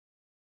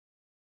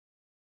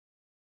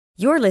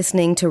You're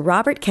listening to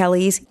Robert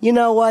Kelly's You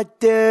Know What,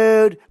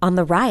 Dude? On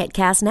the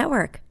Riotcast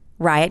Network,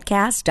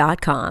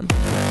 riotcast.com.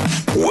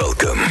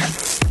 Welcome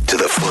to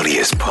the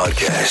funniest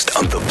podcast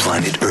on the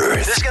planet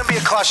Earth. This is going to be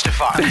a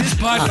clusterfuck. This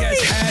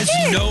podcast has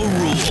no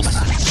rules.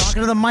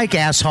 Talking to the mic,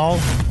 asshole.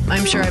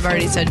 I'm sure I've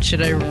already said,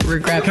 should I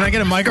regret? Can I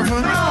get a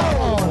microphone?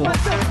 What the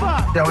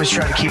fuck? I always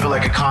try to keep it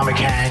like a comic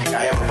hang.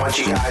 I have a bunch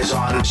of guys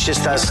on. It's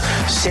just us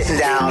sitting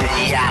down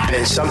and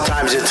yapping.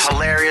 Sometimes it's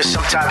hilarious.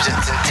 Sometimes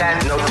it's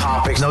intent. No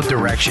topics, no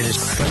direction.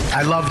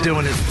 I love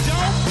doing it.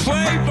 Don't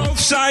play both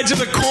sides of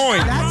the coin.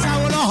 That's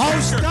how a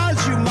host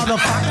does, you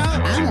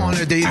motherfucker. I'm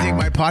honored that you think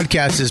my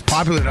podcast is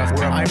popular enough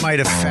where I might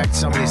affect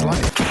somebody's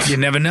life. You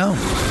never know.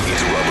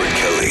 It's Robert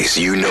Kelly's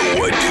You Know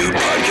What, Dude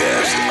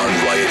podcast on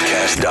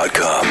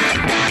riotcast.com.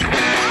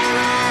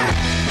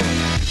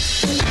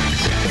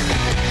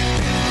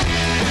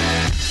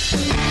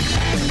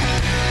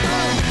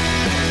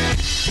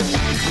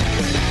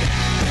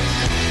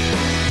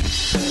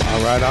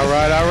 All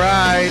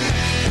right.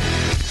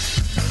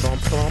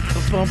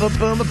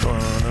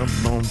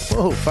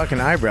 Oh, fucking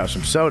eyebrows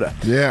from soda.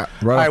 Yeah,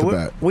 right off the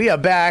bat. We are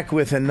back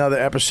with another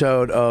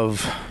episode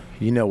of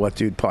You Know What,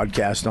 Dude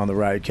podcast on the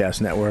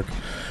Riotcast Network,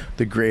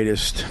 the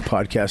greatest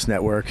podcast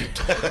network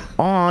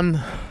on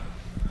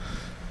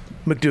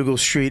McDougal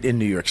Street in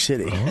New York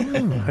City.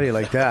 Oh. How do you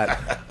like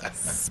that?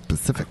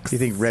 Specifics. You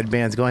think Red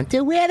Band's going,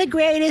 dude, we're the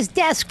greatest,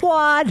 Death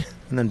Squad.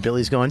 And then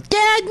Billy's going,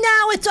 dude,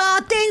 no, it's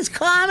all things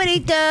comedy,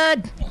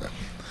 dude.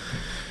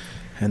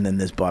 And then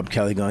there's Bob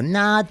Kelly going,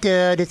 nah,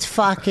 dude, it's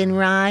fucking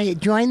riot.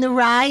 Join the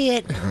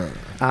riot. We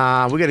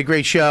got a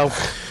great show.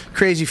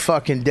 Crazy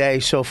fucking day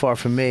so far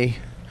for me.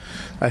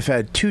 I've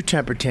had 2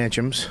 temper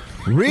tantrums.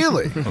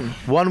 Really?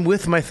 One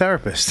with my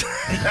therapist.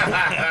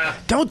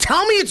 Don't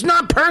tell me it's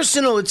not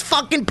personal. It's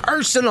fucking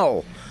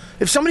personal.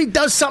 If somebody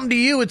does something to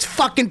you, it's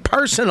fucking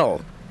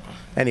personal.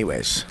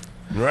 Anyways.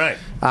 Right.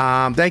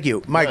 Thank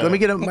you. Mike, let me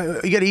get you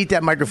got to eat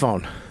that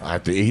microphone. I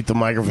have to eat the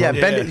microphone? Yeah,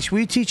 bend it. Will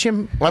you teach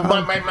him? My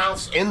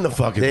mouth's in the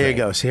fucking There thing.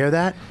 you go. See, hear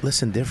that?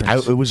 Listen,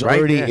 difference. It was Right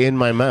already there. in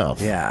my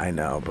mouth. Yeah, I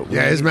know. But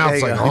Yeah, his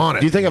mouth's like on it.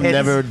 Do you think I've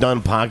It's- never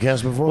done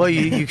podcasts before? Well,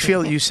 you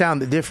feel you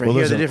sound different. Well, You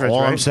hear listen, the difference,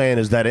 all right? I'm saying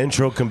is that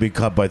intro can be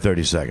cut by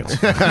 30 seconds.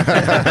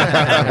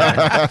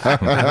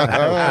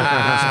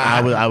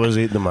 I was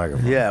eating the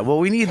microphone. Yeah, well,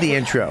 we need the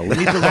intro. We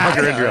need the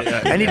longer intro.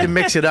 I need to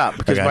mix it up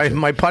because I got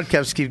my you.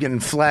 podcasts keep getting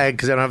flagged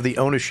because I don't have the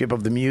ownership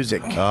of the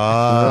music.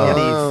 Yeah,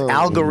 the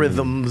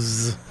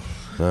algorithms.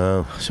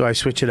 So I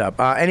switch it up.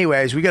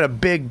 Anyways, we got a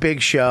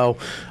big show.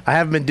 I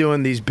haven't been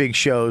doing these big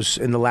shows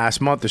in the last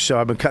month or so.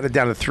 I've been cutting it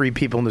down to 3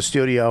 people in the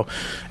studio,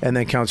 and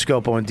then count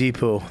Scopo and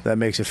Deepu. That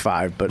makes it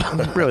 5,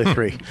 but really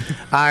 3.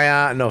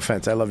 No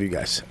offense. I love you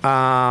guys.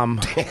 No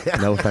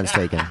offense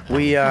taken.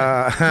 We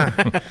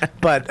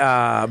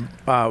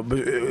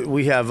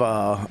we have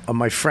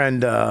my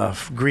friend,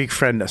 Greek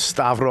friend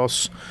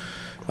Stavros.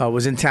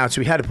 Was in town,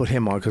 so we had to put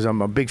him on because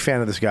I'm a big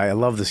fan of this guy. I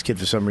love this kid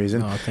for some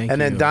reason. Oh, thank and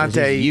then you.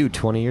 Dante, You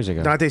 20 years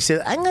ago. Dante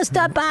said, "I'm gonna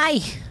stop by,"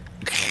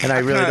 and I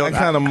really don't. I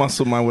kind of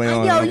muscled my way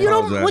on. Yo, you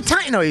don't. What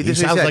time? No, He this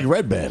is sounds what like he said.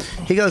 Red Band.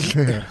 He goes,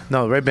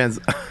 no, Red Band's.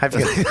 I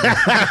forget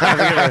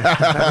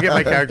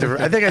my character.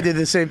 I think I did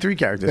the same 3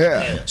 characters.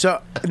 Yeah.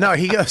 So no,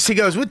 he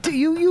goes. What do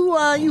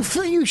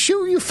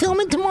you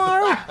filming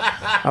tomorrow?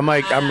 I'm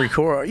like, I'm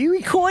recording. Are you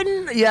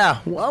recording? Yeah.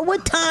 Well,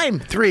 what time?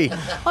 3.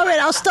 All right,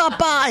 I'll stop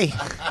by.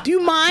 Do you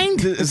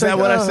mind? Is that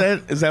what I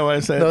said? Is that what I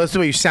said? No, that's the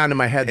way you sound in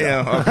my head. Though.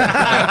 Yeah.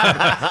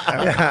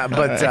 Okay. Yeah,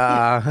 but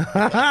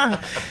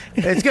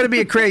it's going to be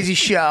a crazy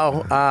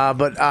show.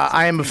 But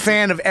I am a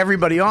fan of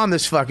everybody on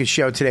this fucking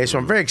show today, so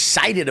I'm very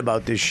excited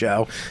about this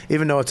show,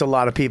 even though it's a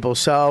lot of people.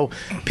 So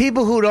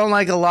people who don't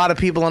like a lot of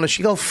people on the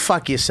show, go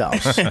fuck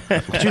yourselves.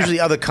 It's usually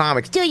other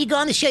comics. Dude, you go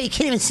on the show, you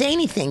can't even say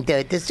anything,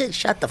 dude. Just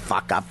shut the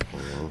fuck up.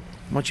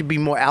 Why don't you be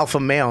more alpha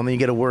male and then you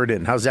get a word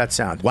in? How's that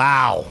sound?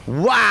 Wow.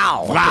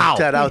 Put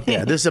that out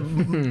there. There's a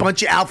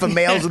bunch of alpha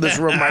males in this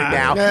room right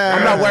now.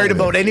 I'm not worried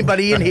about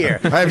anybody in here.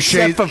 I have except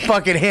shades. for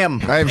fucking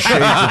him. I have shades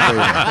of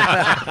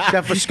beta.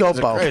 Except for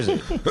Scopo. Crazy.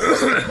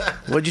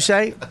 What'd you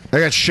say? I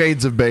got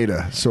shades of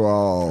beta, so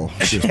I'll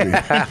just be.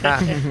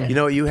 You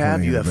know what you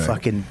have? You have Beta.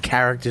 fucking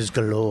characters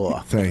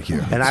galore. Thank you.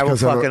 And It's I will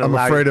 'cause fucking I'm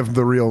allow afraid you. of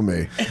the real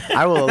me.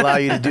 I will allow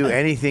you to do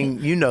anything.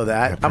 You know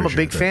that. I'm a appreciate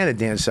big that. fan of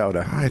Dan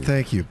Soda. I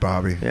thank you,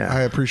 Bobby. Yeah.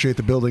 I appreciate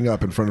the building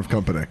up in front of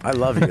company. I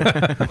love you.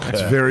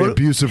 It's a very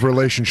abusive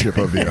relationship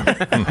of you.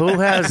 Who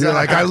has? You're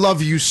like, I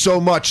love you so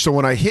much, so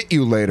when I hit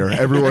you later,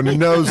 everyone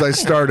knows I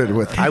started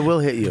with. I will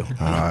hit you.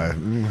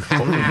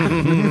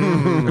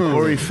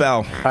 Or he fell.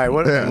 All right,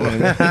 what?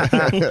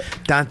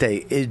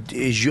 Dante,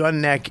 is your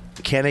neck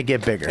can it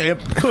get bigger?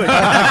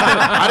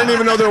 I didn't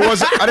even know there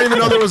was. I didn't even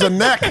know there was a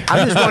neck.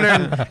 I'm just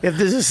wondering if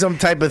this is some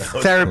type of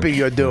therapy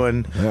you're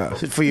doing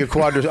for your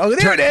quadriceps. Oh,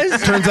 there it is.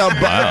 Turns out,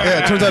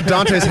 turns out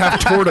Dante's half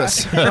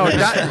tortoise. No,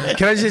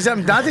 can I say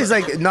something? Dante's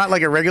like not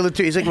like a regular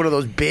turtle. He's like one of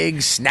those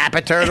big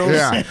snapper turtles.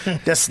 Yeah.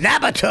 The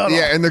snapper turtle.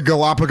 Yeah, in the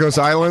Galapagos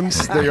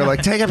Islands, that you're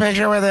like, take a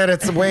picture with it.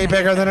 It's way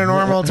bigger than a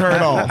normal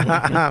turtle. All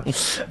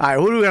right,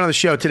 who do we got on the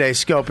show today,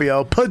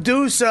 Scopio?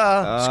 Producer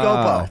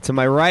Scopo. To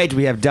my right,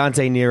 we have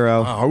Dante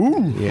Nero.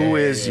 Who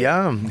is,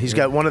 he's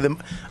got one of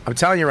them. I'm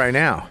telling you right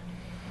now,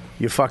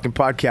 your fucking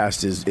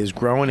podcast is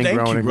growing and Thank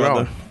growing you, and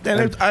brother. growing.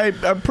 And I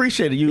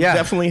appreciate it. You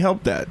definitely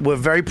helped that. We're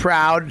very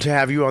proud to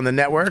have you on the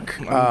network.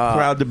 I'm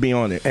proud to be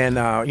on it. And,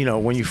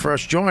 when you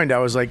first joined, I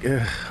was like...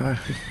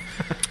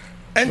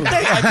 And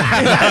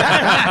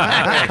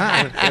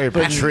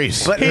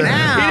Patrice. But he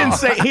now,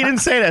 didn't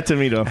say that to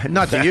me though.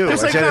 not to you. He's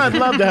I like, said no, it- I'd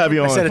love to have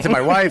you on. I said it to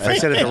my wife. I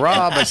said it to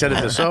Rob. I said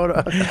it to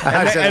Soda.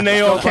 And they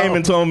all came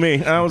and told me.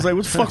 And I was like,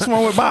 what the fuck's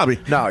wrong with Bobby?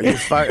 No, your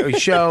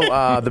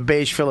show, the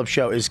Beige Phillips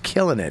show, is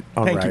killing it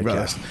on Thank you,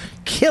 brother. Riotcast.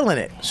 Killing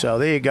it. So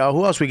there you go.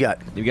 Who else we got?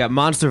 You got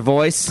Monster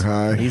Voice.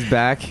 Hi. He's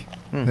back.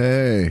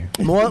 Hey,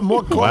 More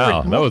corporate.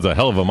 Wow, that was a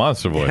hell of a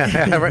monster voice.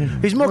 Right.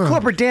 He's more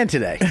corporate Dan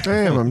today. I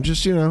am. I'm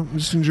just,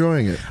 just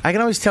enjoying it. I can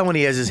always tell when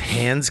he has his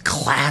hands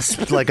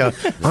clasped like a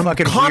I'm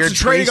fucking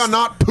concentrating weird on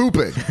not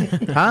pooping,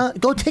 Huh?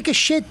 Go take a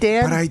shit,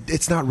 Dan. but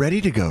it's not ready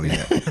to go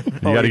yet.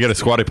 You got to get a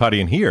squatty potty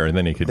in here, and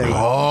then you could.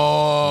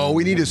 Oh,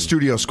 we need a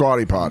studio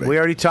squatty potty. We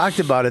already talked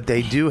about it.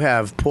 They do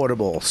have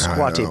portable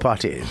squatty know.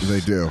 potties.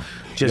 They do.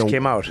 Just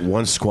came out.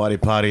 Once squatty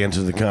potty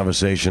enters the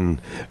conversation,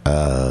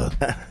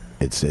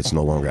 it's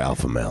no longer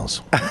alpha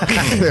males.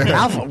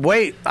 Alpha,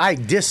 wait, I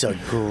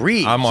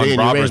disagree. I'm on See, and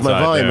you Robert's raised my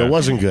side volume. there. It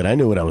wasn't good. I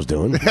knew what I was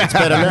doing. It's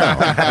better now.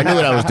 I knew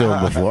what I was doing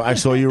before. I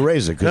saw you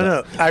raise it. 'cause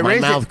No, I my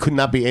raised mouth it. could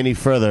not be any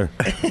further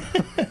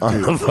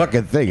on the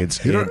fucking thing. It's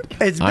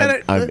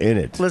better. I'm in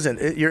it. Listen,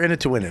 you're in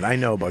it to win it. I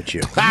know about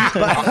you.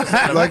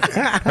 Like,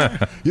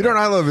 you know what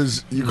I love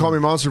is you call me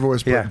Monster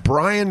Voice, but Yeah.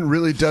 Brian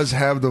really does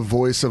have the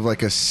voice of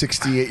like a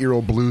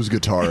 68-year-old blues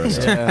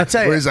guitarist. I'll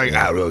tell Where you. he's like,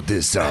 I wrote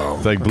this song.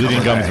 It's like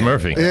Bleeding Gums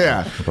Murphy. Yeah.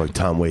 Like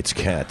Tom Waits'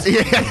 cat.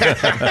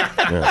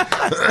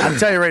 I'll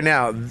tell you right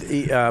now.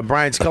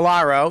 Brian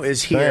Scalaro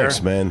is here.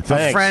 Thanks, man. A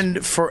Thanks.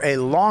 friend for a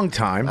long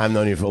time. I've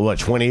known you for, what,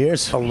 20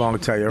 years? A long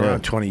time.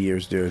 Around 20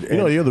 years, dude. You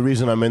know, you're the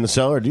reason I'm in the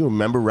cellar. Do you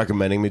remember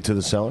recommending me to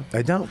the cellar?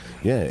 I don't.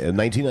 Yeah, in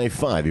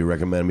 1995, you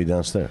recommended me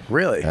downstairs.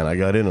 Really? And I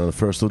got in on the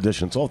first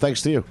audition. It's all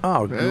thanks to you.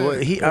 Oh, well,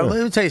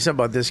 let me tell you something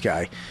about this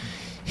guy.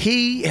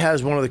 He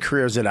has one of the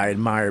careers that I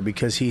admire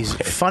because he's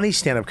a funny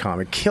stand-up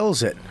comic,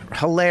 kills it,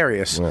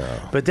 hilarious.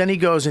 But then he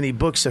goes and he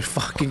books a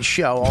fucking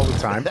show all the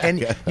time.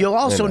 And you'll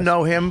also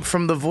know him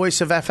from the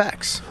voice of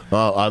FX.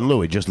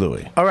 Louis, just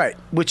Louis. All right,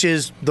 which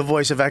is the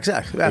voice of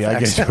FX. Yeah, I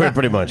guess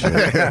pretty much.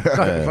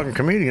 Fucking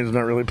Comedian's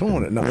not really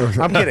pulling it. No,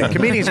 I'm kidding.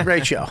 Comedian's a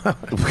great show.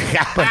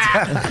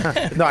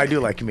 But, no, I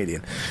do like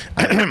Comedian.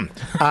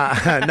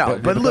 No,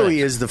 but Louis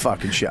is the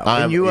fucking show.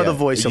 And you are the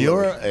voice of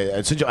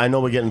Louis. I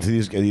know we're getting to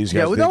these guys.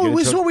 Yeah,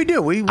 this is what we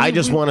do. I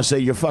just want to say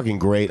you're fucking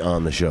great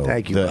on the show.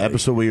 Thank you, The buddy.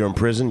 episode where you're in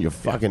prison, you're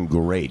fucking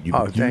great.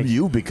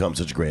 You've become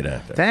such a great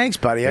actor. Thanks,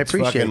 buddy. I It's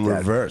appreciate fucking that.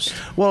 reversed.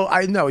 Well,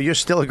 I know you're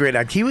still a great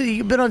actor.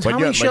 You've been on. How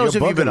many But shows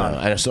you're have you been bugging on? now.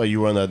 I saw you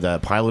were on the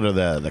pilot of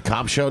the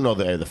cop show. No,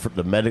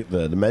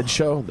 the med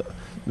show.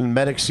 The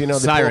medics, they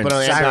Sirens. pull up on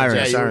the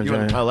ambulance. Yeah, Sirens, you were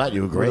on yeah. pilot.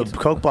 You were great. With a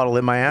Coke bottle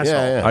in my asshole.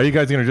 Yeah. Are you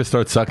guys going to just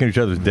start sucking each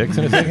other's dicks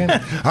in a second?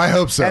 I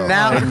hope so. And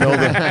now,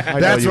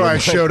 That's why I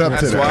showed up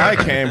today. That's why I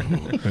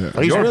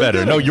came. You're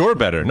better. No, you're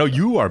better. No,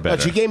 you are better.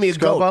 But she gave me a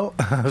goat.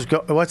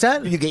 What's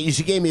that?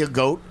 She gave me a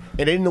goat,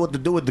 and I didn't know what to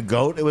do with the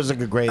goat. It was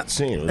like a great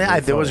scene. Yeah,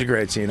 there was a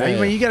great scene. I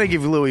mean, you got to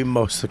give Louis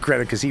most of the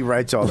credit because he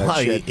writes all that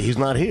Well, shit. he's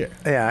not here.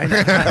 Yeah, I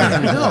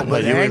know. No,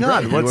 but you were hang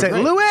on. great. You What's were that?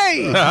 great.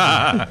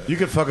 Louis! You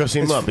could fuck us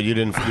him up, but you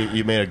didn't.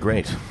 You made it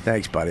great.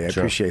 Thanks, buddy. I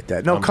Sure. appreciate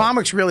that. No,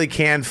 comics really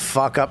can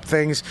fuck up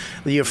things.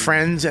 Your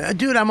friends,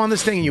 dude, I'm on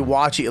this thing and you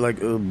watch it, you're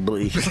like, oh, boy.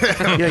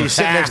 You know, you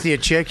sit next to your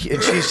chick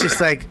and she's just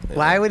like,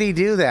 why would he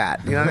do that?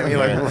 You know what I mean?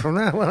 You're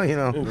like, well, you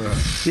know.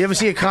 You ever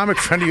see a comic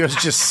friend of yours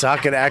just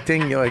suck at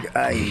acting? You're like,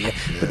 ay.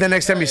 But then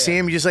next time you see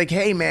him, you're just like,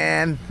 hey,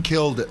 man.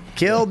 Killed it.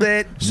 Killed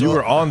it. You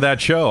were on that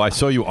show. I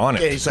saw you on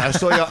Yeah, it. I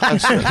saw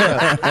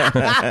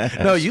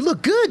you. No, you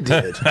look good,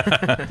 dude.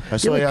 I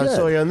saw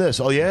you on this.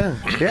 Oh yeah.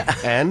 Yeah.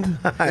 And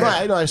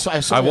I saw.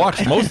 I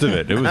watched most of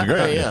it. It was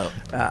great.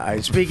 Yeah.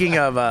 Speaking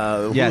of...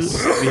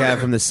 Yes, we have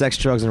from the Sex,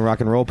 Drugs, and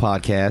Rock and Roll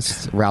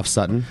podcast, Ralph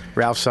Sutton.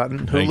 Ralph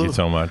Sutton. Thank you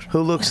so much.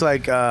 Who looks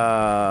like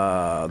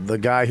the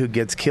guy who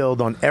gets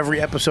killed on every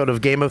episode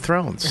of Game of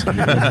Thrones.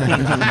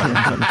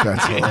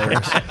 That's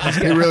hilarious.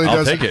 He really I'll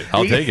does. take it.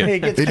 I'll take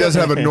it. He does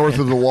have a north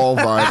of the wall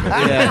vibe.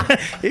 Yeah.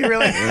 He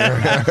really.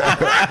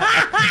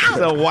 He's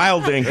a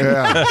wilding.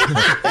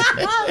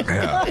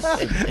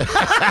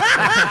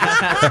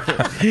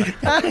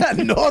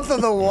 North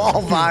of the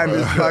wall vibe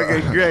is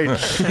fucking great.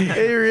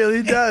 It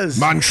really does.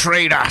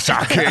 Manfredas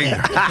are king.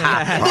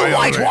 The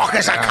White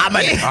Walkers are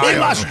coming. We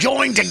must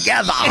join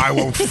together. I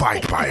won't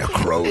fight by a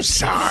crow's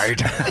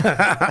side.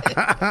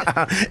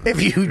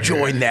 If you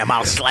join them,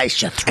 I'll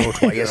slice your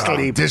throat while you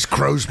sleep. This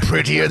crow's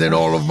prettier than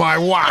all of my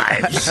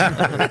wives.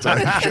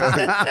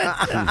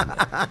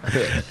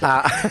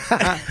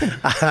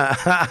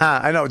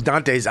 I know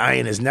Dante's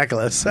eyeing his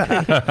necklace.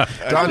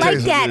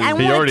 Dante's that. I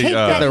He already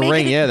The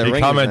ring, yeah, the he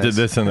ring. commented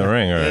this in the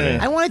ring already.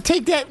 I want to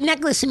take that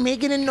necklace and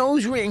make it a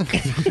nose ring.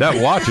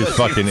 That watch is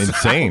fucking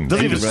insane.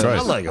 Doesn't even Jesus smell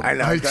Christ. like him. I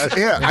know. it does.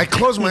 Yeah, I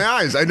close my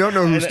eyes. I don't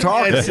know who's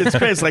talking. It's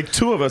great. It's like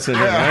two of us in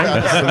there.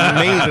 Right? It's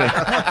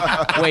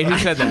amazing. Wait, who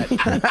said that?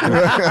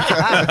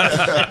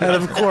 And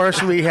of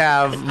course, we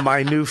have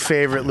my new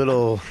favorite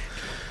little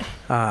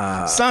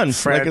Son,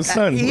 friend. like a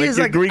son, He like is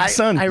your Greek I-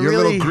 son. I Your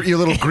really,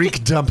 little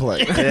Greek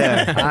dumpling.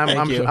 yeah.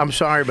 Thank you. I'm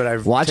sorry, but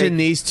I've Watching taken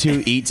these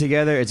two eat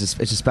together, it's a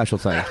special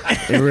thing.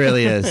 It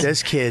really is.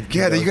 this kid.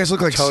 Yeah, you guys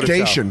look like toe-to-toe.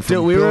 Station from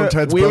Dude, we Bill were and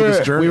Ted's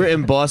Bogus Journey. we were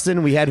in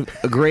Boston. We had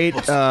a great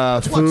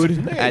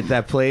food at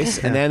that place,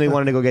 and then we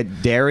wanted to go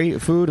get dairy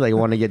food. Like, we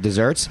wanted to get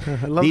desserts.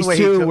 I love These the way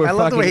he two talk- were I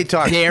love the way he fucking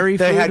talks. dairy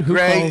They food? had Who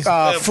great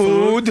calls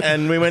food.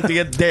 and we went to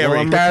get dairy.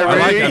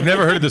 I've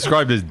never heard it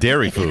described as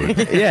dairy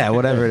food. Yeah,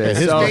 whatever it is.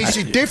 His So,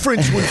 basic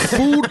difference when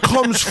food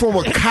comes from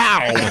a cow,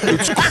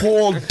 it's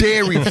called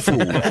dairy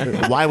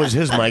food. Why was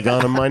his mic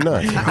on and mine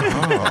not?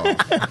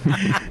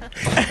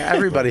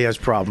 Everybody has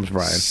problems,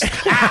 Brian.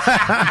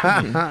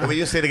 Will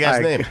you say the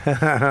guy's name?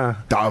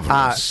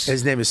 Davros.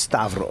 His name is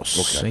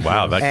Stavros.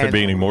 Wow, that And- could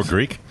be any more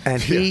Greek.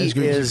 And he As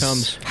Greek as is it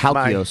comes.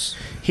 Halkios.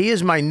 he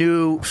is my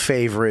new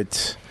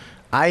favorite.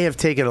 I have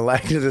taken a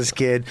liking to this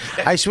kid.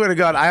 I swear to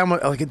God, I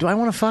almost like. Do I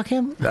want to fuck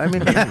him? I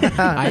mean,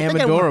 I am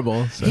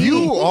adorable. So.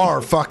 You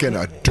are fucking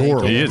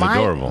adorable. He is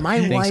adorable. My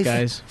Thanks, wife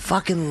guys.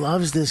 fucking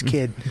loves this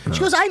kid. She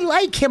goes, I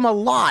like him a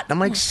lot. I'm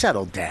like,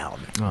 settle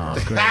down. Oh,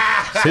 great.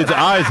 His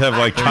eyes have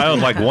like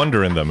childlike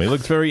wonder in them. He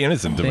looks very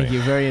innocent to Thank me.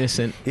 you. Very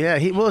innocent. Yeah,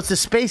 well, it's the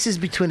spaces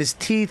between his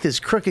teeth, his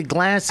crooked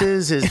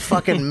glasses, his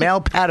fucking male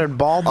pattern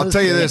baldness. I'll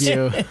tell you this.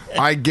 Thank you.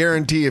 I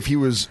guarantee if he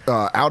was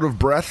out of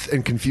breath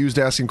and confused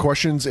asking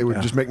questions, it would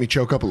just make me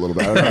choke up a little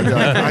bit.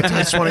 I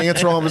just want to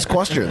answer all of his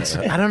questions.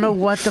 I don't know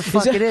what the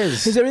fuck it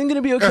is. Is everything going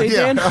to be okay,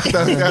 Yeah. Dan?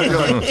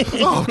 Like,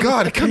 oh,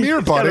 God, come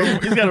here, buddy.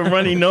 He's got a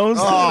runny nose.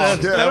 Oh,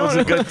 that, yeah. that was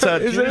a good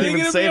touch. Is You didn't everything even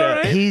gonna say be that. all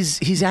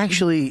right? He's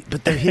actually,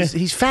 but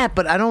he's fat,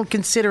 but I don't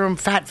consider him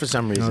fat for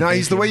some reason. No,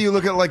 he's the way you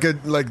look at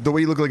the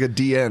way you look like a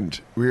D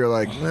end. Where you're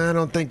like, I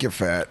don't think you're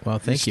fat. Well,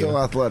 thank you're you.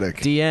 Still athletic.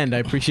 The end. I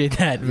appreciate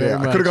that very Yeah, I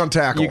much. could've gone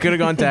tackle. You could have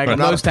gone tackle. I'm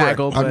not Nose a prick.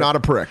 tackle. I'm but not a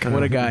prick.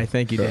 What a guy.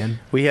 Thank you, Dan.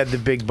 We had the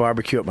big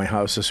barbecue at my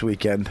house this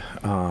weekend.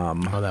 Oh,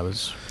 that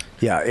was.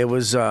 Yeah, it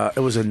was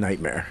a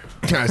nightmare.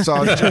 I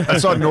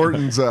saw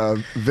Norton's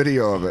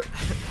video of it,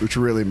 which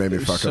really made me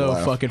fucking So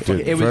laugh. fucking funny.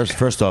 Dude, It was.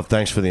 first off,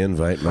 thanks for the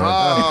invite,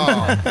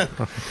 man.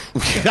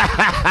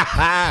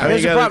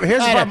 Here's the problem.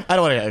 Here's the problem. I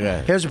don't want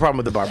to. Here's the problem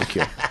with the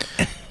barbecue.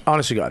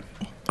 Honest to God.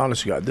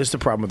 This is the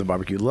problem with the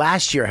barbecue.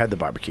 Last year I had the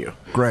barbecue,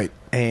 Great.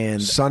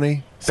 and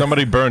Sunny.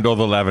 Somebody burned all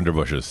the lavender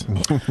bushes. I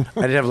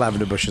didn't have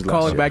lavender bushes last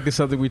Calling year. back to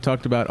something we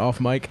talked about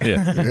off mic.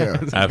 Yeah, Yeah.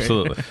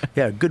 absolutely.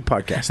 Yeah, good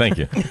podcast. Thank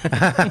you.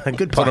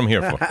 Good That's what I'm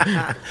here for.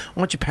 Why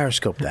don't you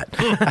periscope that?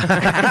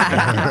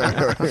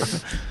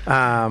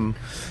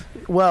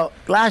 Well,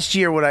 last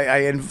year, what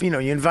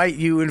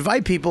you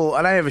invite people,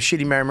 and I have a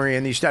shitty memory,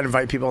 and you start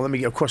inviting people.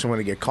 Of course, I'm going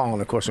to get Colin.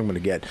 Of course, I'm going to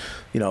get,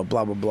 blah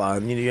blah blah.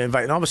 And you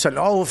invite, and all of a sudden,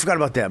 I forgot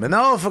about them, and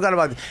I forgot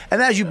about them.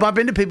 And as you bump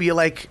into people, you're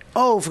like,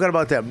 I forgot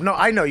about them. No,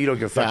 I know you don't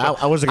give a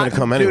fuck. I wasn't going to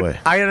come Dude, anyway.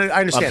 I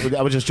understand.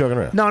 I was just joking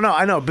around. No,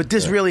 I know, but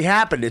this really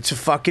happened. It's a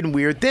fucking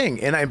weird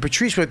thing, and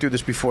Patrice went through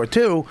this before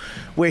too,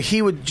 where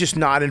he would just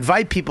not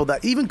invite people.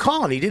 That even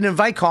Colin, he didn't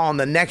invite Colin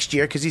the next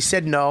year because he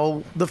said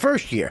no the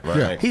first year.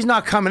 Right. He's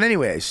not coming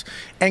anyways.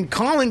 And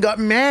Colin got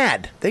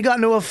mad. They got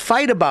into a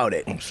fight about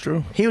it. It's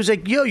true. He was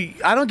like, "Yo,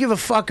 I don't give a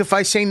fuck if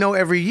I say no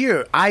every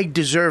year. I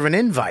deserve an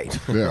invite.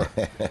 Yeah.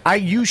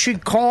 You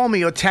should call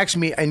me or text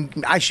me,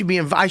 and I should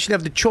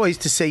have the choice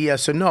to say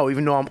yes or no,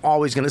 even though I'm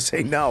always going to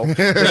say no.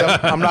 'Cause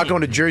I'm not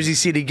going to Jersey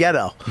City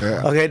Ghetto.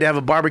 Yeah. Okay, to have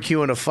a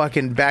barbecue in a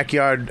fucking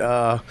backyard,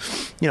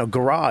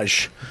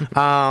 garage.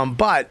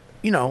 But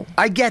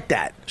I get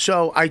that.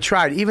 So I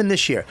tried. Even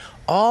this year,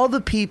 all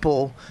the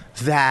people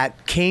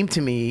that came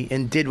to me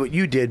and did what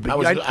you did.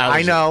 But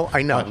I know.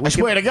 I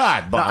swear to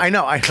God, Bob. I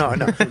know.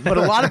 But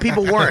a lot of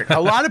people weren't. A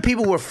lot of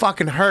people were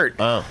fucking hurt.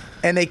 Oh.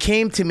 And they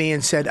came to me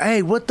and said,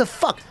 "Hey, what the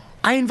fuck?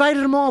 I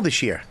invited them all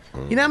this year.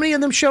 You know how many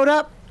of them showed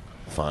up?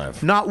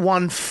 5. Not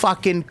one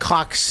fucking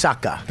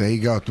cocksucker. There you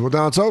go. Well,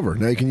 now it's over.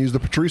 Now you can use the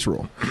Patrice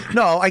rule.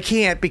 No, I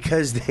can't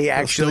because they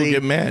actually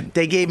get mad.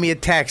 They gave me a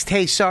text.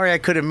 Hey, sorry I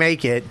couldn't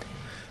make it.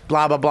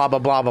 blah, blah, blah, blah,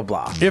 blah, blah,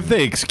 blah. If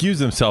they excuse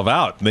themselves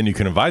out, then you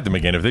can invite them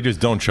again. If they just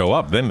don't show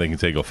up, then they can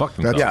say go fuck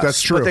themselves.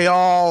 Yes, But they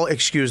all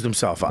excused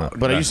themselves out.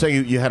 But are you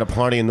saying you had a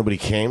party and nobody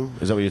came?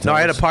 Is that what you're No, telling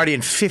I had a us? party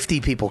and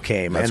 50 people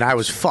came, and I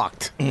was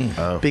fucked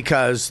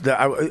because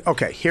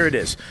okay, here it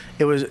is.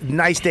 It was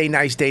nice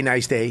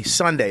day.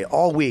 Sunday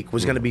all week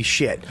was going to be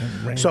shit.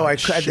 So I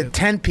had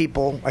 10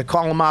 people. I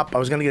call them up. I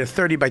was going to get a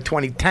 30 by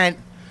 20 tent,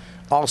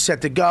 all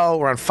set to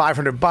go, around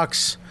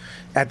 $500.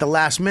 At the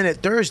last minute,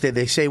 Thursday,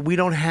 they say, we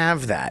don't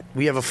have that.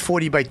 We have a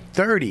 40 by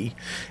 30.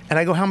 And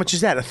I go, how much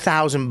is that?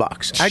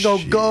 $1,000. I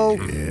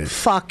go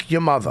fuck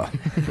your mother.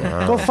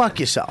 Go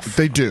fuck yourself.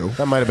 They do.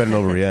 That might have been an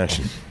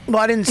overreaction. Well,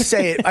 I didn't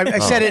say it. I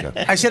said it.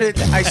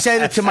 I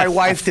said it to my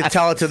wife to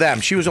tell it to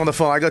them. She was on the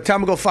phone. I go, tell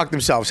them to go fuck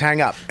themselves.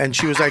 Hang up. And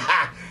she was like,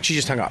 she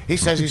just hung up. He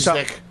says he's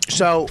sick.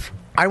 So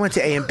I went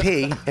to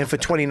A&P, and for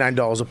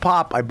 $29 a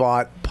pop, I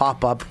bought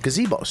pop-up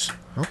gazebos.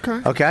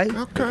 Okay.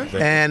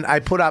 And I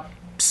put up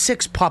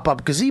 6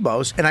 pop-up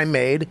gazebos, and I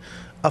made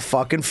a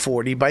fucking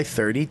 40 by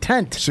 30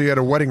 tent. So you had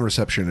a wedding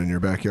reception in your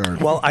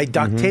backyard. Well, I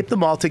duct taped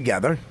them all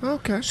together.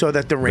 Okay. So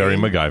that the rain... Very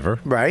MacGyver.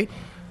 Right.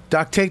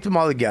 Duct taped them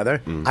all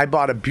together. I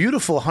bought a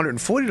beautiful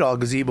 $140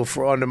 gazebo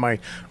for under my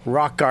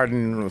rock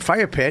garden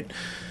fire pit.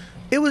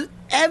 It was...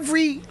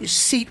 Every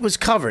seat was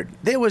covered.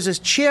 There was a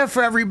chair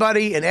for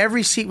everybody, and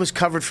every seat was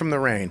covered from the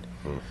rain.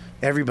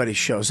 Everybody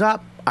shows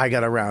up. I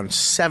got around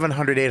 $700,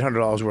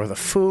 $800 worth of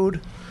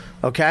food.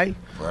 Okay?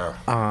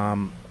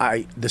 Wow.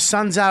 The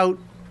sun's out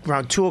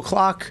around 2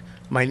 o'clock.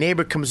 My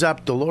neighbor comes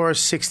up, Dolores,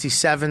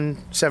 67,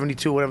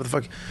 72, whatever the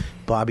fuck.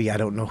 Bobby, I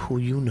don't know who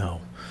you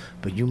know,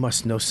 but you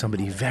must know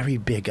somebody very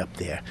big up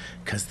there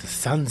because the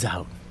sun's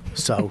out.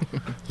 So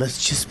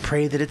let's just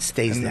pray that it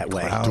stays that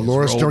way.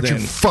 Dolores, don't you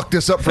fuck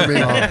this up for me.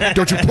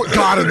 Don't you put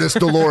God in this,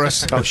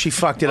 Dolores. Oh, she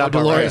fucked it up.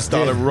 Dolores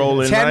started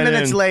rolling 10 right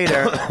minutes in.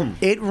 later,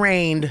 it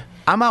rained.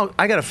 I'm out.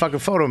 I got a fucking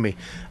photo of me.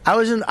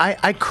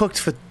 I cooked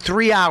for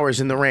 3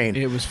 hours in the rain.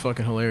 It was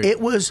fucking hilarious. It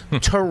was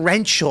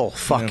torrential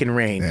fucking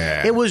rain.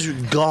 Yeah. It was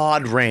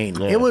God rain.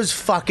 Yeah. It was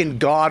fucking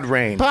God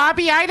rain.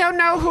 Bobby, I don't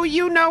know who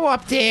you know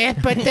up there,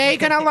 but they're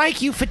gonna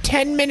like you for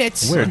 10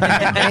 minutes. Where?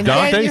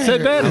 Dante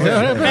said that? Is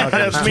that what happened?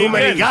 That's Too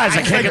many guys.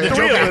 I can't get the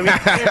joke out of me.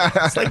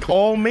 It's like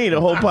all me. The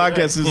whole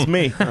podcast is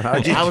me.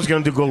 I was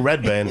going to go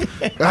Red Band.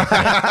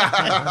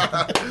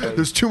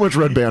 There's too much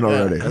red band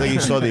already. I think he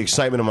saw the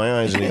excitement in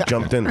my eyes and he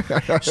jumped in.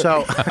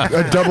 So,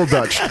 A double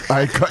Dutch.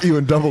 I cut you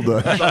in double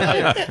Dutch.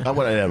 I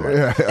went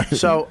in.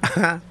 so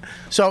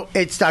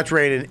it starts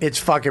raining. It's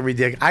fucking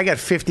ridiculous. I got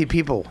 50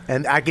 people,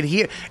 and I could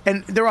hear,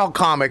 and they're all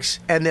comics,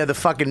 and they're the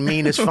fucking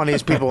meanest,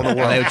 funniest people in the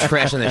world. They were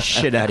trashing the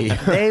shit out of you.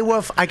 They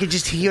were. I could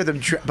just hear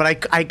them,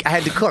 but I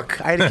had to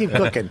cook. I had to keep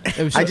cooking.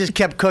 I just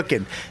kept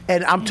cooking,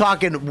 and I'm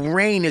talking.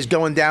 Rain is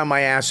going down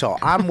my asshole.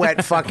 I'm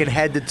wet, fucking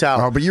head to toe.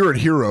 Oh, but you're in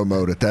hero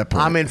mode at that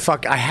point. I'm in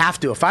fuck. I have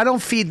to. If I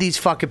don't feed these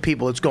fucking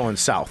people, it's going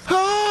south.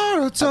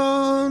 Hearts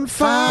on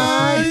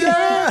fire.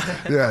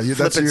 Yeah,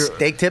 that's Flipping your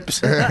steak tips.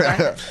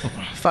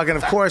 Fucking,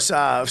 of course,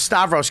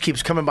 Stavros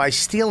keeps coming by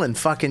stealing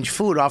fucking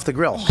food off the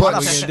grill.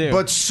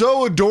 but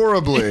so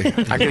adorably. I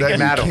can get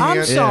mad at him.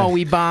 I'm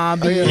sorry,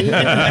 Bobby.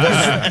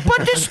 But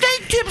the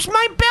steak tips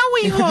my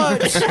belly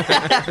hurts.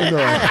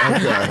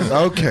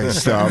 Okay,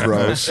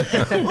 Stavros.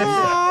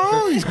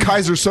 Oh, he's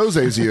Kaiser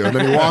Soze's you, and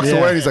then he walks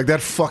away. and He's like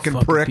that fucking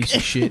prick. Piece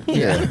of shit.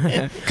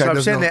 Yeah. So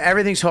I'm saying that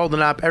everything's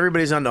holding up.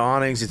 Everybody's under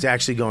awnings. It's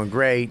actually going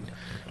great.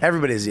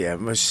 Everybody's here.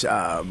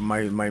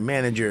 My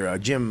manager,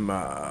 Jim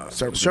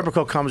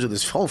Serpico, comes with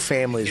his whole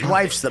family. His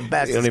wife's the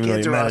best. You don't His even know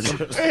kids your are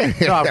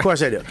awesome. No, of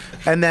course I do.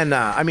 And then,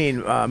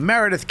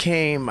 Meredith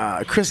came.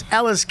 Chris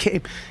Ellis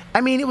came. I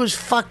mean, it was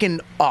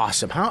fucking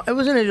awesome. It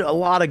wasn't a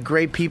lot of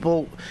great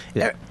people.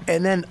 Yeah.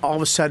 And then all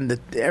of a sudden,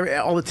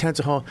 all the tents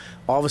are home.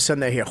 All of a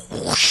sudden, they hear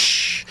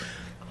whoosh.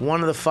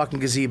 One of the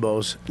fucking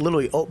gazebos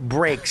literally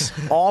breaks.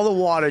 All the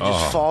water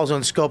just falls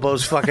on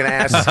Scopo's fucking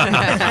ass.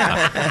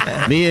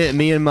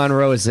 me and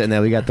Monroe is sitting there.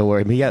 We got the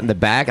word. He got in the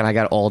back, and I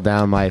got all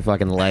down my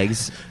fucking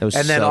legs. It was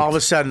And then soaked. all of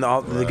a sudden,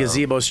 the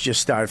gazebos just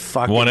started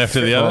fucking. One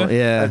after the other?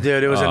 Yeah.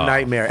 Dude, it was a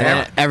nightmare. And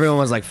then everyone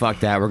was like, "Fuck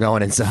that, we're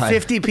going inside."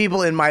 50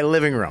 people in my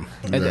living room.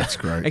 That's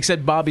great.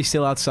 Except Bobby's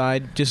still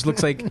outside. Just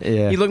looks like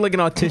Yeah. he looked like an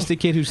autistic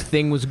kid whose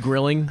thing was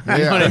grilling. You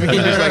know what I mean?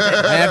 Just like,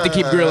 I have to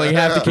keep grilling.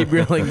 Have to keep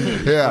grilling.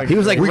 Yeah, He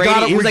was like we radio-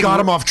 got him. he was We like- got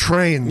him off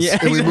trains, Yeah,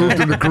 and we moved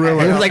him to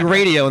grilling. It was like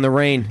radio in the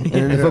rain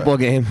in the football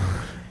game.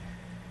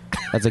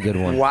 That's a good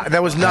one. Wow,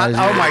 that was not.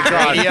 Oh my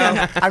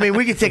god! I mean,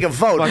 we could take a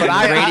vote, but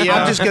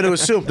I'm just going to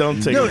assume. Don't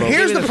take a Dude, vote.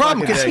 here's Give the me the problem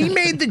fucking because he thing.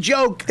 made the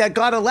joke that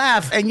got a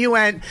laugh, and you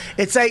went.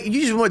 It's like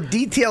you just more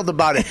detailed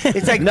about it.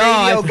 It's like No,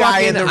 radio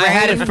guy in the rain. I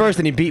had it first,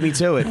 and he beat me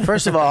to it.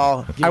 First of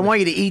all, I want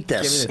you to eat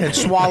this and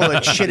swallow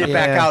it, shit it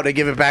back Yeah. out, and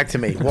give it back to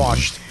me,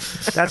 washed.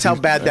 That's how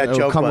bad that It'll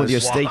joke come was. with your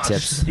steak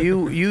tips.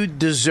 You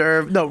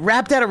deserve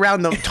wrap that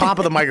around the top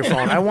of the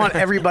microphone. I want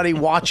everybody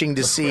watching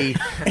to see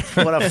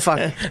what a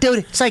fuck, dude.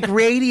 It's like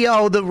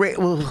radio.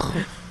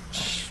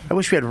 I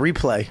wish we had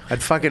replay.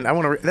 I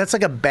want to. That's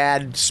like a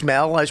bad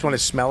smell. I just want to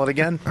smell it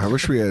again. I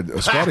wish we had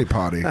a squatty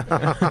potty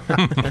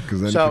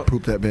because then you could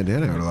poop that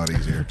bandana out a lot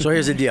easier. So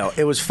here's the deal.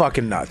 It was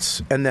fucking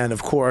nuts. And then,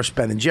 of course,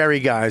 Ben and Jerry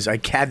guys, I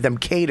had them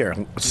cater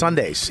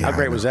Sundays. How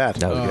great was that?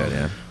 That was good,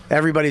 yeah.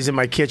 Everybody's in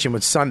my kitchen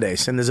with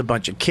Sundays, and there's a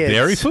bunch of kids.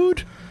 Dairy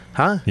food?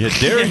 Huh? Yeah,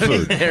 dairy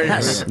food.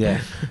 Yes.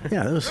 Yeah.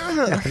 Yeah,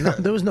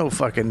 there was no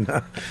fucking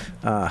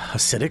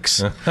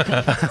acidics.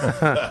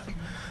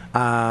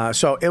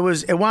 So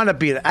it wound up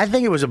being. I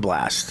think it was a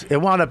blast. It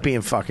wound up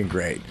being fucking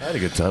great. I had a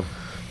good time.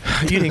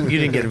 You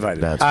didn't get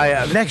invited.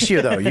 Next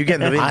year though, you get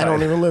the invite. I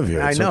don't even live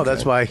here. I It's know. okay.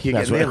 That's why you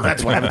get the invite.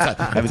 That's why I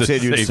haven't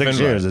seen you in 6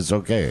 years. It's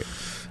okay.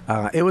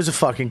 It was a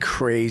fucking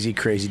crazy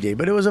day,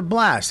 but it was a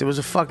blast. It was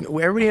a fucking.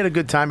 Everybody had a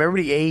good time.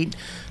 Everybody ate.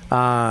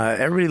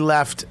 Everybody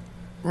left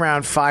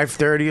around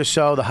 5:30 or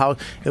so. The house.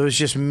 It was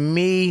just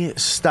me,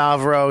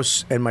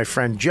 Stavros, and my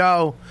friend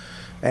Joe.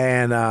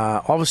 And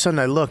all of a sudden,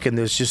 I look, and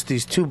there's just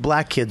these two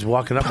black kids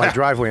walking up my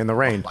driveway in the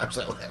rain.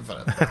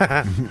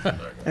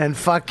 And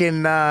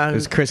fucking... it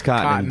was Chris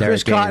Cotton and Derek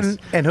Chris Cotton Gaines.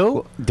 and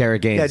who?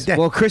 Derek Gaines. Yeah,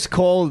 well, Chris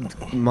called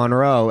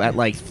Monroe at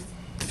like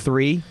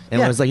 3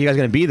 and Yeah. was like, "You guys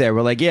going to be there?"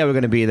 We're like, "Yeah, we're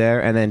going to be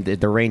there." And then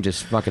the rain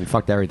just fucking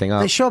fucked everything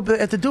up. They show up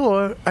at the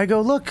door. I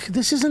go, look,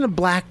 this isn't a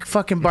black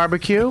fucking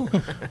barbecue.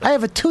 I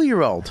have a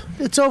 2-year-old.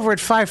 It's over at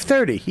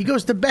 5:30. He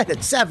goes to bed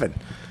at 7.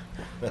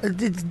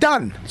 It's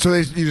done. So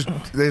they just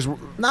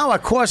No,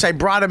 of course I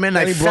brought him in.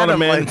 I He fed brought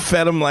him him in, like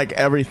fed him like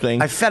everything.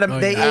 I fed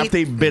him. They After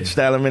ate. he bitched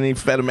at him, and he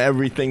fed him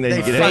everything that They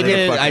he could. They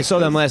did. I saw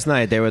them last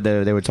night. They were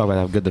talking about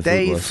how good the food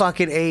They was.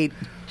 fucking ate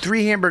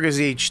 3 hamburgers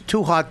each,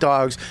 2 hot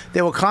dogs.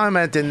 They were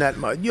commenting that,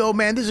 yo,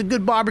 man, this is a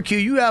good barbecue.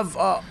 You have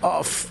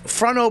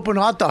front open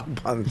hot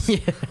dog buns.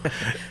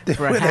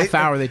 For a half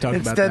hour, they talked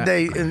about that.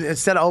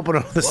 Instead of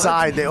opening on the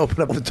side, they open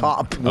up the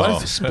top.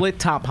 Split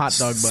top hot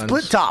dog buns.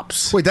 Split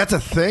tops. Wait, that's a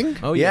thing?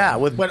 Oh Yeah, yeah.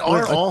 with But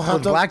are all hot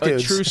with dogs black A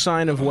dudes. true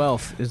sign of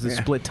wealth is the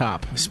split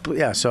top.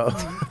 Yeah, so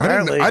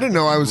I didn't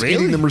know I was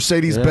eating the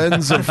Mercedes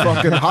Benz of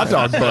fucking hot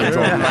dog buns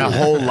all My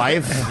whole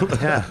life.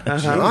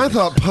 I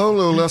thought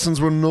polo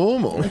lessons were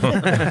normal.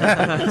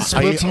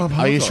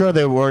 Are you sure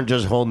they weren't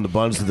just holding the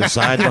buns to the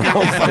side the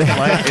whole fucking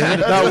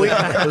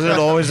life? Was it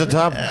always the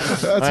top?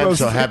 I'm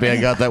so happy I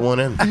got that one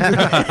in.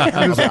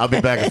 I'll be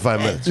back in 5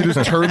 minutes. You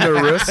just turn their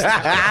wrist.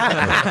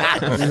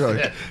 You're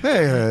like,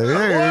 hey,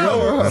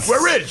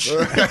 We're rich.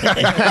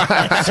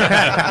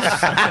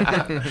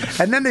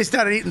 And then they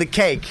started eating the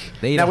cake.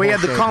 They ate Now a we whole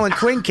had the cake. Colin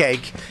Quinn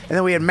cake, and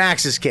then we had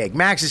Max's cake.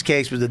 Max's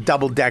cake was a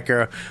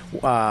double-decker,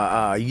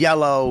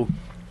 yellow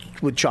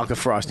with chocolate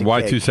frosting.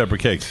 Why cake. 2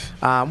 separate cakes?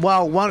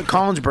 Well, one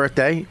Colin's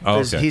birthday. Oh,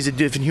 is- okay. He's a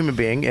different human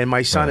being, and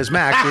my son is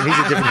Max, and he's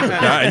a different.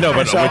 human Yeah, I know,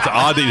 but So- it's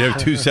odd that you have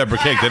 2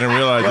 separate cakes. I didn't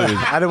realize it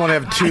was. I didn't want to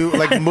have 2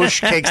 like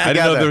mush cakes I together.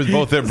 didn't know there was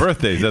both their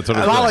birthdays. That's what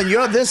it Colin, was.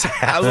 you're this.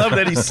 I love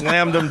that he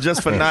slammed them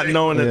just for not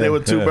knowing that they were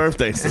 2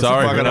 birthdays. That's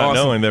Sorry for fucking not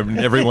awesome. knowing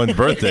everyone's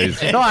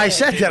birthdays. No, I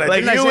said that.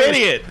 Like, Didn't I you say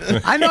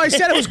idiot. I know. I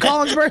said it was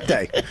Colin's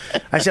birthday.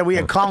 I said we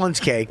had Colin's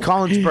cake,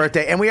 Colin's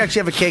birthday, and we actually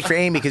have a cake for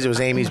Amy because it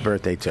was Amy's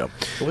birthday too.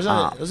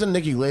 Wasn't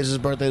Nikki Glaze's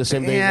birthday the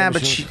same day? Yeah, as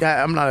but Amy?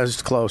 I'm not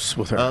as close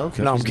with her. Oh,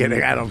 okay. No, I'm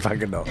kidding. I don't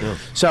fucking know.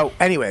 So,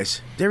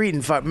 anyways, they're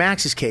eating.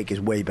 Max's cake is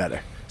way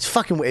better. It's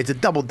fucking. It's a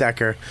double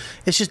decker.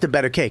 It's just a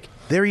better cake.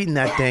 They're eating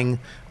that thing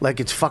like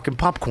it's fucking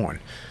popcorn.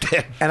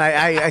 And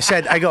I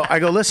said, I go.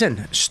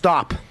 Listen,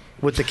 stop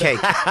with the cake.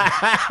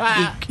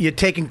 You're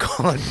taking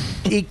Colin.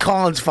 Eat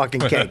Colin's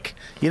fucking cake.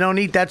 You don't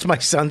eat. That's my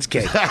son's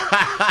cake.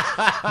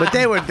 But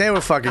they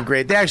were fucking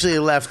great. They actually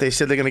left. They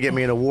said they're going to get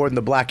me an award in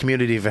the black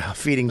community for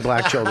feeding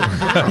black children.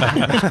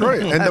 That's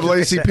great.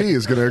 NAACP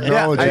is going to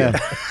acknowledge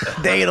it.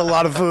 They ate a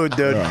lot of food,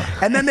 dude.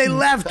 And then they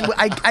left.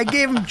 I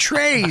gave them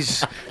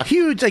trays,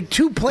 huge, like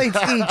 2 plates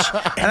each.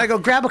 And I go,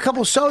 grab a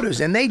couple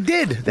sodas. And they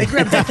did. They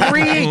grabbed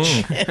 3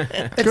 each.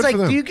 It's like,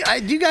 do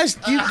you guys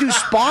do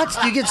spots?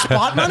 Do you get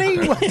spot money?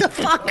 What the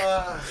fuck?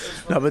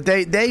 No, but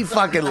they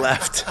fucking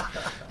left.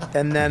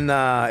 And then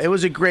it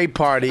was a great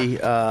party,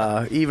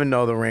 even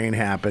though the rain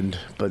happened.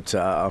 But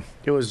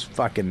it was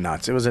fucking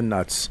nuts. It was a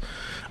nut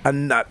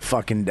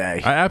fucking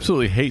day. I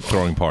absolutely hate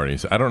throwing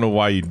parties. I don't know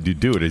why you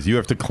do it. Is you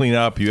have to clean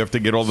up, you have to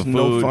get all the It's food.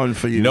 no fun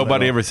for you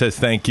Nobody at all. ever says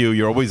thank you.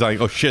 You're always like,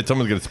 oh shit,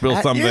 someone's gonna spill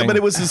something. Yeah, but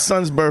it was his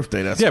son's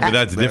birthday. That's but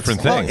that's a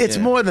different Well, thing. it's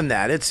more than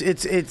that. It's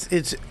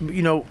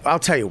you know, I'll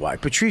tell you why.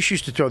 Patrice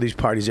used to throw these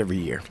parties every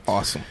year.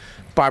 awesome.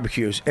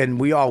 Barbecues, and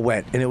we all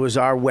went, and it was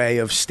our way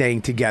of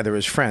staying together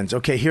as friends.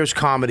 Okay, here's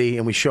comedy,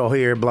 and we show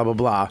here, blah blah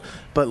blah.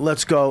 But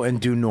let's go and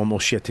do normal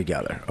shit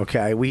together.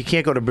 Okay, we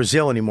can't go to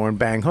Brazil anymore and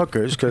bang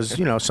hookers because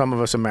you know some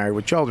of us are married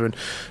with children.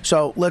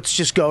 So let's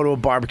just go to a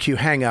barbecue,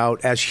 hang out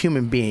as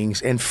human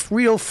beings and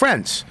real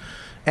friends,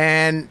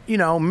 and you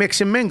know mix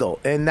and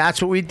mingle, and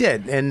that's what we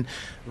did. And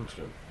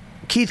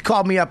Keith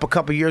called me up a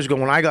couple years ago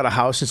when I got a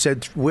house and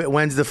said,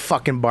 "When's the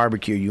fucking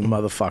barbecue, you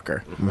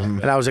motherfucker?"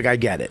 And I was like, "I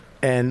get it."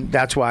 and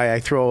that's why I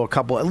throw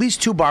at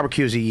least 2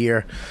 barbecues a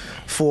year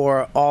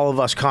for all of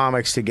us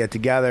comics to get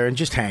together and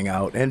just hang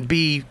out and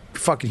be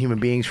fucking human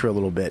beings for a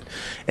little bit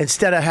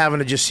instead of having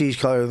to just see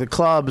each other at the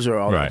clubs or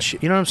all that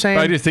shit. You know what I'm saying?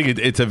 But I just think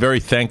it's a very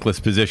thankless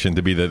position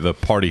to be the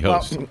party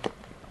host.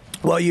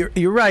 Well,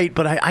 you're right,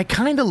 but I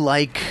kind of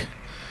like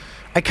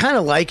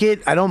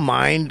it. I don't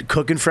mind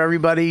cooking for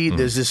everybody.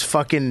 There's this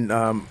fucking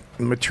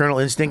maternal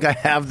instinct I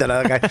have that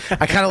I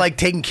kind of like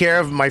taking care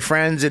of my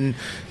friends, and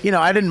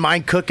I didn't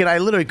mind cooking. I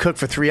literally cooked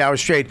for 3 hours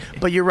straight.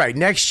 But you're right.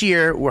 Next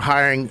year we're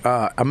hiring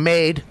a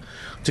maid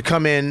to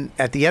come in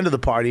at the end of the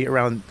party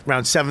around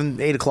 7,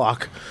 8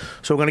 o'clock.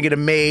 So we're going to get a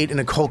maid and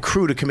a whole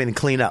crew to come in and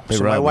clean up. Hey,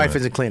 so Rob, my wife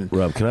isn't cleaning.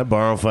 Rob, can I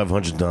borrow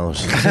 $500?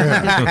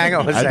 Hang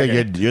on a I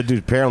second. think you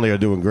apparently are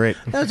doing great.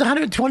 That was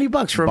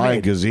 $120 for a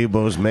Buying maid.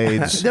 gazebos,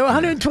 maids. They were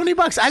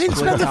 $120. I didn't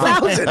spend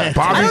 $1,000.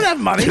 I don't have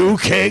money. 2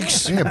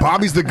 cakes. Yeah,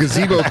 Bobby's the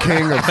gazebo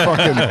king of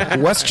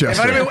fucking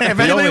Westchester. If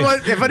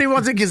anybody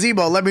wants a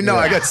gazebo, let me know.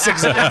 I got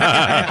 6.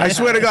 I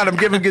swear to God, I'm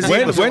giving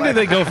gazebos. When did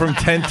they go from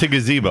tent to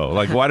gazebo?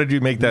 Like, why did you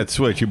make that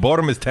switch? You bought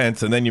them as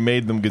tents, and then you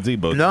made them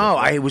gazebos. No,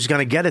 I was going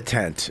to get a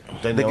tent.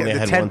 Then The they only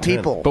had 10 one tent.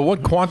 people. But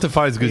what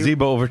quantifies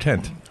gazebo over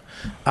tent?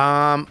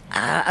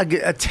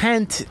 A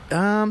tent.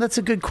 That's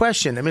a good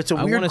question. I mean, it's a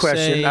weird wanna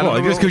question. say- I don't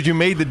Well, know. just because you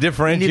made the You need this-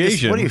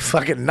 differentiation. What are you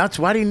fucking nuts?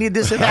 Why do you need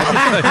this?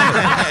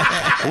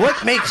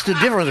 What makes the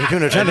difference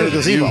between a tent and a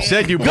gazebo? You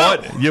said you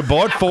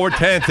bought 4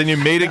 tents and you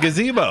made a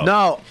gazebo.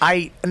 No.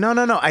 I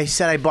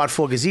said I bought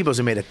 4 gazebos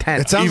and made a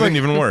tent. It sounds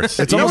even worse.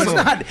 It's No, almost it's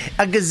not.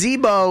 A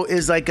gazebo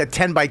is like a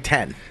 10 by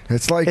 10.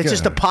 It's like It's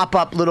just a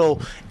pop-up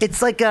little.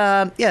 It's like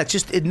it's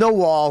just no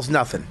walls,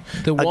 nothing.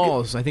 The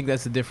walls, I think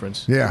that's the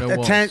difference. Yeah. No A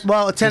walls. tent.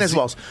 Well, a tent has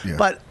walls, yeah.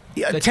 but a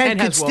The tent tent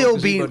could has still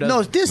walls, be gazebo no.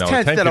 doesn't. This No, a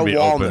tent's tent got a could be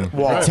wall. open.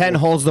 wall. 10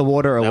 holds the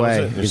water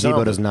away. it. You're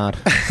Gazebo solving. does not.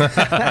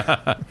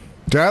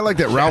 Dude, I like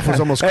that Ralph was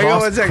almost Hang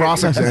on one second.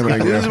 cross-examining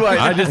This is you. why.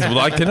 I just would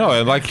like to know.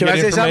 I'd like to Can I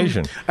get say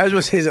information. something? I just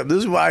want to say something.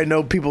 This is why I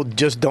know people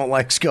just don't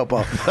like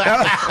Scopo.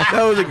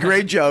 That was a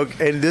great joke,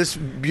 and this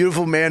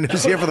beautiful man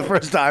who's here for the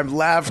first time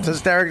laughed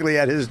hysterically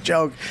at his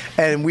joke,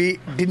 and we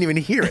didn't even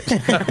hear it.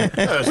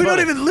 We don't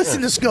even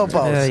listen to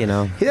Scopo.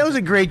 That was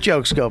a great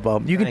joke,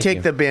 Scopo. You can Thank take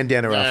you. the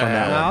bandana off on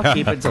that one. I'll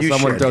keep it until You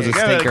someone should. throws a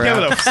stinker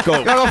out.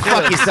 scope. Go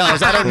fuck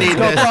yourselves. I don't need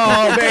this.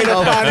 Scopo, made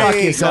Go a fuck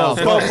funny. yourself.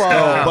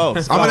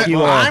 Scopo.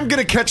 I'm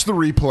gonna catch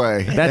the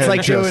replay. That's and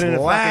like just doing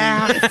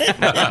it.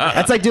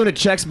 That's like doing a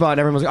check spot and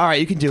everyone's like, all right,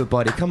 you can do it,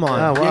 buddy. Come on.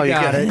 Oh, well, you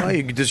got it. Well,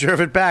 you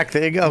deserve it back.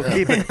 There you go.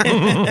 Keep it.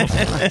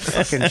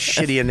 Fucking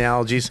shitty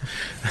analogies.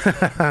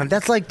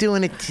 That's like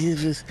doing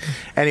it.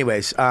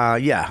 Anyways,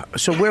 yeah.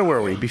 So where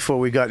were we before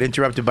we got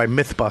interrupted by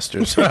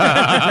Mythbusters?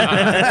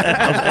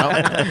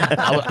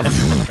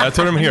 That's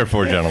what I'm here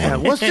for,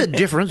 gentlemen. What's the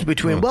difference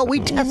between? Well,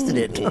 we tested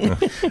it. Go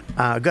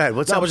ahead.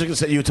 What's I up? was just going to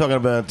say, you were talking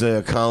about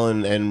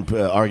Colin and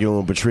arguing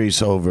with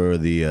Patrice over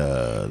the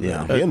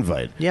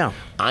invite. Yeah.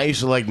 I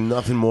used to like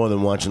nothing more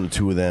than watching the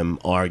two of them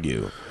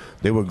argue.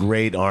 They were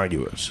great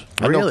arguers.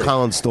 I know Really?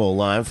 Colin's still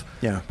alive.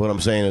 Yeah. What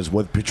I'm saying is,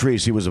 with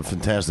Patrice, he was a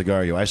fantastic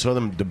arguer. I saw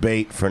them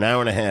debate for an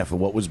hour and a half of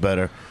what was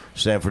better,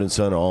 Sanford and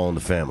Son or All in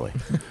the Family.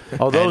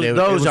 Oh, And it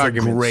was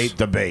arguments. a great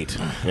debate.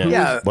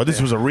 Yeah. But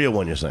this was a real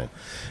one, you're saying?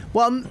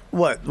 Well,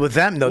 what with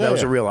them? No, that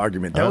was a real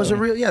argument. That was a Oh.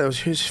 real. Yeah, that was,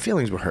 his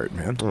feelings were hurt,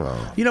 man.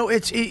 You know,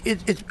 it's.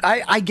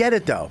 I get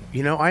it though.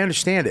 You know, I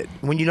understand it.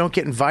 When you don't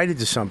get invited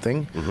to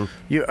something,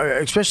 you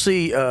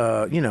especially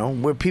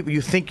where people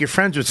you think you're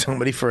friends with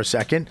somebody for a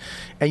second,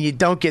 and you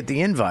don't get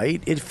the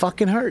invite, it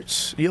fucking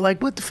hurts. You're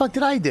like, what the fuck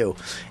did I do?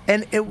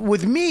 And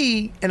with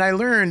me, and I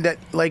learned that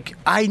like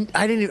I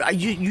didn't.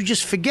 You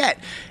just forget.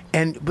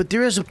 But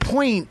there is a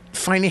point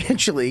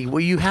financially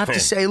where you have to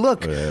say,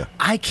 look,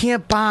 I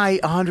can't buy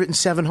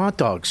 107 hot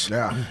dogs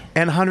and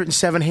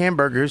 107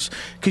 hamburgers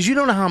because you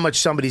don't know how much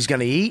somebody's going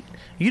to eat.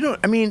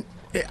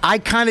 I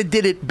kind of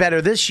did it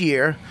better this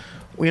year.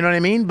 You know what I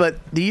mean? But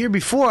the year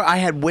before, I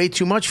had way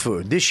too much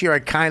food. This year, I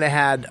kind of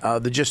had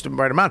the just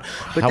right amount.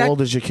 But How old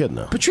is your kid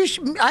now? Patrice,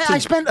 I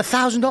spent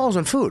 $1,000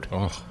 on food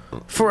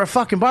for a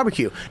fucking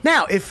barbecue.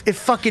 Now, if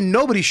fucking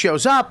nobody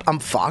shows up, I'm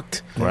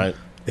fucked. Right.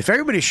 If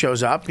everybody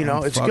shows up,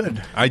 it's good.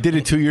 I did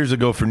it 2 years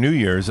ago for New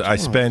Year's. I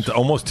spent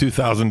almost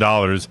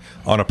 $2,000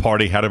 on a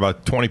party. Had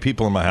about 20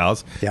 people in my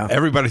house. Yeah.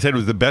 Everybody said it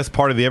was the best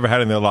party they ever had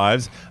in their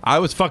lives. I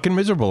was fucking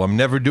miserable. I'm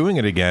never doing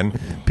it again.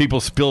 People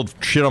spilled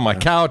shit on my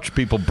couch.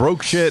 People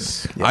broke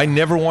shit. Yeah. I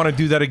never want to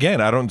do that again.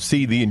 I don't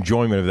see the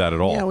enjoyment of that at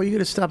all. Yeah, well, you got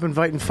to stop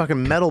inviting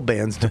fucking metal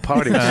bands to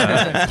parties.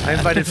 I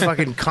invited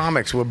fucking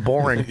comics. We're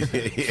boring.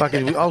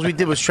 Fucking, all we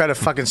did was try to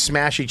fucking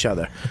smash each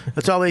other.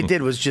 That's all they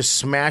did was just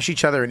smash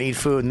each other and eat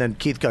food, and then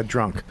Keith got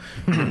drunk.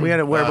 We had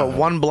to worry about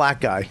one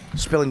black guy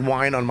spilling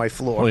wine on my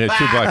floor. Well, we had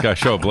 2 black guys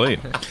show up late.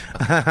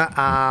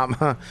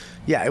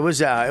 Yeah, it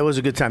was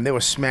a good time. They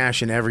were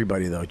smashing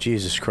everybody though.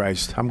 Jesus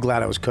Christ, I'm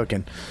glad I was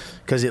cooking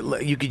because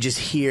you could just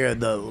hear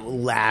the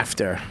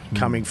laughter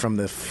coming from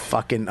the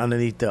fucking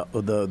underneath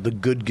the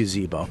good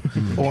gazebo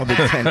or the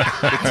tent.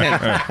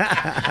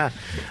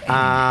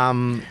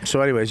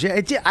 So, anyways,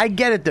 I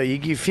get it though.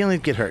 You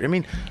feelings get hurt. I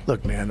mean,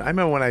 look, man. I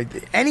remember when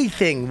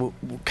anything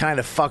kind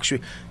of fucks you.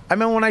 I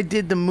remember when I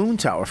did the Moon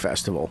Tower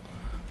Festival.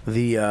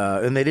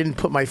 And they didn't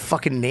put my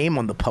fucking name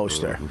on the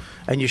poster.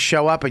 And you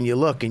show up and you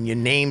look and your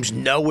name's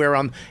nowhere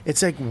on.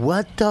 It's like,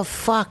 what the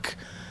fuck?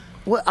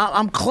 What?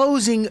 I'm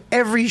closing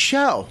every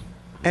show,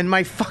 and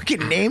my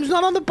fucking name's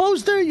not on the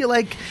poster. You're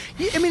like,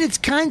 I mean, it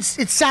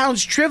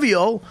sounds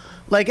trivial,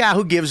 like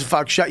who gives a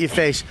fuck? Shut your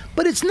face.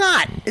 But it's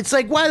not. It's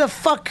like, why the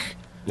fuck?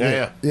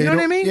 Yeah. You know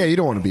what I mean? Yeah, you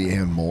don't want to be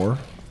Ian Moore.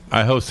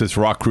 I host this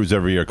rock cruise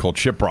every year called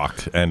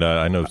Shiprocked, and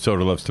I know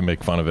Soda loves to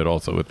make fun of it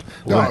also with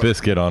Limp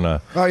Bizkit on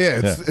a... Oh, yeah,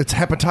 it's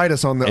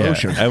hepatitis on the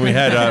ocean. And we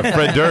had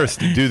Fred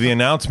Durst do the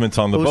announcements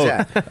on the Who's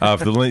boat. that?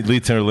 For the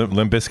lead singer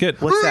Limp Bizkit.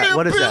 What's that?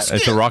 What is that?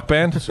 It's a rock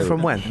band.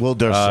 From when? Will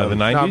Durst. The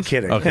 90s? No, I'm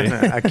kidding. Okay.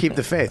 I Keep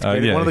the Faith.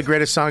 One of the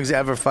greatest songs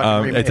ever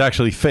fucking remade. It's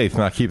actually Faith,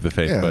 not Keep the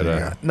Faith.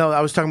 No,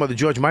 I was talking about the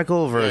George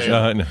Michael version.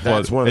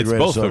 That's one of the it's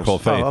both greatest are songs.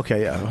 called Faith. Oh,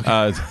 okay, yeah.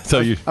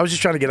 Okay. I was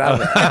just trying to get out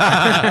of it.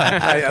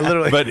 I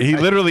literally. But he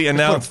literally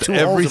announced Two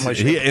holes in my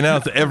shit. He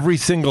announced every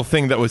single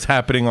thing that was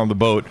happening on the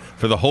boat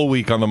for the whole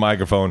week on the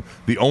microphone.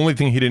 The only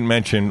thing he didn't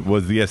mention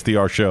was the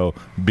SDR show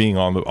being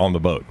on the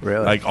boat.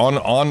 Really? Like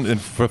on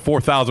for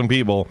 4,000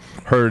 people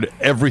heard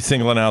every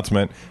single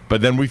announcement.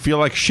 But then we feel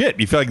like shit.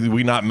 You feel like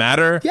we not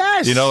matter?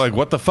 Yes. You know, like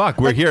what the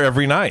fuck? We're here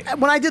every night.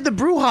 When I did the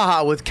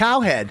brouhaha with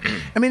Cowhead,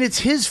 I mean, it's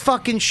his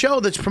fucking show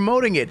that's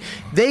promoting it.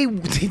 They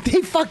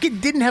fucking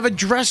didn't have a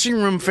dressing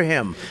room for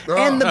him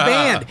and the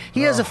band.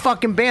 He has a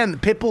fucking band,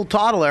 Pitbull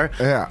Toddler.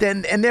 Yeah.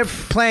 And they're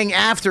playing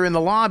after in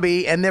the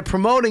lobby, and they're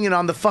promoting it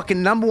on the fucking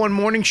 #1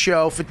 morning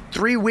show for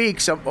 3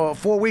 weeks or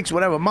 4 weeks,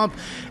 whatever, a month.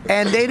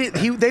 And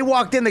they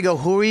walked in. They go,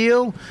 "Who are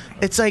you?"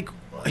 It's like.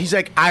 He's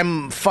like,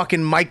 I'm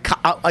fucking Mike.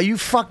 Are you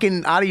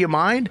fucking out of your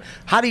mind?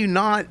 How do you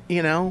not,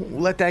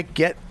 let that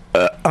get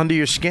under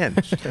your skin?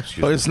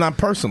 But it's not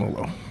personal,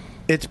 though.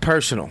 It's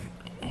personal.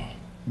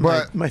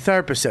 But my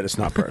therapist said it's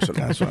not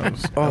personal. That's what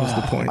that was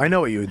the point. I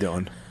know what you were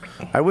doing.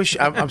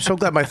 I'm so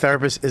glad my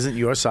therapist isn't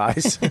your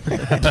size. dude,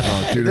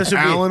 if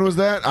Alan was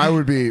that, I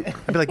would be.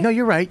 I'd be like, no,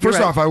 you're right. First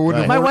off, I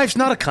wouldn't. My wife's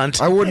not a cunt.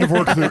 I wouldn't have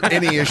worked through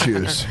any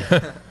issues.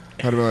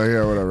 I'd be like,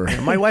 yeah, whatever.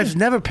 My wife's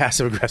never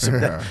passive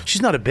aggressive. Yeah.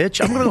 She's not a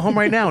bitch. I'm going to go home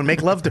right now and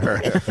make love to her.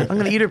 I'm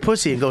going to eat her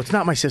pussy and go, it's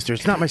not my sister.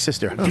 It's not my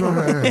sister.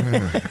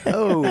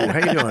 Oh, how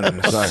you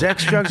doing?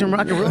 Sex, drugs, and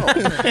rock and roll.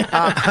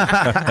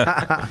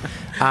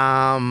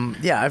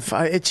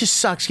 It just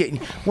sucks getting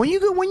when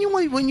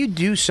you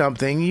do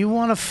something, you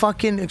want to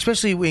fucking,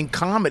 especially in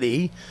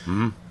comedy,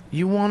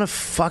 you want to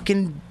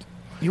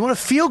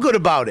feel good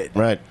about it.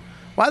 Right.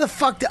 Why the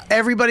fuck does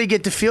everybody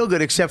get to feel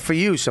good except for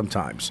you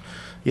sometimes?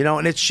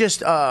 And it's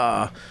just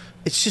a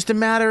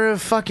matter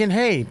of fucking,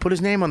 hey, put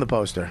his name on the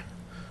poster.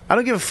 I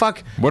don't give a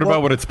fuck. What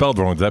about what it's spelled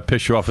wrong? Does that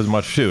piss you off as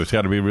much too? It's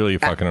got to be really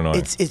fucking annoying.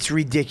 It's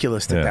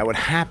ridiculous that would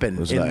happen.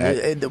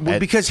 that-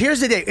 Because here's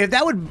the day: if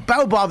that would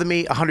bother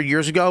me 100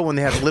 years ago when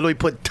they had literally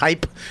put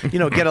type,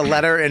 get a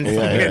letter and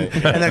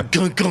fucking, and then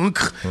gunk gunk.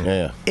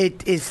 Yeah.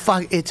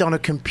 It's on a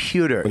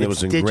computer. When it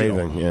It's was digital.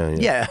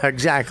 engraving. Yeah,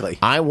 exactly.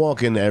 I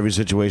walk into every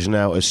situation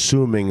now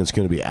assuming it's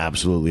going to be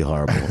absolutely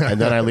horrible,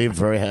 and then I leave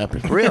very happy.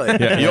 Really?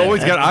 Yeah,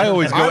 I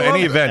always go to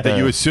any event that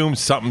you assume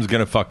something's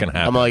gonna fucking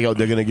happen. I'm like,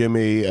 they're going to give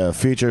me a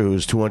feature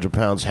who's 200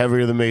 pounds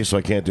heavier than me, so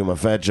I can't do my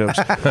fat jokes.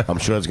 I'm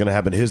sure it's going to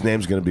happen. His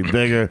name's going to be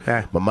bigger.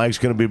 My mic's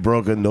going to be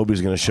broken.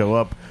 Nobody's going to show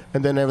up.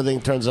 And then everything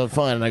turns out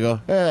fine. And I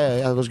go, yeah,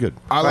 that was good.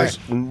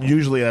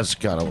 Usually that's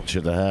kind of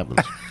shit that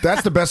happens.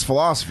 That's the best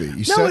philosophy. You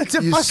it's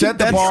a fucking- set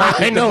the that's- bar.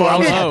 I know.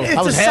 It's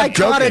I was a half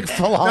psychotic joking.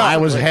 philosophy. I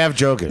was half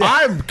joking.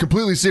 I'm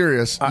completely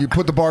serious. You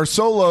put the bar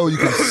so low, you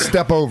can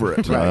step over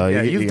it.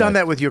 Right. You've done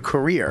that with your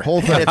career.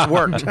 Whole thing. And it's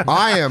worked.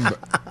 I am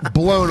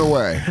blown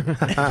away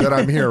that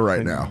I'm here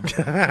right now.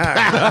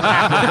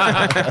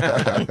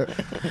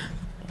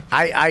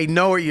 I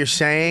know what you're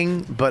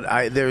saying, but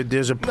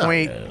there's a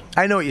point.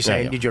 I know what you're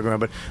saying. You're joking around,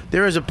 but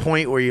there is a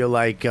point where you're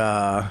like,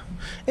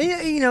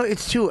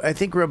 it's too. I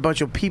think we're a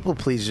bunch of people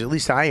pleasers. At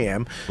least I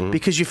am,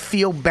 because you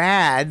feel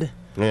bad.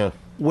 Yeah.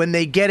 When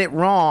they get it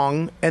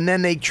wrong, and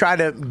then they try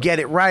to get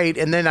it right,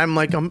 and then I'm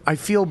like, I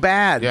feel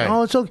bad. Yeah.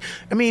 Oh, it's okay.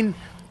 I mean,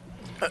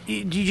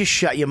 you just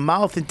shut your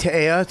mouth and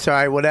it's all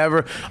right,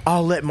 whatever.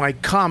 I'll let my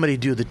comedy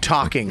do the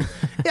talking.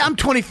 Yeah, I'm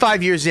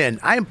 25 years in.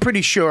 I am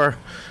pretty sure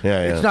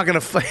it's not going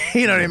to,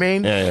 you know what I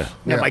mean? Yeah.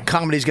 My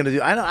comedy's going to do.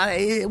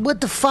 What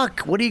the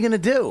fuck? What are you going to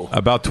do?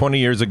 About 20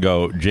 years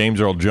ago,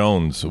 James Earl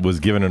Jones was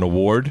given an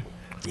award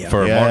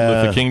for Martin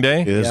Luther King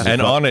Day,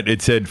 and on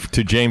it said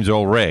to James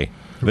Earl Ray.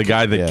 the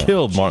guy that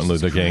killed Martin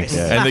Luther King,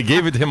 and they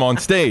gave it to him on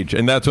stage,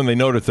 and that's when they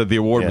noticed that the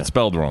award was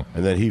spelled wrong.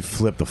 And then he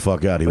flipped the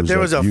fuck out. He But was there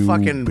like, was a "You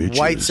fucking bitches."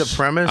 white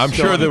supremacist. I'm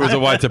sure there was a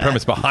white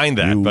supremacist behind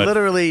that, but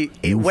literally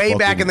way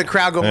back in the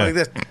crowd going like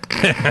this.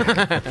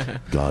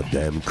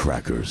 Goddamn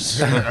crackers.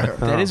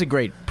 That is a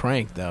great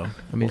prank, though.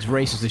 I mean, it's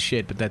racist as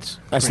shit, but that's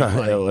That's pretty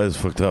not. funny. That's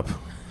fucked up.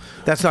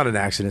 That's not an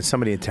accident.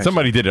 Somebody intentionally.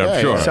 Somebody did it,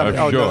 I'm sure. Somebody,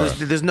 I'm oh, no,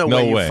 sure. there's no, No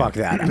way way. you fuck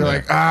that. They're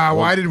like,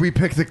 why did we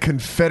pick the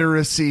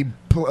Confederacy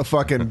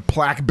fucking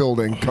plaque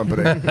building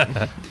company?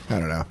 I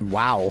don't know.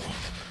 Wow.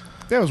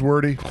 That was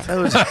wordy. That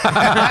was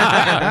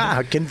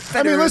I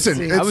mean, listen.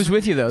 I it's- was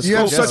with you, though. You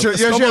have such a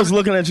Scobo's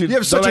looking at you. You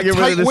have such Don't I a get rid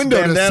of tight this window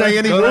to bandana? say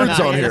any Don't I- words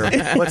on here.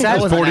 What's that?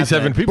 There's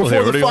 47 people Before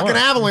here. What the do you fucking want?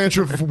 avalanche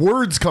of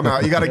words come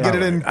out, you got to get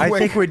it in quick. I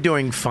think we're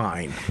doing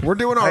fine. We're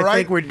doing all I right,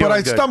 think we're but doing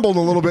I good. stumbled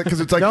a little bit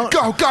because it's like, Don't-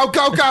 go, go,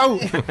 go, go.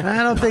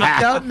 I don't think.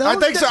 No, I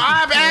think so.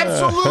 I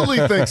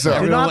absolutely think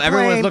so. Do not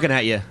Everyone's blame- looking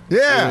at you.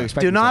 Yeah.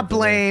 Do not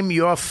blame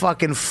your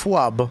fucking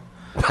flub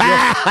Wait, his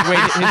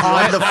on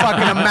what? the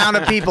fucking amount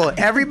of people.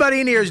 Everybody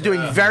in here is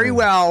doing very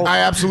well I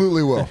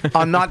absolutely will.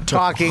 on not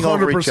talking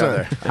over each 100%.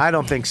 other. I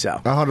don't think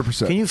so.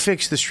 100%. Can you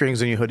fix the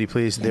strings on your hoodie,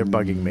 please? They're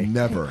bugging me.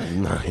 Never.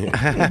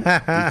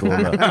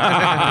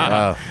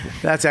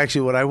 That's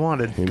actually what I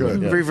wanted.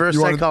 Good. Reverse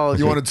You wanted- psychology.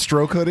 You wanted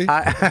stroke hoodie?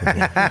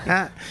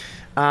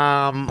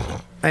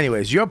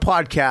 Anyways, your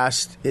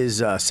podcast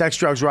is Sex,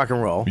 Drugs, Rock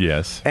and Roll.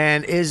 Yes.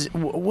 And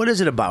what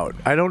is it about?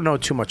 I don't know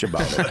too much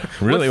about it.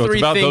 Really? What What's three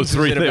about things those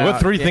three is it things? What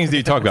about? three Yeah. things do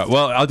you talk about?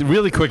 Well,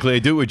 really quickly, I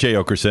do it with Jay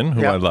Okerson,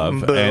 who Yeah. I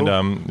love. Boo. And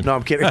No,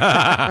 I'm kidding.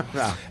 No.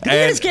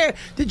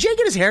 Did Jay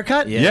get his hair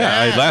cut?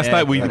 last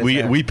night cut his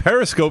hair. we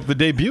periscoped the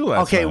debut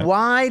last Okay, night.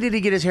 why did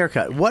he get his hair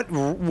cut? What?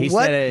 He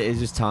what? said it's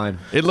just time.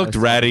 It looked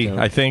ratty.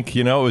 I think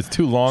it was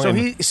too long. So and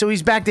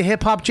he's back to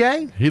hip hop,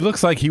 Jay. he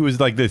looks like he was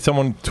like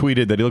someone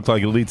tweeted that he looked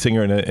like a lead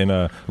singer in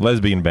a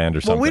lesbian band or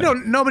Well, something. we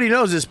don't. Nobody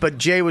knows this, but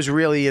Jay was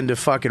really into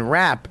fucking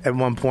rap at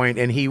one point,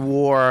 and he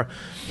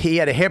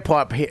had a hip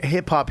hop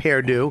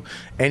hairdo,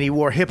 and he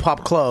wore hip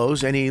hop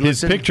clothes, and he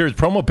His listened.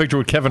 promo picture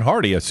with Kevin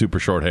Hardy has super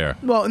short hair.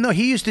 Well, no,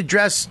 he used to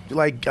dress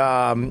like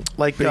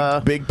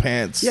big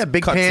pants. Yeah,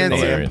 big cuts in pants.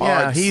 the Hilarious.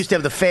 Yeah, parts, he used to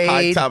have the fade,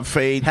 high top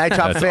fade,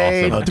 That's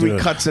fade. awesome. three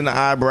cuts in the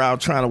eyebrow,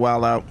 trying to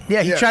wild out.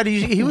 Yeah, he tried to.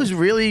 He was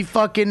really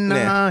fucking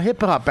Yeah.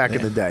 hip hop back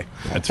in the day.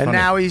 That's and funny.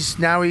 now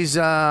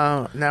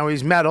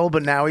he's metal,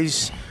 but now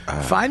he's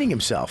finding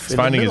himself. He's in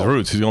the finding his middle.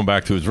 roots. He's going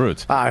back to his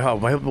roots. I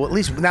hope. Well, at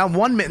least now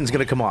one mitten's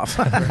going to come off.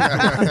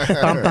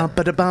 Bum, bum,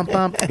 ba-da, bum,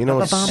 bum, You know,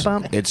 bum,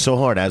 bum. it's so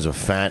hard as a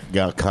fat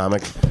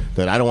comic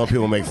that I don't want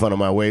people to make fun of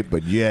my weight,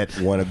 but yet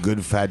when a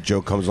good fat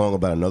joke comes along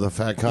about another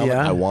fat comic,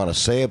 Yeah. I want to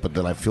say it, but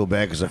then I feel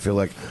bad because I feel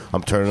like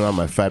I'm turning on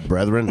my fat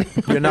brethren.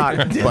 You're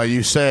not. But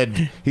you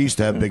said he used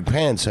to have big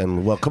pants,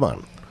 and well, come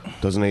on.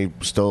 Doesn't he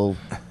still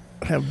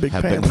Have big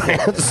have pants. big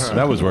pants?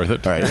 That was worth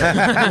it. All right.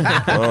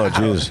 Oh,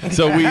 jeez.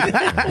 So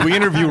we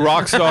interview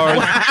rock stars.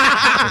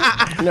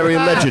 I never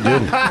even met you,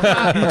 dude.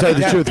 I'll tell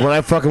you the truth. When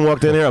I fucking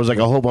walked in here, I was like,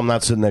 I hope I'm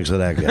not sitting next to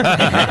that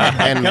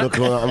guy. And look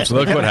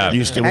what happened. It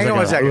was Hang on one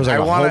like second. it was like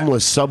I a wanna-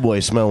 homeless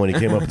subway smell when he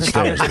came up the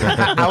stairs.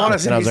 I want to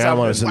say And I was like, I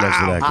want to something. sit next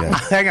to that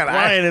guy. Hang on.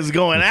 Ryan is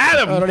going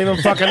at him. I don't even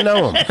fucking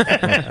know him.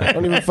 I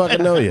don't even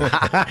fucking know you.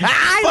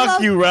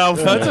 Fuck you,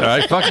 Ralph. That's all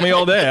right. Fuck me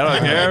all day. I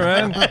don't care,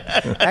 man.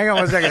 Hang on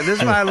one second. This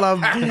is why I love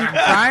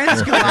Brian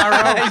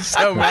Scalaro. He's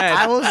so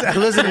mad.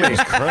 Listen to me.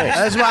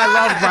 That's why I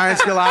love Brian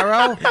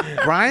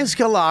Scalaro. Brian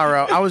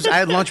Scalaro. I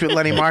had lunch with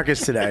Lenny Marcus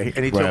today,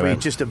 and he told Right, me right.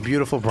 just a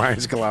beautiful Brian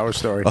Scalaro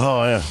story.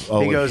 Oh, yeah.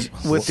 Oh, He goes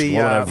with the.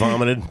 one I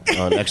vomited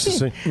on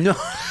ecstasy. No, not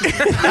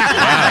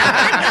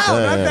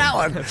that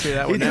one.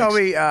 He told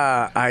me.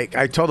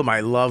 I told him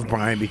I love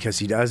Brian because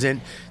he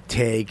doesn't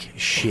take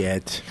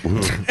shit.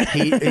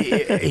 he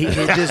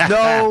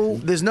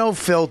there's no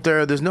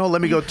filter. There's no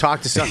let me go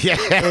talk to someone.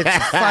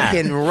 It's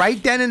fucking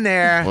right then and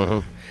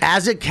there.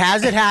 As it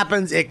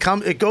happens, it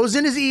goes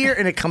in his ear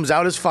and it comes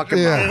out his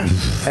fucking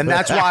mouth, and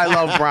that's why I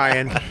love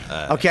Brian.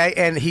 Okay,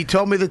 and he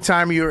told me the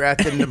time you were at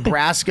the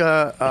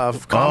Nebraska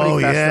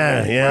Comedy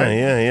Festival.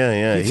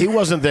 Yeah. He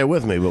wasn't there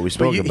with me, but we But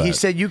spoke about he it.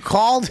 said you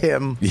called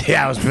him.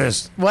 Yeah, I was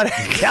pissed. What?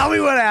 Tell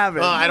me what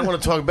happened. I don't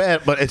want to talk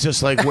bad, but it's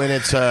just like when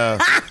it's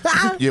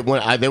they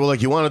were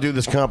like, "You want to do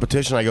this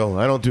competition?" I go,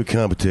 "I don't do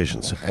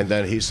competitions." And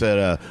then he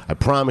said, "I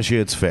promise you,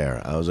 it's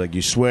fair." I was like,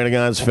 "You swear to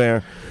God, it's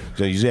fair?"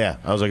 So he's, yeah.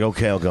 I was like,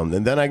 "Okay, I'll come."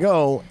 And then I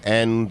go,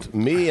 and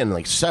me and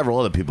like several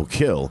other people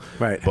kill.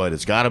 Right. But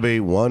it's got to be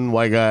one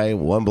white guy,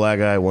 one black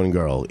guy, one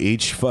girl.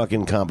 Each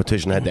fucking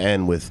competition had to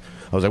end with.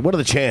 I was like, "What are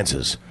the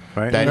chances?"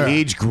 Right. That Yeah.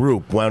 each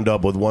group wound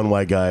up with one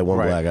white guy, one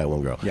black guy,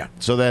 one girl. Yeah.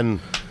 So then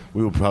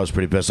I was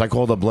pretty pissed. I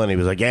called up Lenny. He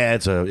was like, "Yeah,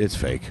 it's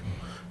fake."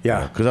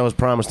 Yeah. Because I was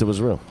promised it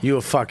was real. You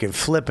were fucking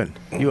flipping.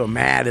 You were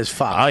mad as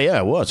fuck. Oh yeah,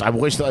 I was. I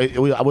was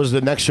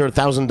the next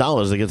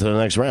 $1,000 to get to the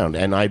next round,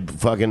 and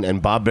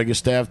and Bob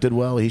Biggerstaff did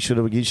well. He should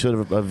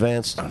have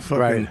advanced. I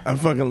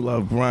fucking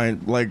love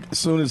Brian. Like as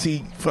soon as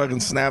he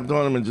fucking snapped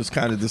on him and just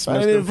kind of dismissed I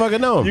didn't him.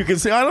 fucking know him. You can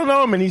say I don't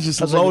know him, and he's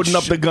just I was like, loading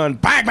up the gun.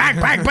 Bang, bang,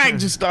 bang, bang.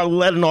 Just started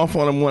letting off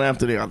on him one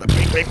after the other.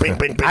 Bing, bing, bing,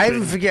 bing, bing, I bing.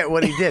 even forget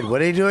what he did. What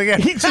did he do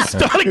again? He just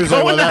started He was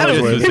like, going well, that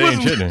at was it. weird.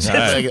 He was just-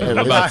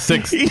 About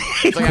six He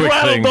quick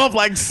rattled things. off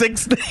like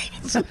 6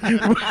 things.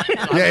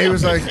 Yeah, he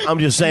was like, I'm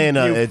just saying.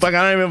 I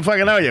don't even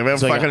fucking know you. Man.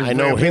 It's like, Fucking I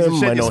know piece of him,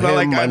 shit. I You know smell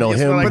him, like- I know you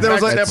smell him. like but there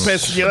was like, backstep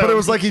piss, you know? but it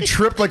was like he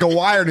tripped like a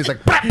wire, and he's like,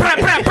 brap, brap,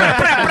 brap, brap,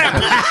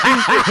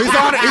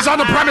 brap. he's on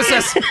the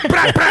premises.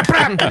 Brap, brap,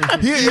 brap.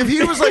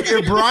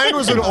 If Brian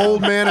was an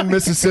old man in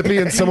Mississippi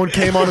and someone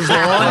came on his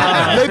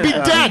lawn, they'd be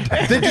dead.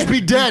 They'd just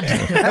be dead.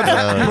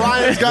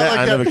 Brian's got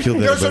I never killed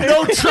there's a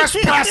anybody. no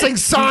trespassing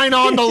sign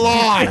on the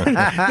lawn.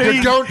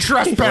 You don't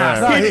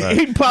trespass.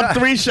 He'd pop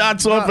 3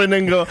 shots off and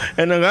then go,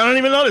 I don't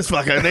even know this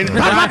fucker. And then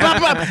pop, pop,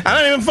 pop, pop. I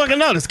don't even fucking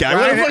know this guy.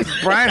 What the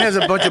fuck? Brian has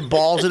a bunch of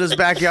balls in his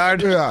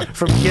backyard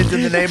from kids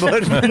in the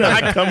neighborhood.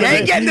 I come You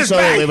ain't in. getting this So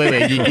back.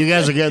 wait. You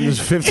guys are getting this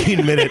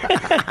 15-minute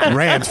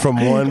rant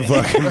from one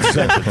fucking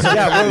sentence.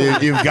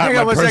 You've got Hang my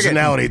on one second.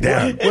 personality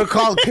down. We're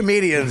called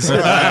comedians. This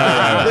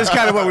is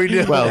kind of what we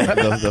do. Well,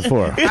 the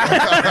 4.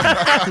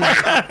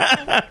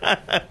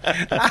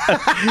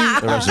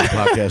 The rest of the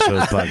podcast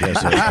shows.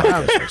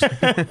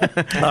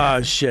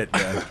 Oh, shit,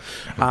 man.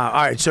 All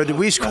right, so did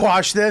we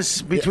squash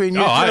this between you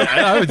two?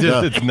 I was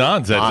just, it's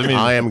nonsense. I mean,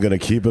 I am going to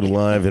keep it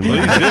alive in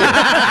my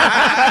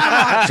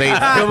See,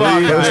 Come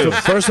on,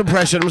 first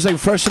impression. I'm saying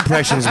first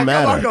impressions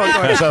matter. Go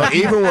on. So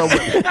even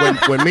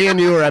when me and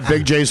you are at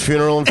Big J's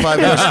funeral in 5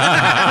 years,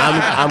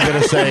 I'm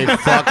going to say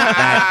fuck that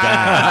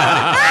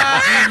guy.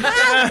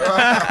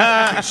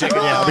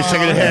 I'll be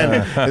shaking your hand.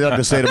 And then I'm going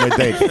to say to my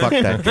date, fuck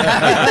that guy.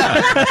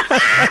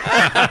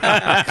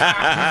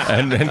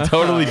 and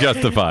totally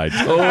justified.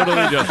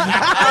 Totally justified.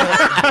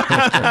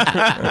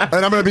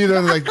 And I'm gonna be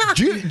there like,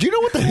 do you know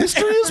what the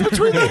history is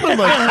between them? I'm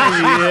like,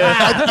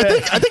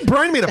 I think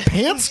Brian made a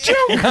pants joke.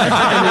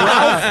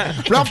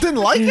 And Ralph didn't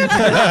like it.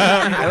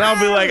 And I'll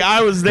be like,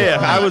 I was there.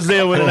 I was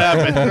there when it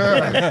happened.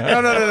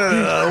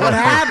 No. What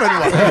happened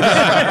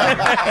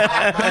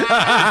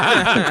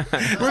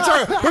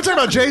was... We're talking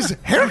about Jay's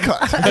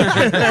haircut.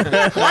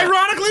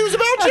 Ironically, it was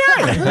about Jay.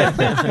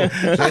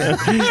 Fuck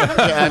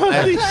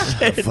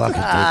it, dude. All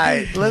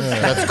right,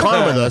 That's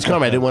karma, though. That's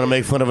karma. I didn't want to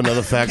make fun of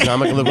another fat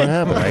comic. Look what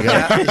happened. I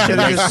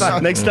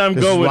got Next time,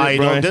 This go is with why it, you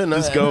don't Brian. do it,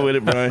 Just go with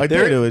it, Brian. I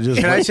did it.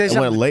 Just Can I say I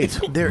something? went late.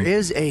 There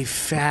is a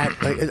fat...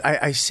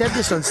 I said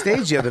this on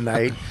stage the other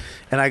night,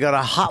 and I got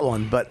a hot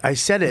one, but I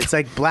said it. It's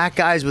like black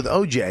guys with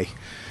OJ.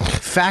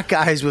 Fat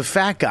guys with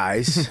fat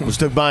guys. We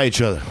stuck by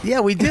each other. Yeah,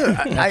 we do. It's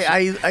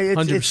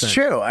 100%.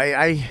 true.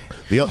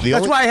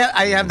 That's why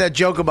I have that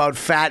joke about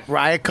fat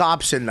riot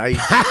cops, and I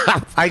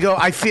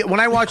feel when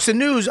I watch the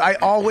news, I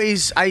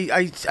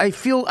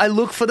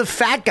look for the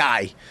fat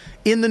guy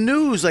in the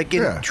news, like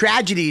in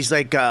tragedies,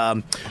 like the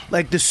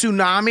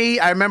tsunami.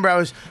 I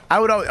remember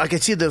I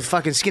could see the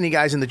fucking skinny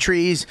guys in the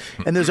trees,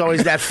 and there's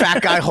always that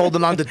fat guy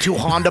holding on to 2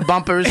 Honda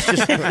bumpers,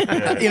 just, you know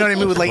what I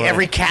mean, with like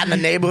every cat in the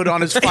neighborhood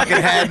on his fucking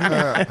head,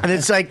 and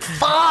it's like,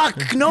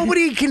 fuck,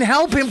 nobody can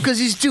help him because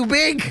he's too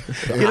big.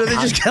 You know, they're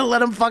just gonna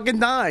let him fucking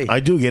die. I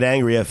do get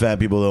angry at fat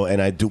people, though,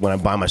 and I do when I'm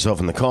by myself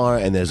in the car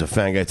and there's a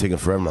fat guy taking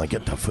forever. I'm like,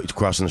 he's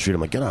crossing the street.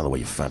 I'm like, get out of the way,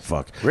 you fat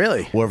fuck.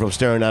 Really? Or if I'm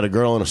staring at a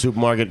girl in a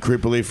supermarket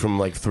creepily from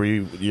like 3,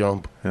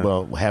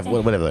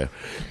 whatever,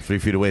 3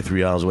 feet away,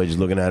 3 hours away, just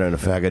looking at her, and a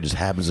fat guy just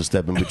happens to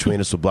step in between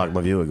us to block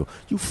my view. I go,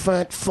 you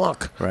fat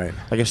fuck. Right.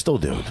 Like I still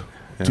do it.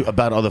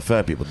 About other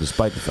fat people,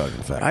 despite the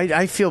fucking fact.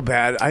 I feel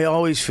bad. I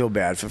always feel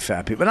bad for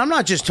fat people. And I'm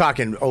not just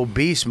talking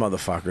obese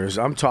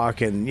motherfuckers. I'm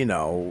talking,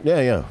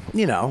 Yeah.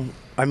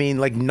 I mean,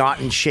 like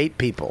not in shape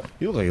people.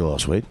 You look like you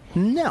lost weight.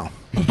 No.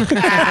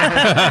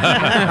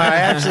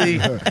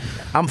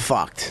 I'm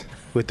fucked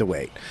with the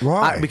weight.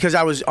 Why? Because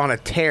I was on a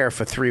tear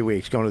for 3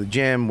 weeks, going to the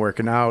gym,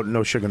 working out,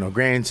 no sugar, no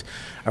grains.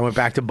 I went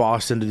back to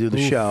Boston to do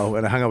the show,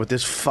 and I hung out with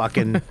this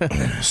fucking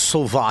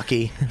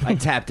Slovaki. I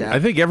tapped out. I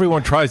think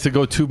everyone tries to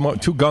go too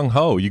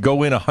gung-ho. You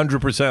go in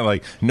 100%,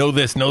 like, know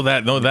this, know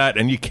that,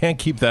 and you can't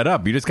keep that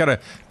up. You just got to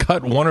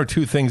cut 1 or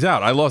 2 things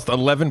out. I lost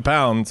 11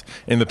 pounds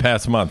in the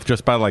past month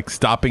just by, like,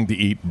 stopping to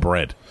eat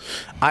bread.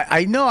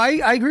 I know.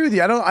 I agree with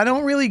you. I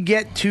don't really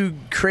get too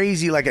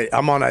crazy. Like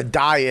I'm on a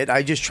diet.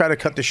 I just try to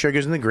cut the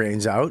sugars and the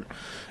grains out.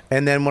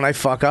 And then when I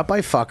fuck up,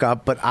 I fuck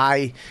up. But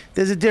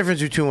there's a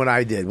difference between what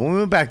I did when we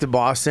went back to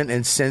Boston,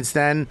 and since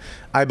then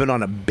I've been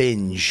on a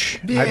binge.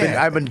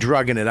 Yeah. I've been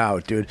drugging it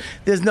out, dude.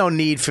 There's no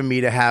need for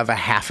me to have a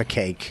half a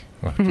cake.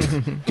 Do you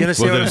understand? Was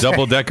what it I'm a saying?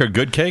 double-decker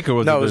good cake? Or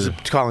was No, it it was a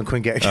Colin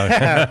Quinn cake.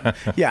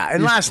 Yeah,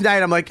 and last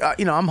night I'm like,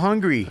 I'm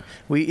hungry.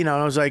 And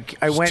I was like,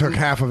 I Just went took and-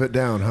 half of it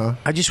down, huh?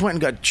 I just went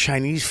and got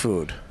Chinese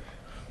food.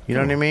 You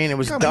know what I mean? It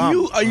was Are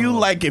dumb. you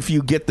like if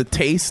you get the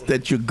taste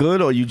that you're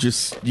good, or you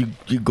just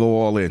you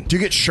go all in? Do you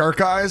get shark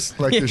eyes?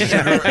 Like the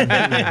sugar?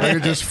 Like you're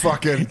just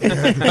fucking.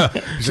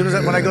 As soon as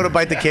when I go to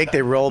bite the cake,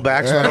 they roll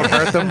back so I don't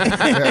hurt them.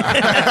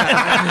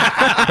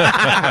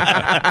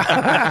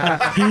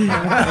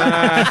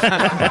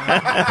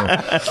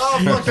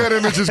 Oh, fuck, that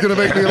image is going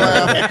to make me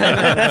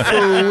laugh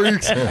for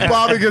weeks.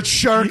 Bobby gets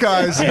shark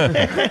eyes.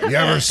 You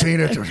ever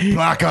seen it? There's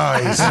black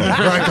eyes,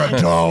 like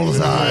a doll's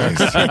eyes.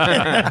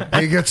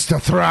 He gets to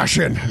thrashing.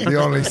 You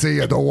only see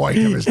the white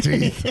of his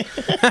teeth.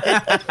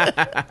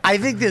 I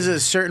think there's a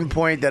certain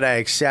point that I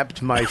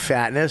accept my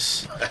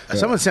fatness.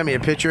 Someone sent me a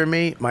picture of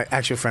me. My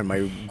actual friend,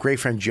 my great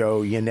friend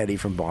Joe Yannetti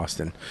from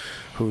Boston,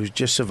 who's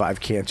just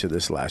survived cancer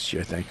this last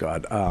year, thank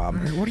God.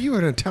 What are you,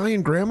 an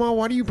Italian grandma?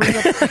 Why do you bring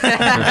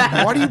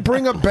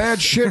up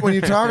bad shit when you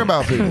talk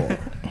about people?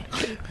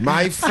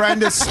 My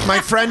friend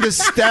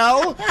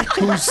Estelle,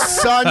 whose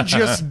son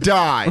just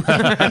died.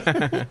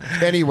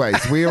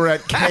 Anyways, we were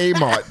at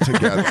Kmart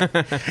together.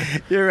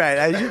 You're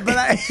right.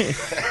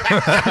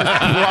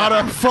 Brought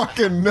up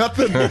fucking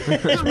nothing.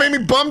 This made me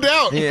bummed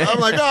out. Yeah.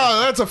 I'm like,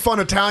 oh, that's a fun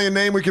Italian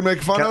name we can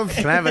make fun of.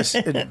 Can I have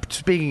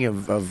speaking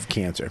of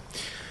cancer,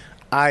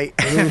 I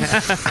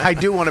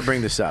do want to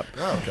bring this up.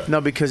 Oh, okay.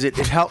 No, because it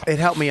helped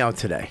me out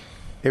today.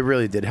 It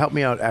really did. It helped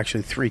me out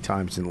actually 3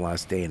 times in the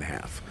last day and a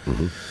half.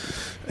 Mm-hmm.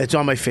 It's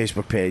on my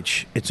Facebook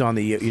page. It's on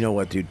the You Know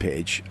What Dude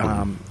page.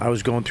 I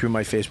was going through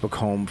my Facebook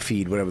home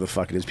feed, whatever the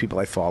fuck it is, people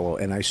I follow,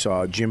 and I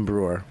saw Jim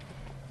Brewer.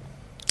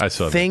 I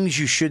saw things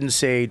you shouldn't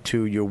say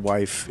to your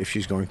wife if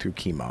she's going through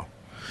chemo.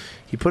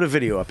 He put a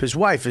video up. His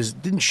wife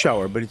didn't show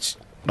her, but it's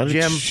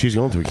Jim. She's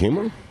going through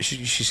chemo?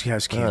 She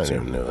has cancer. I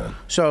didn't know that.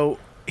 So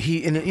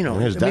he, and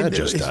his dad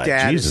just his died.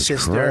 dad, Jesus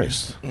his sister,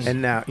 Christ.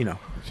 and now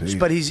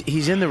but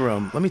he's in the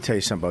room. Let me tell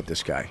you something about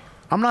this guy.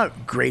 I'm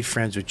not great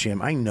friends with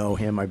Jim. I know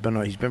him.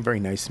 He's been very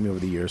nice to me over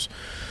the years,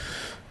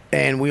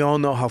 and we all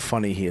know how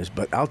funny he is.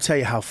 But I'll tell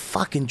you how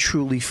fucking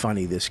truly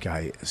funny this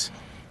guy is.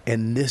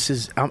 And this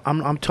is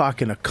I'm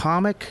talking a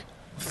comic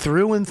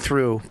through and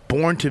through,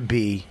 born to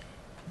be,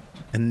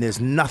 and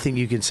there's nothing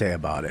you can say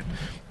about it.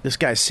 This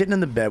guy's sitting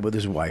in the bed with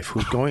his wife,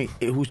 who's going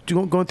through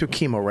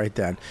chemo right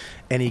then,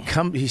 and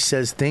he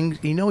says things.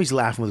 He's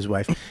laughing with his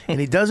wife, and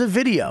he does a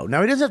video.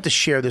 Now he doesn't have to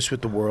share this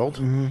with the world.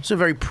 It's a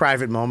very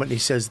private moment. He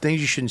says things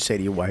you shouldn't say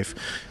to your wife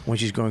when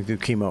she's going through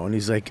chemo, and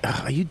he's like,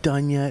 "Are you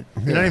done yet?"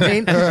 You know what I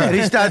mean? And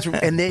he starts,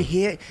 and then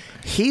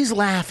he's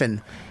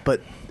laughing, but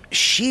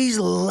she's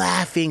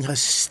laughing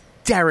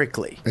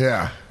hysterically.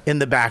 Yeah, in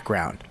the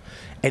background.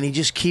 And he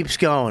just keeps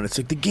going. It's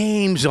like the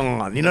game's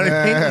on. You know what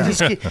I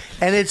mean?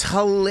 And it's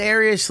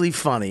hilariously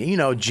funny.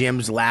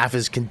 Jim's laugh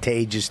is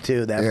contagious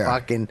too.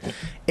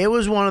 It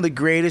was one of the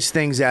greatest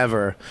things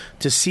ever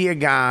to see a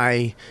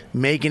guy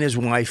making his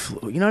wife.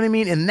 You know what I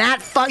mean? And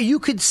you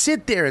could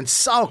sit there and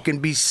sulk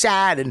and be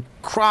sad and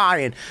cry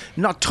and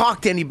not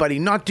talk to anybody,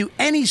 not do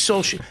any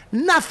social,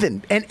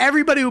 nothing, and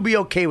everybody will be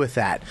okay with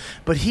that.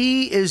 But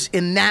he is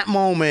in that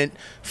moment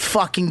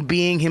fucking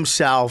being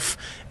himself,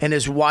 and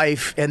his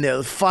wife, and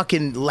they're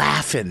fucking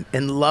laughing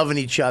and loving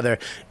each other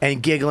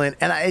and giggling.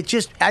 And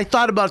I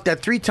thought about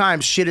that 3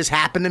 times. Shit has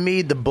happened to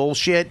me, the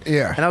bullshit.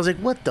 Yeah. And I was like,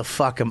 what the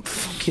fuck?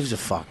 Gives a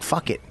fuck?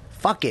 Fuck it.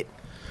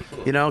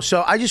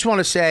 So I just want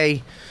to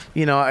say,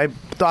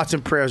 thoughts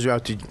and prayers are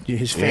out to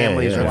his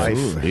family, his wife.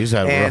 Absolutely. He's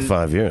had a rough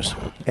 5 years.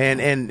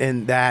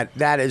 And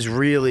that is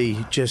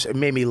really just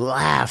made me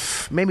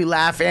laugh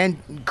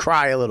and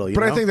cry a little.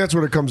 But I think that's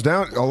what it comes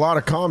down. A lot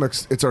of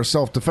comics, it's our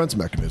self-defense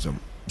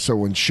mechanism. So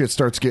when shit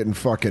starts getting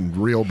fucking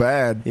real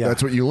bad,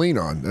 that's what you lean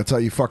on. That's how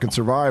you fucking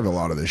survive a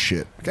lot of this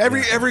shit.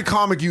 Every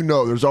comic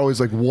there's always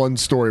like one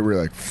story where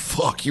you're like,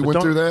 fuck, you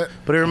went through that?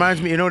 But it reminds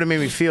me, what it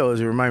made me feel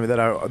is it reminded me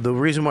that the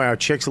reason why our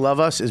chicks love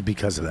us is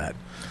because of that.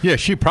 Yeah,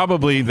 that's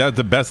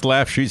the best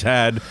laugh she's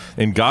had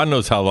in God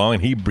knows how long,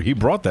 and he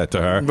brought that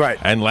to her. Right.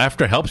 And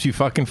laughter helps you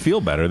fucking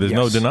feel better. There's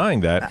no denying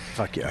that.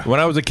 Fuck yeah.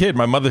 When I was a kid,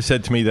 my mother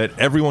said to me that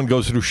everyone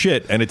goes through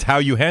shit, and it's how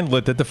you handle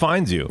it that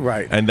defines you.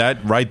 Right. And that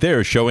right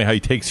there is showing how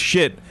he takes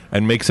shit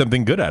and makes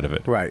something good out of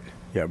it. Right.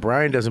 Yeah,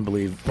 Brian doesn't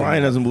believe.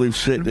 Brian doesn't believe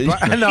shit.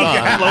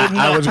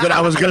 I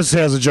was gonna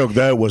say as a joke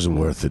that wasn't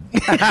worth it.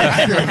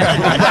 I would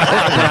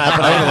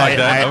have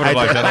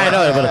liked that. I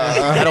know,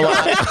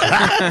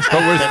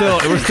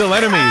 but we're still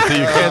enemies, so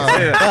you can't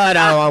say that.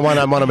 No, I want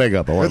to make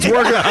up. It's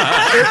working.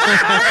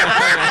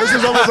 This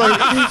is almost like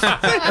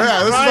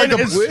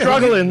this is like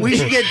struggling. We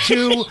should get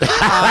 2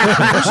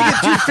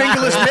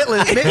 fingerless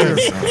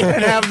mittens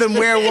and have them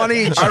wear one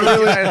each.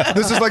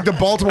 This is like the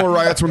Baltimore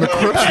riots when the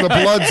Crips and the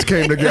Bloods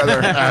came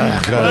together.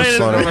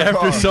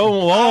 After so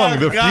long,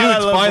 the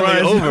feud's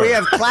finally over. We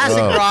have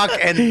classic rock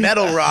and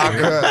metal rock.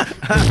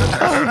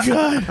 Oh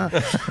God!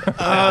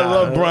 I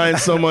love Brian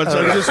so much.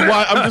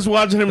 I'm just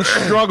watching him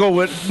struggle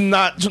with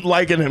not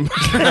liking him.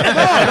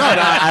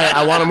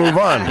 I want to move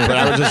on, but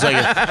I was just like,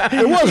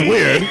 it was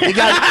weird.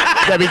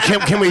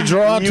 Can we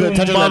draw to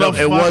attention that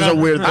it was a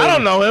weird thing? I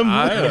don't know him.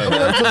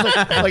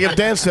 Like if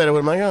Dan said it,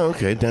 I'm like, oh,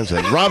 okay, Dan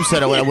said it. Rob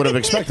said it, I would have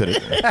expected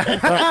it.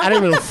 I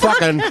didn't even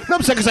fucking. No,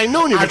 I'm saying because I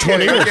known you for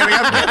 20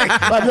 years.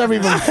 I've never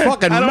even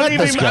fucking met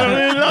this guy. I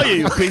don't even know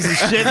you piece of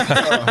shit.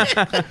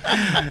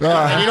 You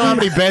know how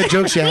many bad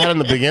jokes you had in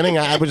the beginning?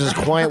 I was just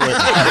quiet with.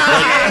 Why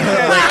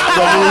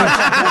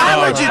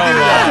would you do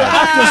that?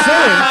 I'm just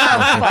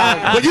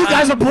saying. But you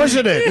guys are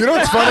pushing it. You know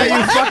what's funny?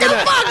 You fucking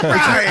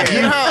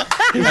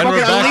You And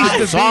we're back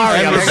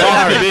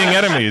to being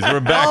enemies. We're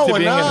back to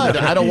being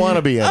enemies. I don't want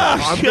to be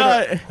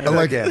enemies.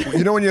 Like,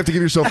 you know when you have to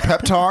give yourself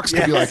pep talks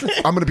to be like,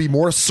 I'm going to be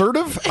more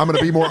assertive. I'm going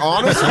to be more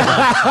honest.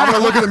 I'm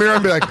going to look in the mirror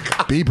and be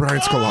like, be Brian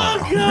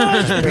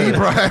Scalaro. Be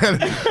Brian.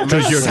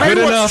 Because you're Say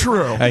good what's enough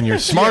true. and you're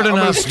smart I'm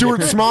going enough. to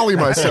Stuart Smalley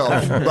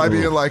myself by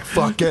being like,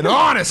 fucking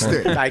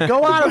honesty. Right,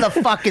 go out of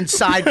the fucking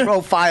side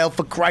profile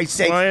for Christ's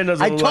sake. Ryan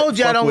doesn't I told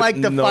you I fuck don't with like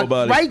the fuck.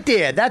 nobody. Right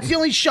there. That's the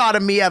only shot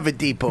of me ever,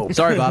 Deepu.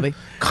 Sorry, Bobby.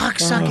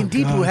 Cocksucking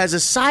Deepu has a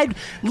side,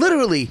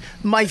 literally,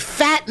 my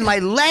fat and my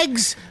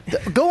legs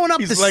going up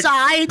the like,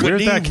 side.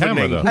 Where's that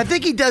camera, though? I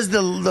think he does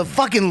the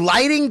fucking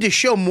lighting to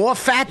show more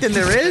fat than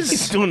there He's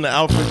is. doing the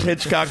Alfred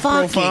Hitchcock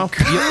Fucking profile.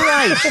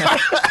 Christ.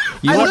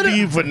 What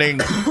evening?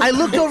 I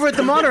looked over at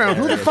the monitor. and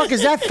who the fuck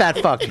is that fat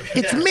fuck?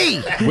 It's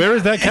me. Where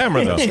is that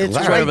camera, though? It's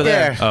right over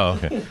there. Oh,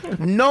 okay.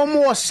 No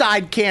more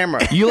side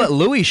camera. You let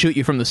Louis shoot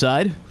you from the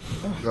side.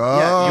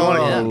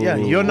 Yeah,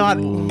 you're not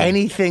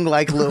anything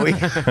like Louis.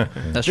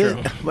 That's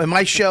true.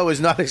 My show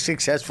is not as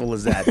successful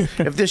as that.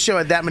 If this show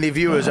had that many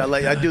viewers,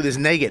 I'd do this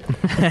naked.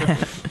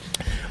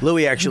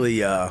 Louis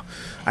actually, I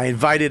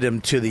invited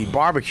him to the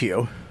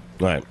barbecue,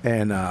 Right.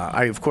 and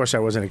of course I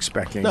wasn't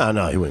expecting.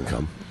 No, he wouldn't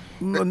come.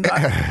 Well, no.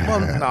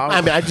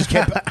 I mean, I just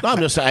can't. No, I'm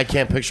just saying I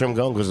can't picture him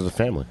going because of the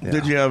family.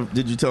 Did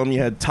you tell him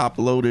you had top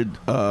loaded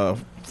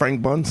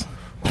Frank buns?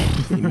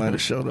 He might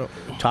have showed up.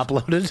 Top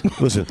loaded.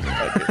 Listen,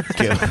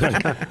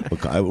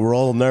 look, we're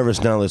all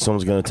nervous now that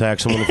someone's going to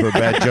attack someone for a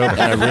bad joke,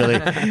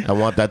 and I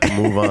want that to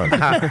move on.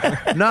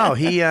 No,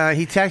 he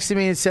texted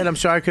me and said, "I'm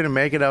sorry I couldn't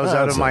make it. I was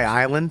out of my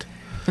island."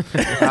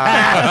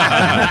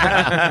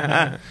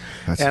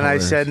 And I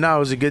said, no, it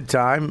was a good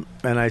time.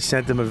 And I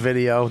sent him a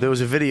video. There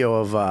was a video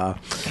of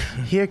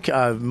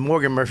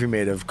Morgan Murphy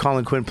made of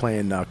Colin Quinn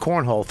playing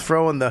cornhole,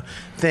 throwing the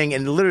thing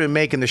and literally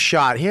making the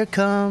shot. Here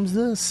comes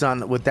the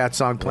sun with that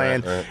song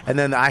playing. Right. And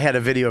then I had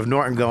a video of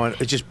Norton going,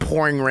 it's just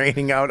pouring,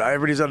 raining out.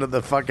 Everybody's under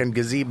the fucking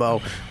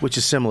gazebo, which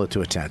is similar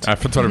to a tent. I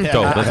thought it was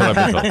dope. That's what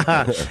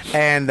I've been told.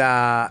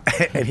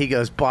 And he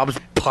goes, Bob's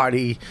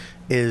party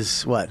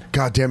is what?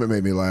 God damn, it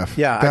made me laugh.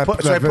 Yeah, I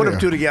put video. them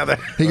two together.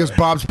 He goes,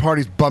 Bob's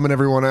party's bumming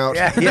everyone out.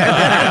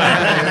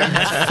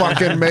 Yeah.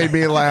 Fucking made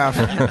me laugh.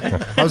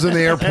 I was in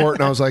the airport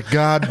and I was like,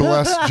 God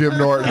bless Jim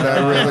Norton.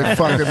 That really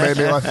fucking made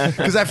me laugh.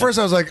 Because at first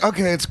I was like,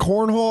 okay, it's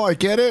cornhole, I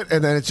get it.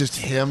 And then it's just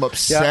him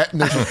upset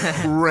and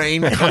there's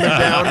rain coming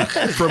down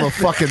from a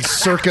fucking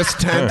circus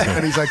tent.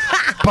 And he's like,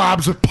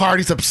 Bob's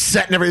party's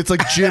upset and everything. It's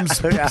like Jim's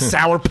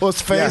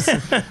sourpuss face.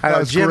 Yeah. That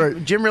was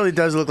great. Jim really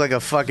does look like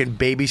a fucking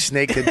baby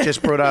snake that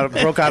just broke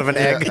out of an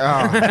egg.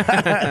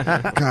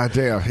 God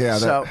damn. Yeah.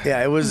 So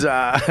it was.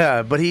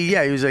 But he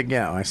was like,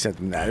 yeah. I sent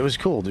him that. It was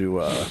cool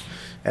to.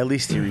 At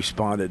least he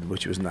responded,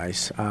 which was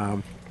nice.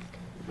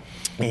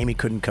 Amy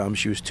couldn't come;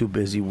 she was too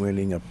busy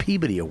winning a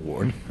Peabody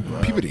Award.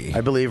 Peabody,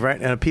 I believe,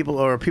 right? And a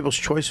People's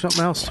Choice,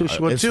 something else too.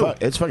 She won too.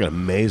 It's fucking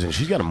amazing.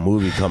 She's got a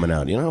movie coming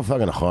out. You know how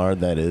fucking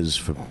hard that is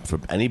for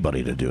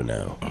anybody to do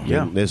now.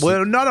 Yeah.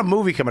 Well, not a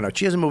movie coming out.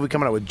 She has a movie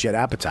coming out with Judd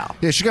Apatow.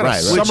 Yeah, she got a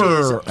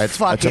summer. It's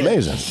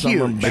amazing.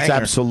 Huge. It's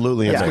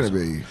absolutely Yeah. amazing. It's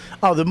gonna be.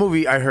 Oh, the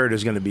movie I heard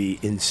is going to be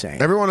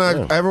insane. Everyone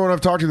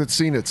I've talked to that's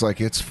seen it's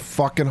like it's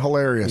fucking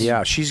hilarious.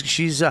 Yeah,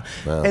 she's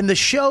and the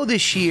show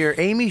this year,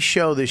 Amy's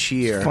show this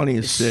year, Funny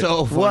as shit.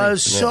 So funny.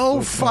 was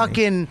so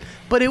fucking.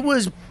 But it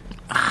was,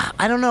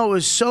 I don't know, it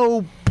was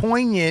so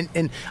poignant,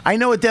 and I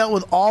know it dealt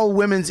with all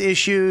women's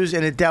issues,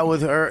 and it dealt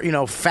with her,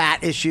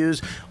 fat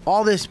issues,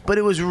 all this, but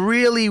it was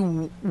really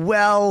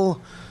well.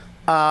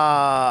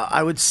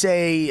 I would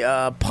say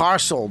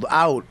parceled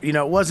out.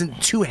 It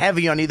wasn't too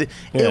heavy on either.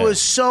 Yeah. It was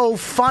so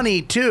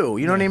funny too.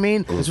 You know what I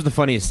mean? This was the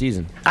funniest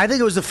season. I think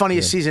it was the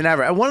funniest season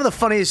ever. And one of the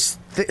funniest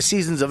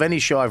seasons of any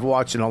show I've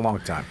watched in a long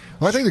time.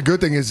 Well, I think the good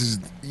thing is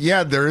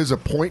there is a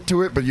point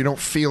to it, but you don't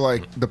feel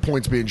like the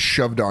point's being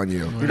shoved on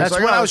you. That's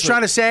what I was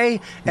trying to say,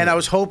 and I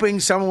was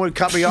hoping someone would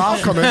cut me off.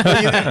 I'll come in.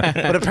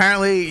 But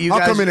apparently you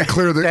guys... I'll come in and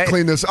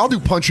clean this. I'll do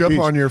punch up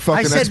on your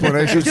fucking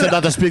explanation. You said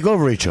not to speak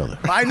over each other.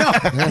 I know.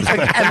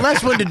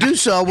 Unless when to do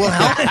so will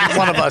help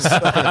one of us.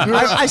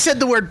 I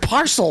said the word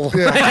parcel. The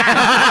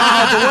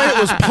way it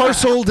was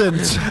parceled and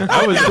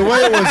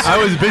I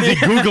was busy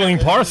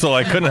Googling parcel.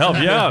 I couldn't help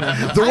you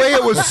out. The way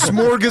it was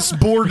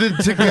smorgasborded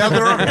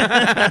together.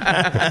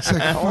 It's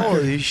like,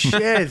 holy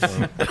shit.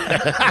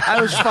 I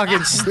was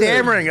fucking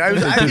stammering.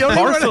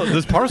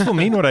 Does parcel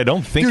mean what I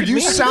don't think Dude, it you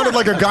means? sounded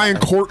like a guy in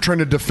court trying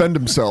to defend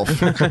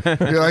himself.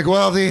 You're like,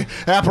 well, the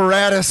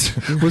apparatus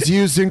was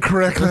used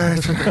incorrectly.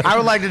 I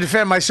would like to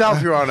defend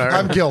myself, Your Honor.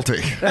 I'm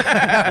guilty.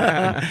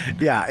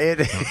 Yeah,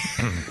 it...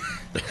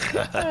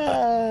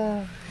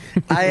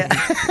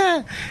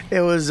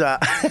 it was...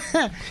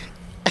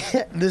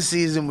 This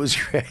season was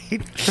great.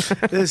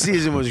 This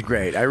season was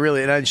great. I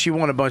really, and she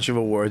won a bunch of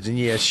awards, and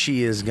yes,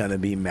 she is going to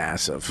be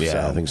massive.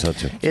 Yeah, I think so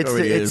too.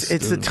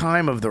 It's the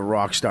time of the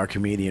rock star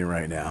comedian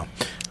right now.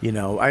 You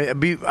know,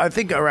 I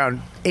think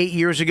around 8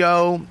 years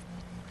ago,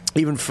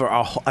 even for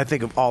I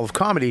think of all of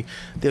comedy,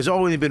 there's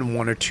always been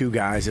one or two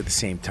guys at the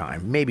same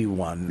time, maybe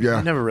one,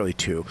 never really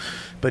two.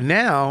 But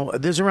now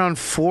there's around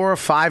 4 or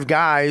 5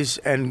 guys,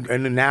 and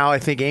now I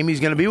think Amy's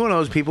going to be one of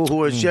those people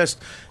who is just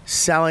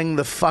selling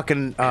the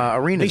fucking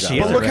arena.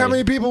 But look how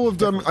many people have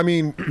done. I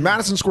mean,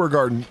 Madison Square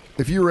Garden.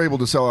 If you were able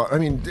to sell out, I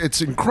mean,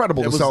 it's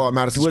incredible to sell out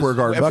Madison Square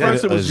Garden. At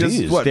first, it was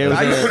just what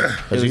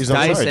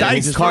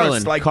Dice,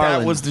 Carlin. Like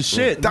that was the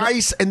shit.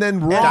 Dice, and then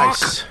Rock.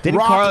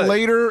 Rock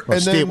later,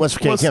 and then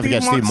can't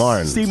forget Steve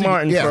Martin. Steve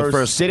Martin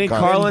first. Didn't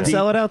Carlin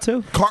sell it out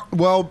too?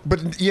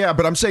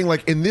 But I'm saying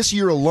like in this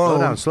year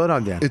alone, slow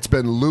down, Dan. It's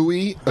been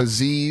Louis,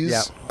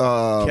 Aziz,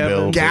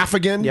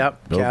 Gaffigan,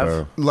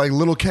 Kev. like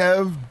Little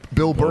Kev.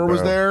 Bill Burr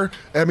was there.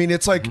 I mean,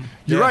 it's like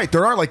you're right.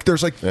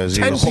 There's like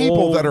 10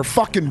 people that are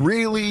fucking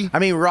really. I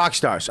mean, rock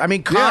stars. I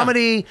mean,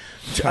 comedy.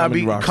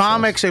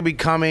 Comics are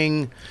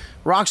becoming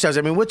rock stars.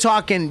 I mean, we're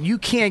talking. You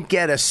can't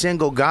get a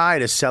single guy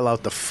to sell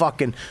out the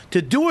fucking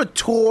to do a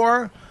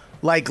tour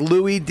like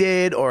Louis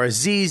did, or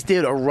Aziz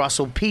did, or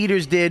Russell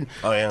Peters did.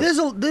 Oh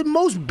yeah.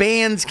 Most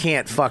bands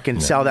can't fucking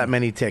sell that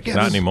many tickets.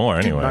 Not anymore.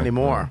 Anyway, not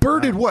anymore. Burr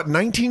did what?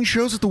 19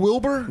 shows at the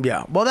Wilbur.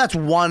 Yeah. Well, that's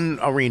one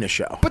arena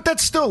show. But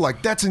that's still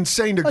like that's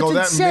insane to go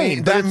That's that many.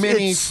 insane, That but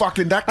many it's-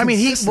 fucking. That I mean,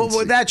 consistency.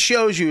 what that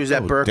shows you is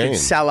that Burr damn. could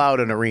sell out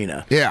an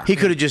arena. Yeah. He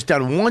could have just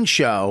done one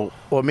show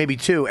or maybe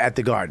 2 at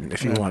the Garden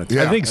if he wanted to.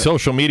 Yeah. I think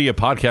social media,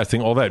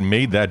 podcasting, all that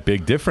made that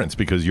big difference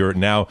because you're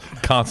now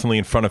constantly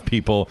in front of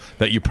people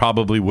that you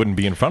probably wouldn't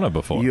be in front of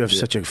before. You have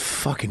such a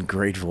fucking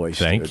great voice.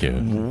 Thank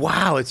dude. you.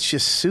 Wow, it's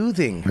just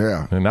soothing.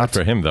 Yeah. And not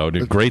for him though.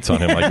 It grates on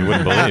him like you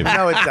wouldn't believe.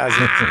 No, it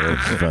doesn't.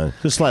 It's fine.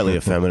 Just slightly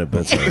effeminate,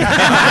 but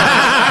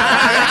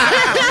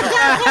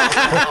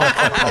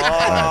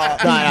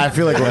I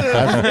feel like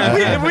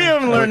we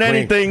haven't learned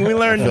anything. We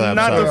learned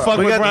not to fuck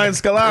with Brian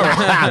Scalaro.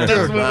 That's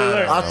what we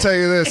learned. I'll tell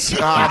you this.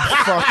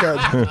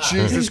 Fucking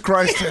Jesus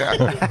Christ.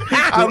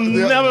 I'll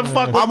never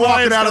fuck with I'm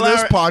walking Brian out of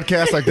this Scalaro.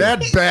 podcast like that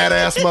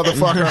badass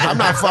motherfucker. I'm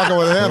not fucking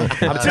with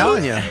him. I'm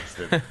telling you.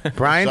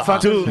 Brian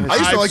fucking. I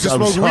used to like to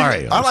smoke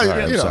weed. I'm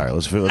sorry.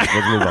 Let's move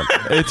on.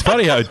 It's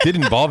funny how it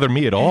didn't bother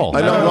me at all.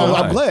 I know. No,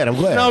 I'm glad.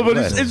 No, but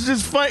it's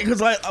just funny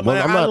because Well, I'm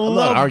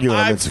not arguing.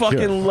 I'm I insecure.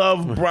 fucking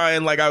love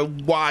Brian. Like I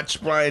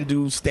watch Brian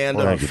do stand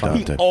up. Thank you,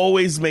 He Dante.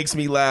 always makes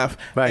me laugh.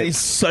 Right. And he's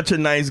such a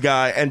nice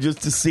guy, and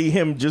just to see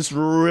him just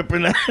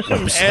ripping at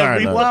him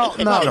sorry, every no. Well,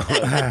 no.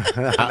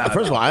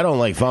 First of all, I don't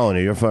like following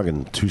you. You're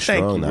fucking too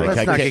strong. you. I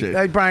Let's not can't- get-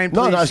 Hey, Brian,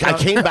 No, please, I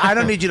came back. I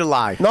don't need you to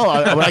lie. No,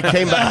 when I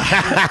came back,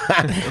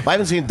 I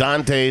haven't seen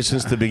Dante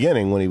since the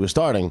beginning when he was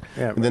starting.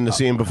 Yeah. And then to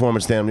see him perform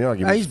in stand-up New York,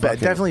 he was He's better,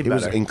 fucking- definitely He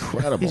was better.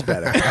 incredible. He's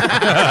better.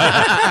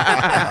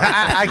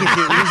 I can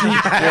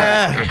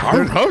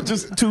see it.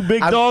 just two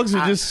big dogs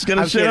are just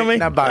gonna shit on me.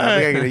 No,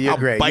 Brian, you're I'll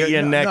great. bite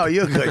your neck. No,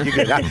 you're good. You're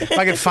good. If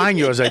I could find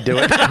yours, I'd do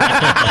it.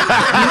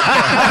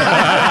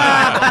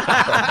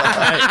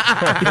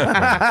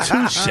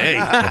 Touche.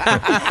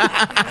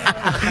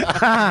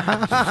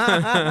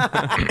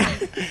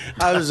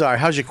 I'm sorry.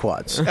 How's your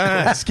quads?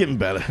 It's getting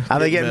better. Are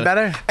they getting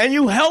better? And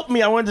you helped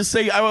me. I wanted to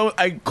say,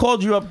 I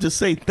called you up to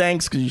say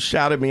thanks because you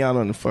shouted me out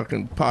on the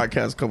fucking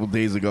podcast a couple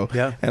days ago.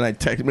 Yeah. And I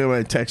texted me when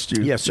I texted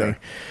you. Yes, sir.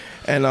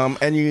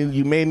 And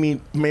you made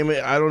me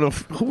I don't know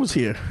who was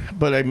here,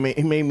 but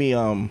he made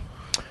me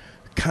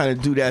kind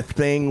of do that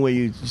thing where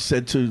you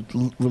said to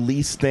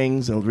release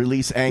things and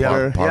release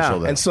anger.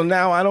 partial And so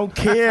now I don't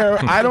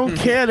care. I don't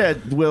care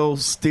that Will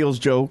steals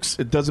jokes.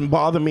 It doesn't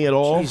bother me at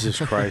all. Jesus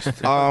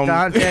Christ.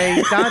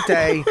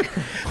 Dante.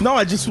 No,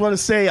 I just want to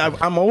say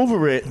I'm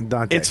over it.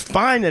 Dante. It's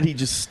fine that he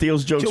just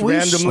steals jokes We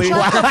randomly,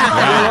 shut the fuck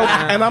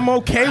up. and I'm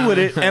okay with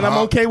it. And I'm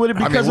okay with it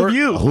because of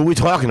you, Who are we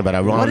talking about?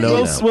 I want to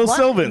know now. Will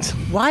Sylvans.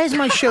 Why is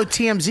my show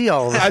TMZ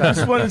all of a I sudden?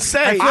 just want to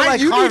say, I feel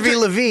like you Harvey need to-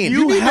 Levine.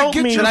 You help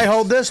me. Should I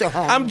hold this?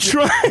 I'm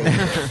trying.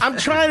 I'm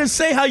trying to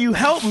say how you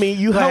helped me.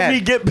 You helped ahead. me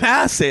get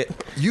past it.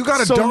 You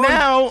got a So dog.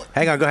 now,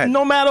 Hang on, go ahead.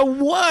 no matter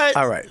what,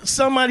 All right.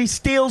 somebody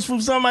steals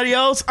from somebody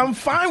else, I'm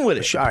fine with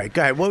it. All right,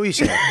 go ahead. What were you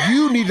saying?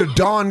 You need to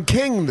Don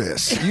King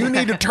this. You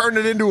need to turn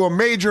it into a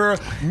major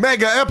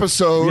mega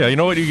episode. Yeah, you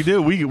know what you could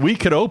do? We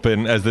could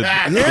open as the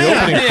opening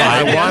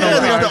I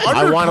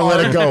fight. want to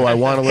let it go. I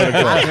want to let it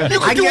go. You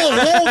can do a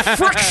whole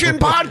friction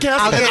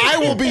podcast, and I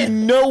will be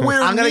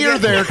nowhere I'm gonna near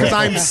get- there because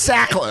I'm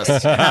sackless.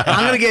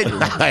 I'm going to get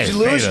I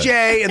Louis hate it.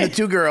 J and the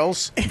 2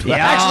 girls. Actually,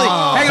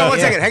 hang on one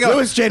second. Hang on.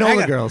 Louis J and all Hang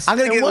the on. girls. I'm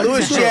going get what?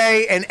 Louis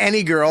J and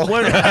any girl.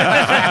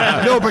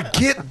 No, but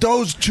get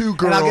those two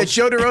girls. And I'll get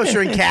Joe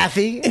DeRosa and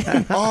Kathy.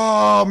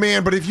 Oh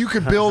man, but if you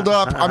could build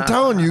up, I'm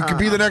telling you, you could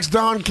be the next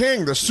Don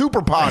King, the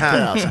super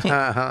podcast.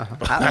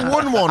 I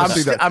wouldn't want to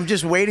see that. I'm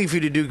just waiting for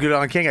you to do Good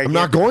on King. I'm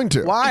not going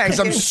to. Why? Because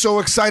I'm so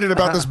excited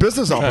about this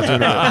business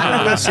opportunity.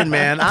 Listen,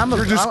 man,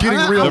 you're just getting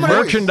real. The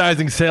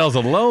merchandising sales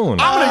alone.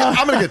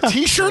 I'm gonna get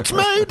T-shirts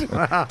made.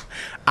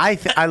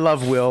 I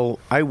love Will.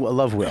 I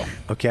love Will.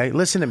 Okay,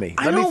 listen to me.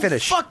 Let me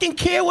finish. Fucking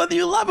care whether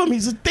you love him.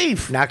 He's a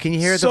thief. Now can you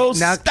hear So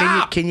now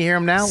stop. Can you hear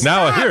him now?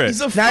 Now I hear it.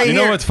 He's a Now You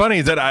know hear what's funny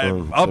is that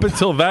up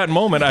until that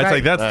moment, I was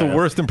like, that's the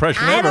worst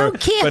impression I ever. don't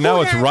care But now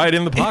who it's that- right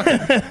in the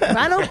pocket.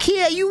 I don't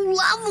care. You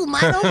love him.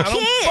 I don't I care.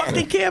 don't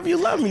fucking care if you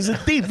love him. He's a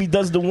thief. He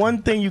does the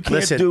one thing you can't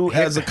Listen, do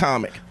here- as a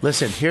comic.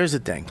 Listen, here's the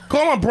thing.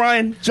 Come on,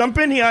 Brian. Jump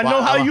in here. I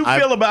know how you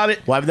feel about it.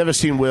 Well, I've never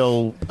seen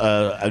Will.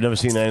 I've never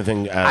seen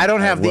anything. I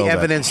don't have the Will that-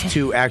 evidence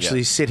to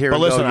actually sit here But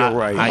and listen, go, you're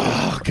right.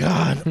 Oh,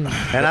 God. And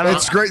I don't.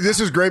 It's great. This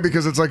is great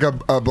because it's like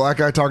a black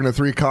guy talking to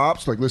three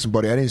cops. Like, listen,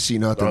 buddy, I didn't see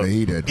nothing that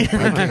he did. I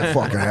can't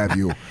fucking have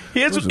you.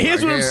 Here's what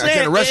I'm I saying.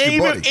 can't arrest you,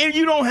 Even buddy. if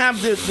you don't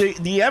have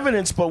the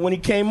evidence, but when he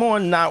came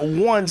on, not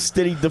once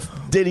did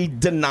he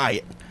deny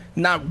it.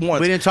 Not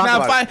once. We didn't talk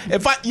now, about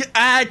if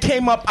I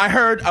came up, I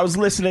heard, I was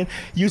listening.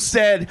 You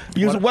said,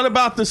 what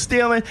about the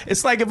stealing?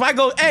 It's like if I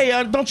go, hey,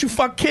 don't you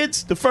fuck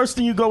kids? The first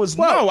thing you go is,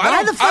 no,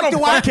 I don't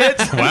fuck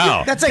kids.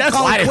 Wow. That's like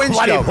Colin Quinn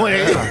show.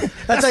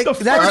 That's like the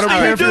first that's I don't thing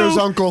care you if you're his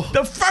do. uncle.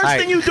 The first Right.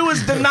 thing you do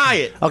is deny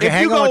it. Okay, If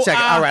hang you on go, one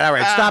second. All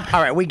right, stop.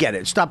 All right, we get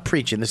it. Stop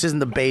preaching. This isn't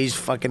the beige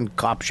fucking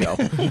cop show.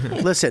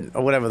 Listen,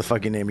 or whatever the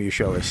fucking name of your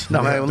show is.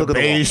 No, man, look at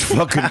the wall. Beige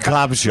fucking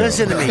cop show.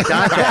 Listen to me,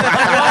 Dante.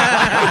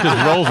 It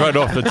just rolls right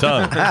off the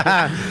tongue.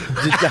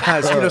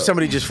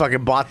 Somebody just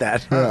fucking bought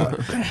that.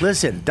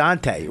 Listen,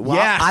 Dante. Well,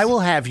 Yes. I will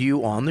have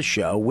you on the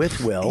show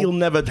with Will. it'll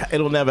never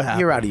happen.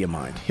 You're out of your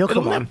mind. He'll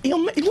come on. He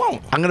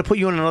won't. I'm going to put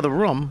you in another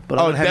room, but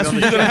I'm Oh, going to have that's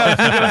you what on you're the gonna show.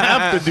 have. You're gonna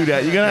have to do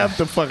that. You're gonna have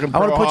to fucking. I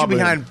want to put you Pearl Harbor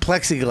behind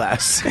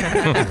plexiglass.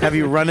 Have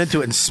you run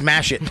into it and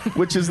smash it.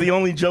 which is the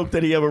only joke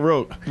that he ever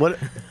wrote. What?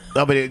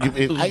 No, but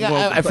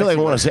I feel like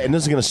I want to say, and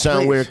this is going to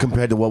sound weird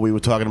compared to what we were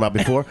talking about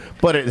before,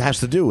 but it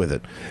has to do with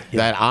it.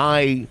 That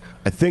I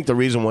think the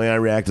reason why I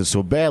reacted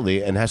so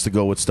badly, and has to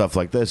go with stuff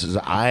like this, is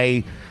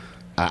I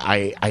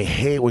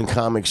hate when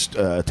comics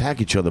attack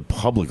each other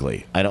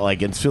publicly. I don't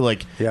like it. Feel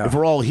like if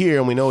we're all here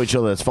and we know each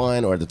other, that's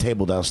fine, or at the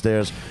table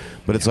downstairs.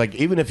 But it's like,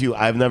 even if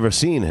I've never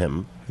seen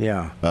him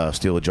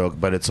steal a joke,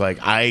 but it's like,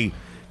 I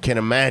can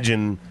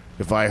imagine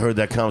if I heard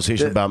that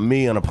conversation about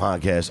me on a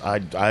podcast,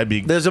 I'd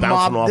be bouncing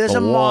off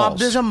the walls.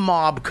 There's a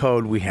mob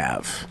code we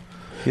have.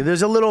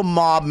 There's a little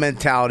mob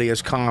mentality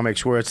as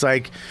comics where it's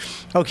like,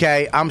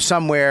 okay, I'm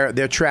somewhere,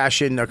 they're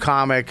trashing a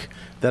comic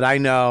that I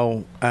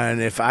know,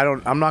 and if I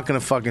don't, I'm not going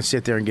to fucking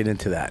sit there and get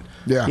into that.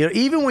 Yeah.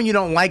 Even when you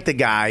don't like the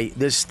guy,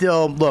 there's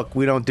still, look,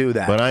 we don't do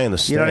that. But I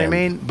understand. You know what I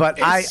mean? But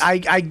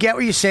I get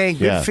what you're saying.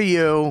 Good for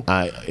you.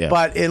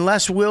 But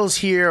unless Will's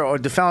here or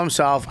defend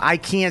himself, I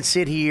can't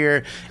sit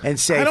here and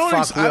say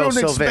fuck Will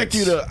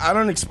Sylvans. I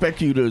don't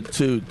expect you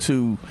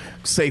to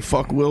say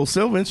fuck Will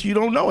Sylvans. You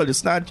don't know it.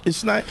 It's not.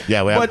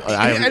 Yeah, but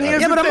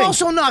I'm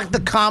also not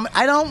the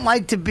I don't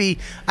like to be.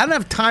 I don't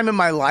have time in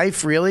my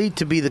life really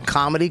to be the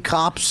comedy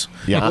cops.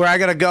 Yeah. Where I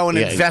got to go and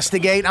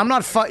investigate. I'm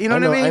not. You know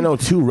what I mean? I know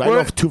two. I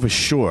know two for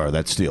sure.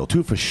 That's steal.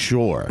 Two for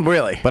sure.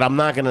 Really? But I'm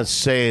not going to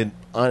say it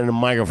on a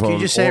microphone. Can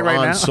you just say it or right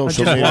on now?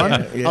 social Just media.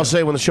 one? I'll say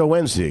it when the show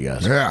ends to you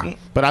guys. Yeah.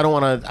 But I don't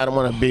want to. I don't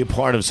want to be a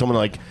part of someone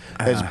like.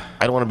 I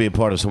don't want to be a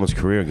part of someone's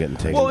career getting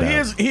taken down.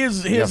 Here's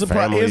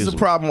the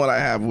problem. What I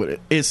have with it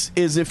is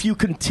if you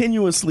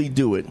continuously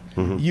do it,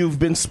 you've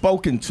been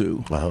spoken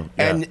to,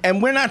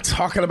 and we're not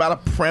talking about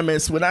a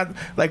premise. We're not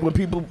like when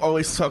people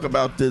always talk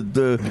about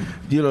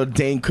the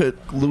Dane Cook,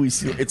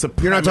 Louis. It's a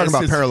premise. You're not talking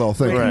about parallel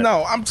things. Right.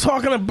 No, I'm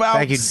talking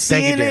about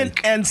seeing Dane. it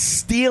and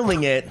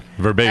stealing it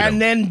verbatim,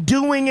 and then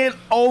doing it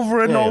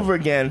over and over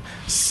again.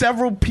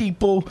 Several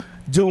people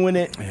doing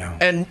it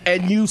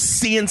and you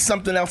seeing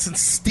something else and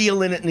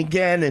stealing it and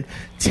again and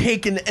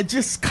taking it and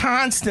just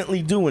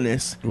constantly doing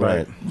this.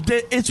 Right.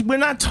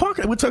 We're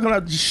talking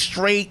about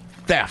straight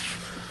theft.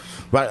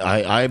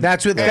 Right.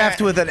 That's with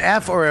theft with an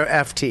F or an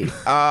FT.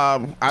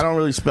 I don't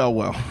really spell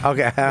well.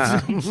 Okay.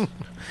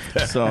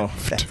 So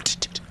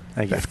theft.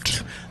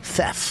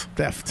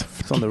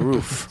 It's on the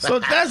roof. So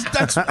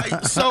that's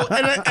so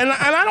and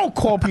I don't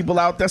call people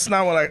out. That's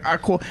not what I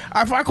call.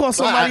 If I call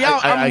somebody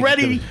out, I'm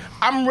ready.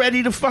 I'm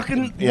ready to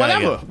fucking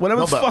whatever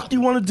the fuck you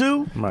want to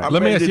do.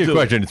 Let me ask you a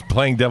question. It's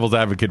playing devil's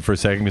advocate for a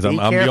second because I'm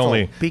the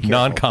only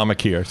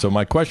non-comic here. So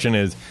my question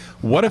is,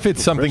 what if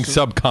it's something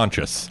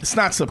subconscious? It's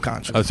not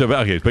subconscious.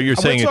 But you're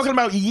saying we're talking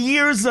about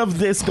years of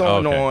this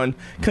going on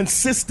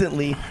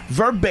consistently,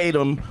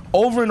 verbatim,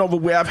 over and over.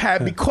 Where I've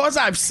had because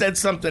I've said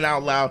something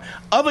out loud,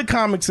 other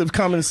comics have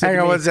come and said,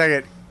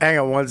 Hang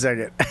on one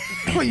second.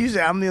 When you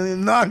say I'm the only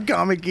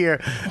non-comic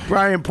here,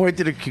 Brian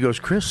pointed at. He goes,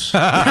 Chris.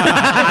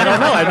 I don't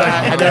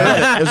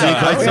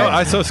know.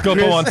 I saw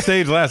Scopo on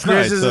stage last night.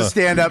 Chris is a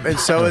stand-up, and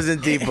so is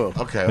Deepu.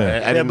 Okay,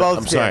 They're both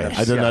I'm sorry. stand-ups.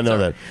 I did not know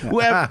that.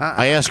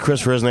 I asked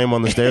Chris for his name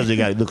on the stairs. He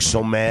looked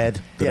so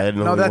mad that I didn't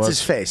know No, who he that's was.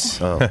 his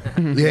face. Oh.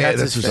 Yeah,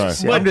 that's his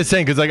face. Well, I'm just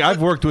saying because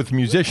I've worked with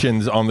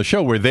musicians on the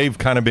show where they've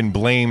kind of been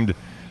blamed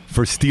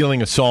for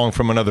stealing a song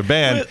from another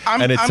band,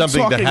 and it's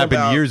something that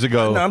happened years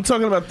ago. No, I'm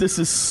talking about this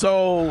is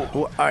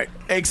so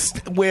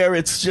where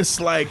it's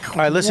just like. All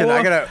right, listen,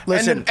 I gotta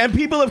listen. And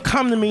people have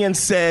come to me and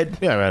said,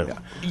 "Yeah, right."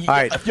 All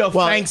right, yo,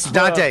 well, thanks,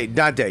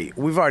 Dante.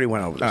 We've already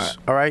went over this.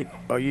 All right,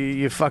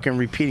 you're fucking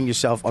repeating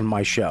yourself on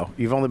my show.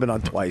 You've only been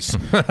on twice.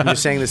 You're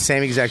saying the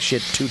same exact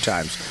shit 2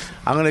 times.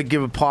 I'm gonna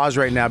give a pause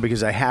right now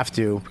because I have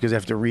to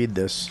read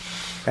this.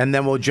 And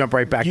then we'll jump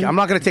right back. I'm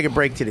not going to take a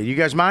break today. You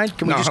guys mind?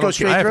 Can we just go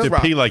straight I through? have to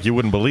pee like you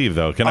wouldn't believe,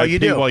 though. Can I you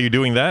pee do? while you're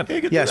doing that?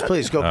 Yes,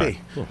 please go pee.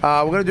 Cool.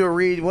 We're going to do a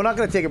read. We're not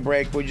going to take a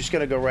break. We're just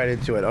going to go right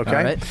into it. Okay.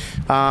 All right.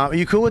 Are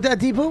you cool with that,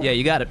 Deepu? Yeah,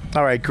 you got it.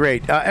 All right,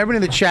 great. Everybody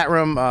in the chat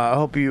room, I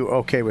hope you're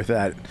okay with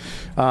that.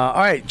 All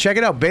right, check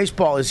it out.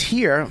 Baseball is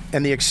here,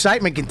 and the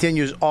excitement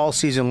continues all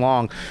season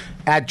long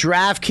at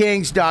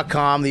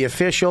DraftKings.com, the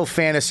official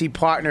fantasy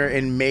partner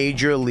in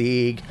Major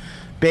League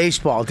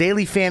Baseball.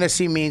 Daily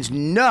fantasy means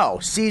no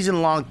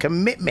season-long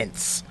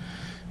commitments.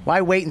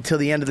 Why wait until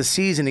the end of the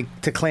season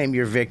to claim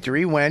your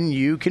victory when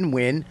you can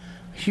win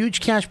huge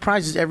cash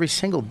prizes every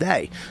single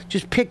day?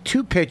 Just pick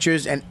 2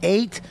 pitchers and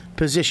 8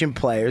 position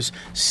players.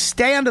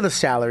 Stay under the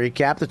salary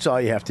cap. That's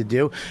all you have to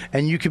do.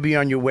 And you could be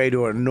on your way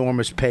to an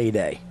enormous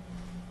payday.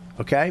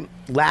 Okay?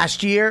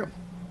 Last year,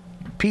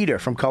 Peter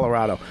from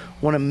Colorado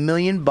won $1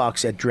 million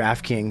at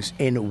DraftKings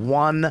in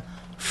 1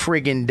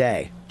 friggin'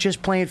 day.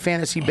 Just playing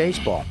fantasy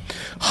baseball.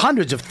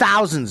 Hundreds of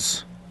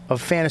thousands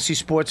of fantasy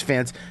sports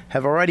fans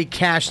have already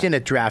cashed in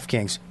at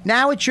DraftKings.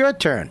 Now it's your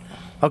turn,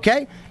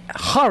 okay?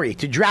 Hurry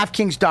to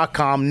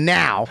DraftKings.com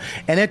now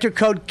and enter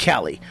code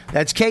Kelly.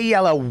 That's Kelly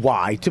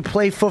to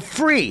play for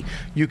free.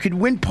 You could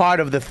win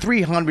part of the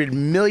 $300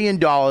 million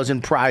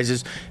in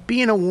prizes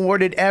being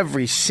awarded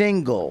every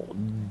single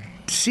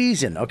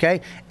season, okay?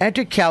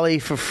 Enter Kelly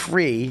for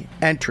free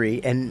entry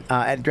and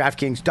at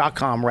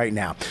DraftKings.com right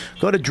now.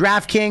 Go to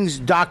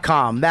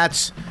DraftKings.com.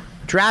 That's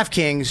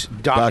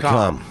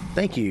DraftKings.com.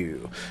 Thank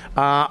you.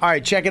 All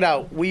right, check it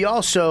out. We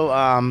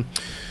also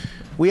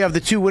we have the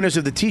 2 winners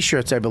of the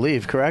T-shirts, I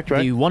believe, correct?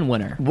 Right? The one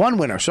winner. One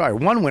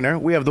winner.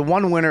 We have the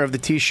 1 winner of the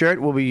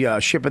T-shirt. We'll be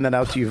shipping that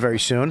out to you very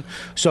soon.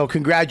 So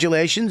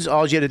congratulations.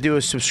 All you have to do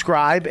is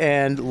subscribe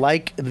and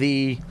like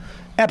the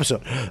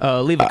episode.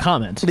 Leave a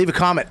comment. Leave a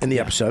comment in the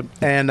episode.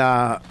 And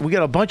we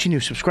got a bunch of new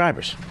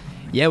subscribers.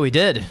 Yeah, we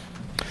did.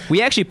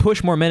 We actually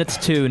push more minutes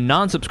to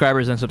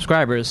non-subscribers than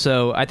subscribers,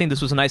 so I think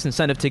this was a nice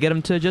incentive to get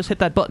them to just hit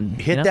that button.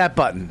 Hit that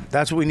button.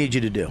 That's what we need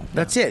you to do.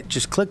 That's it.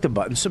 Just click the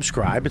button,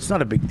 subscribe. It's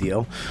not a big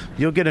deal.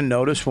 You'll get a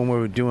notice when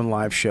we're doing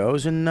live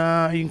shows, and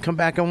you can come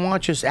back and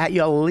watch us at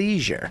your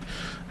leisure.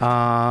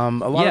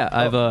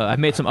 I've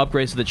made some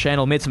upgrades to the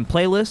channel, made some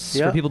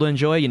playlists for people to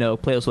enjoy. You know,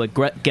 playlists with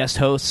like guest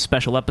hosts,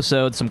 special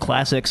episodes, some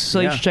classics. So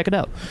you should check it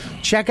out.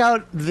 Check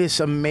out this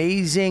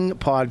amazing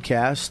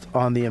podcast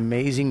on the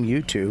amazing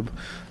YouTube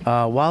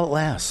while it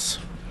lasts.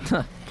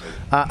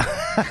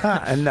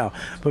 No,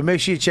 but make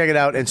sure you check it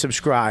out and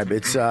subscribe.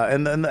 It's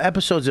and the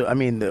episodes.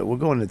 We're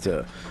going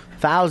into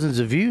thousands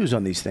of views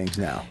on these things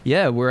now.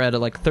 Yeah, we're at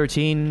like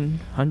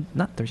 1,300,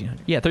 not 1,300.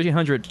 Yeah,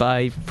 1,300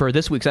 for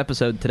this week's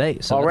episode today.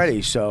 So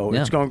already, so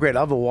it's going great.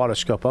 I'll have a water,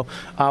 Scopo.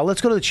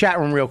 Let's go to the chat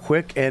room real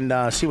quick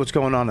and see what's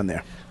going on in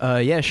there.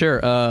 Yeah,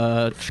 sure.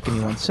 Just give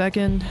me 1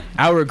 second.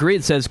 Our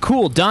Agreed says,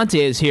 "Cool, Dante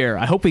is here.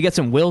 I hope we get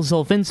some Will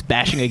Zolfins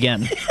bashing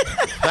again."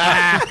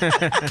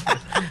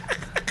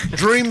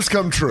 Dreams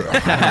come true.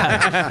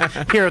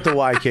 Here at the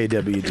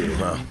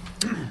YKWd.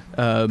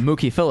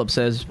 Mookie Phillips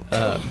says,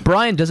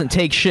 Brian doesn't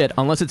take shit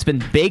unless it's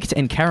been baked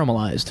and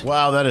caramelized.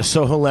 Wow, that is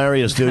so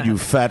hilarious, dude, you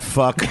fat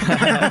fuck.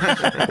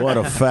 What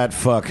a fat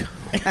fuck.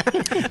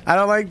 I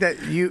don't like that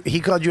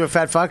he called you a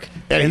fat fuck.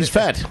 And he's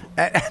fat.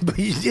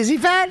 Is he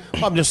fat?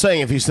 Well, I'm just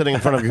saying, if he's sitting in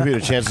front of a computer,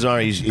 chances are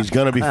he's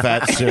going to be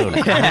fat soon.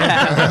 Like,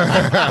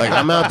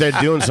 I'm out there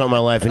doing something in my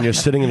life, and you're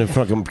sitting in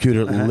front of a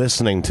computer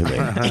listening to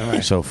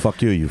me. So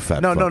fuck you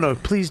fat fuck. No.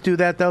 Please do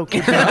that, though.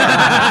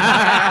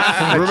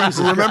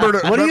 Remember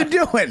what are you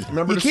doing?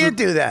 You can't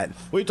do that.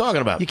 What are you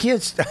talking about? You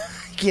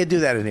can't do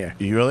that in here.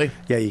 You really?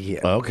 Yeah, you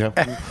can't. Oh, okay.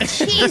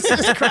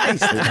 Jesus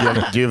Christ.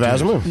 Do you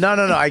have asthma?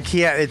 No, I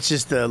can't. It's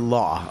just the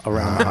law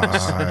around the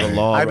house. The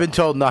law. I've been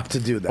told not to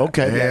do that.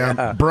 Okay.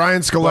 Yeah.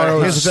 Brian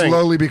Scalaro is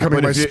slowly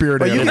becoming my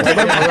spirit animal.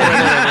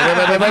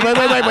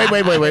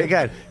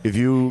 Wait. If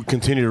you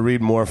continue to read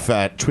more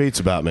fat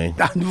tweets about me,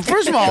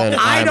 first of all,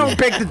 I don't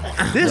pick the.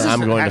 I'm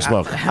going to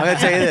smoke. I'm going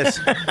to tell you this.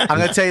 I'm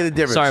going to tell you the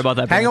difference. Sorry about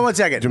that. Hang on 1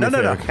 second. Do me a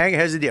No. favor.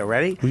 Here's the deal.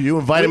 Ready? You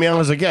invited me on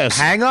as a guest.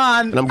 Hang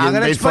on. And I'm getting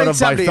made fun of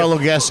by fellow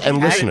guests and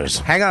listeners.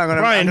 Hang on,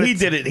 Brian, he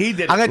did it. He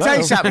did it. I'm gonna tell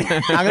you No. something.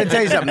 I'm gonna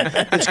tell you something.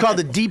 It's called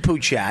the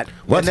Deepu chat.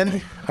 What? And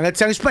then I'm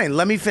gonna explain.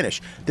 Let me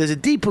finish. There's a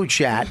Deepu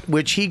chat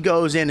which he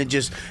goes in and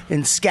just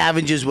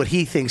scavenges what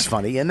he thinks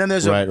funny, and then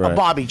there's a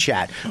Bobby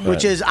chat,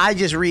 which is I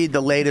just read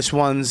the latest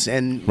ones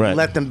and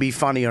let them be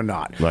funny or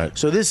not. Right.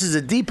 So this is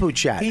a Deepu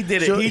chat. He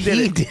did it. So He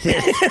did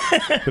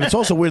it. But it's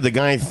also weird. The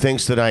guy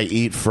thinks that I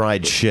eat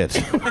fried shit.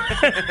 You know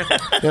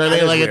what I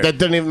mean? Like that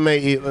didn't even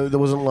make. There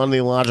wasn't none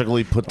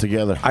logically put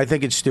together. I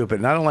think it's stupid,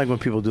 and I don't like when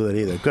people do that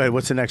either. Go ahead.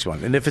 What's the next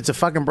one? And if it's a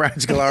fucking Brian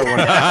Scalar one,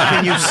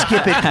 can you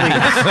skip it,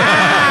 please?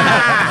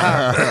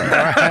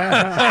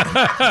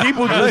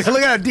 Deepu just,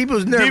 look at how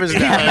Deepu's nervous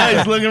now.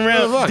 He's looking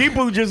around.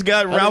 Deepu just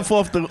got Ralph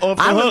off the hook.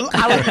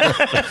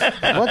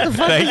 What the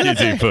fuck? Thank is you,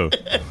 that?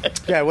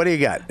 Deepu. Yeah, what do you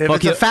got? If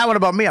it's a fat one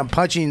about me, I'm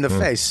punching you in the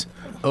face.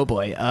 Oh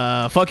boy.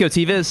 Fuck Yo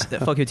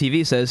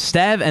TV says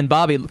Stav and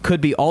Bobby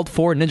could be all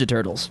 4 Ninja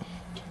Turtles.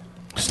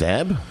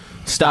 Stab?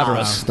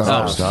 Stavros.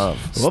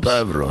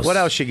 Stavros. What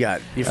else you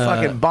got? You're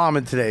fucking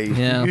bombing today.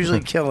 yeah. You're usually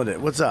killing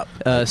it. What's up?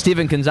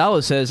 Steven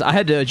Gonzalez says I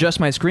had to adjust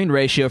my screen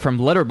ratio from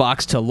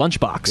Letterbox to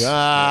Lunchbox.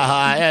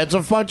 It's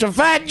a bunch of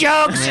fat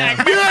jokes. You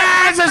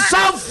guys are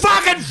so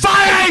fucking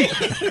funny.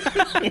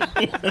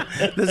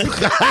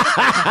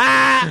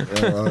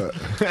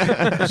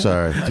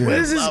 Sorry.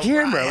 Where's his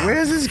camera?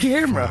 Where's his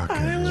camera?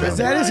 Is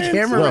that his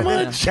camera?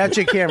 That's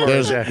your camera.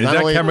 Does that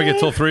camera get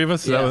till 3 of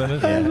us? Is that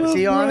what that is? Is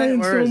he on it?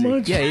 Where is he?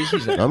 Yeah,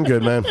 he's I'm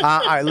good, man.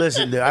 All right,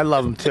 listen, dude. I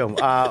love him too.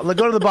 Let's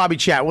go to the Bobby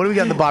chat. What do we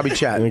got in the Bobby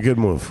chat? A good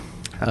move.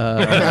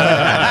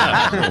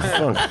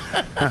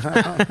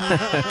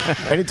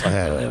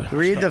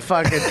 Read the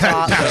fucking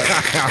top.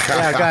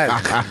 Yeah, go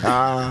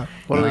ahead.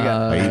 What do we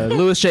got?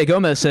 Louis J.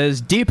 Gomez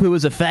says Deepu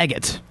is a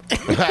faggot.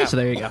 So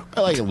there you go.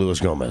 I like Luis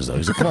Gomez though.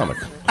 He's a comic.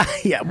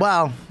 Yeah,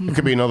 well, It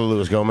could be another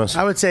Luis Gomez.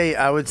 I would say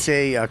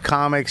a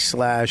comic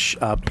slash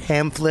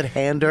pamphlet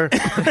hander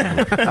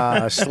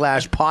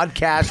slash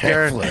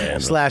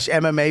podcaster slash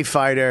MMA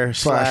fighter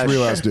Slash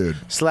real ass dude.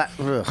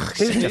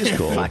 He's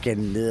cool.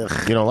 Fucking.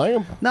 Ugh. You don't like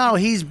him? No,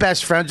 he's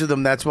best friends with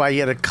him. That's why he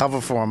had a cover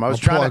for him. I was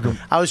trying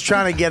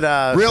to get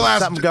Real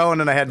ass something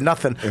going, and I had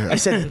nothing. I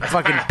said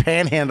fucking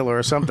panhandler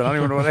or something. I don't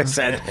even know what I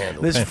said.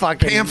 This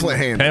fucking Pamphlet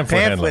hander.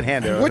 Pamphlet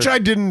hander. Which I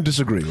didn't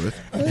disagree with.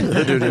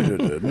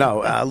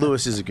 No,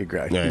 Lewis is a good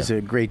guy. Yeah, He's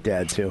a great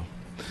dad too.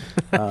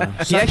 He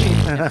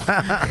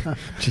actually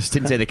just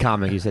didn't say the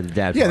comic. He said the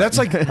dad. Yeah, part. that's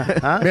like,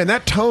 man,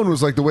 that tone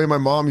was like the way my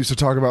mom used to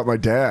talk about my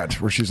dad,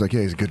 where she's like,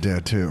 yeah, he's a good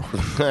dad too.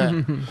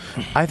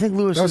 I think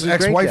Lewis That was is a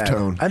great ex-wife dad.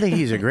 tone. I think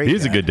he's a great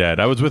He's dad. a good dad.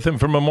 I was with him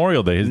for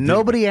Memorial Day.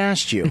 Nobody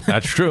asked you.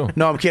 That's true.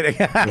 No, I'm kidding.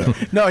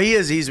 No, he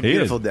is. He's a He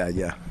beautiful is. dad,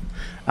 yeah.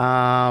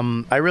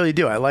 I really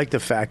do. I like the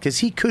fact because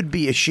he could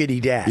be a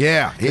shitty dad.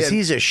 Yeah, because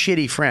he's a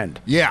shitty friend.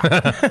 Yeah.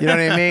 You know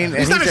what I mean?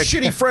 He's And not a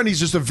shitty friend. He's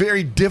just a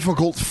very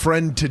difficult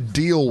friend to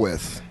deal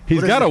with.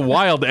 He's got a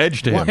wild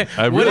edge to him.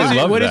 I really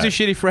love What that. is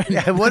a shitty friend?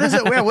 Yeah, what is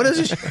it? What is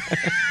it?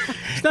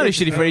 It's not a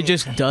shitty friend. He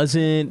just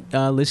doesn't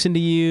listen to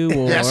you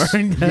or Yes.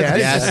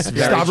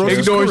 Stavros is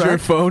ignores your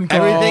correct. phone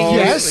call. Everything.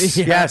 Yes.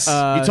 Yes.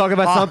 You talk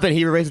about something,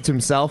 he relates it to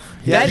himself.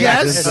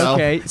 Yes.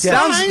 Okay.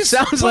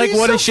 Sounds like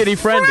what a shitty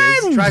friend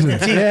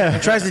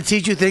is. Tries to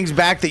teach you things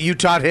back that you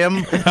taught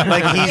him,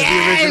 like he's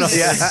the original.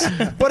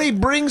 Yeah. But he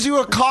brings you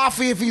a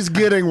coffee if he's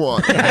getting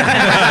one.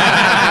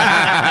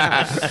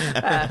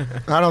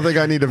 I don't think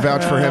I need to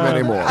vouch for him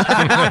anymore.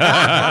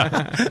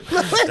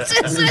 Lewis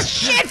is a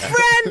shit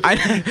friend.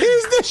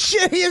 He's the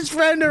shittiest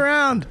friend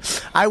around.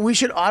 I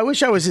wish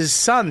I was his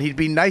son. He'd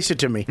be nicer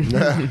to me.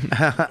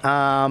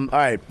 All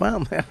right.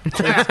 Well, I don't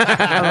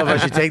know if I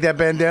should take that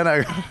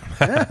bandana.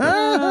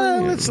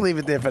 Let's leave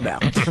it there for now.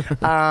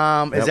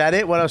 Is that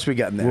it? What else we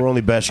got in there? We're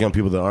only bashing on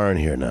people that aren't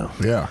here now.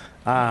 Yeah.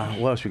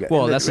 What else we got?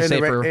 Well, that's a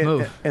safer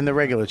move. In the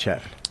regular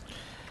chat.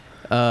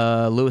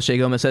 Louis J.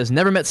 Gomez says,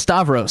 never met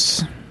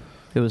Stavros.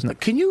 It was not.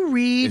 Can you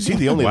read? Is he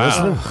the only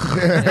listener?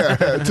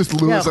 Just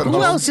Lewis at who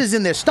home. else is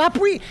in there? Stop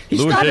reading.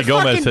 Louis J.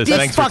 Gomez says,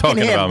 thanks for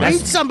talking about me.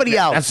 Read somebody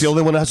else. That's the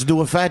only one that has to do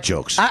with fat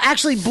jokes.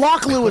 Actually,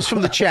 block Lewis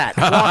from the chat.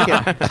 Block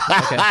him.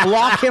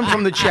 Block him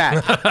from the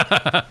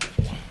chat.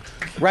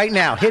 Right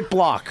now. Hit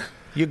block.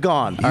 You're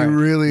gone.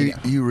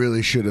 You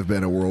really should have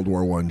been a World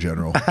War I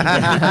general.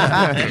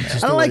 I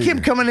don't like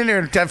him coming in here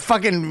and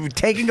fucking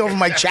taking over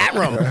my chat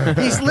room.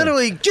 He's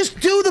literally, just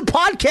do the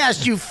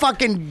podcast, you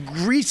fucking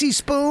greasy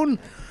spoon.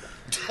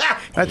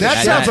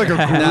 That sounds like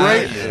a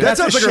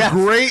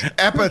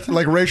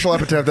great racial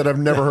epithet that I've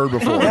never heard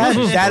before.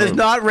 That is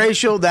not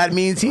racial. That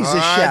means he's a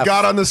I chef.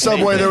 got on the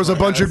subway. There was a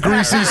bunch of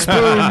greasy spoons.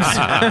 You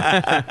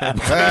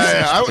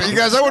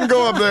guys, I wouldn't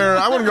go up there.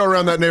 I wouldn't go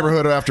around that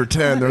neighborhood after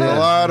 10. There's a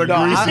lot of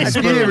greasy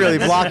spoons. You didn't really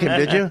block him,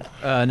 did you?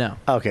 No.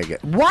 Okay,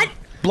 good. What?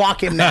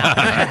 Block him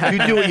now.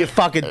 You do what you're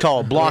fucking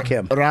told. Block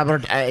him.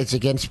 Robert, it's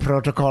against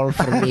protocol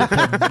for me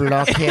to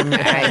block him.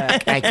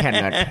 I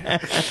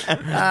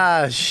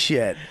cannot.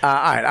 Shit. All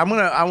right, I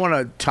want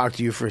to talk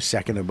to you for a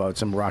second about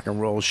some rock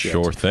and roll shit.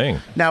 Sure thing.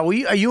 Now, are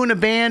you in a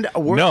band?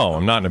 No,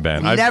 I'm not in a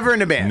band. Never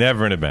in a band.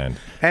 Never in a band.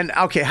 And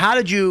okay, how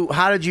did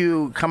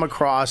you come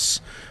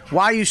across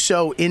Why are you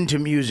so into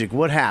music?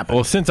 What happened?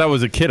 Well, since I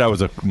was a kid, I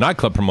was a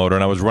nightclub promoter,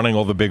 and I was running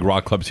all the big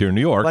rock clubs here in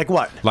New York. Like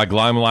what? Like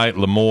Limelight,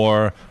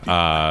 L'Amour,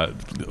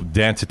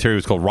 Danceteria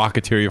was called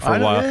Rocketeria for a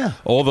while. Yeah.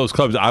 All those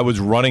clubs, I was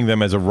running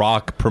them as a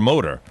rock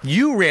promoter.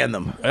 You ran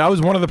them. I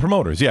was one of the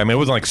promoters. Yeah, I mean, it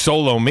wasn't like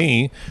solo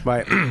me,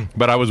 right?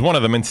 But I was one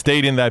of them and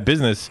stayed in that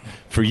business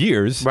for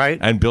years, right?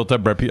 And built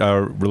up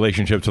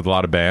relationships with a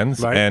lot of bands.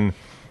 Right. And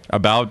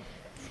about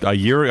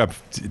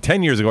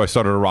 10 years ago, I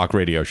started a rock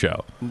radio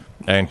show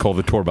and called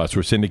the Tour Bus.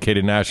 We're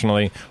syndicated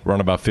nationally. We're on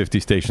about 50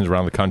 stations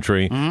around the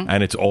country,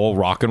 and it's all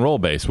rock and roll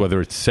based,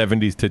 whether it's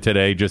 70s to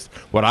today, just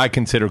what I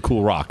consider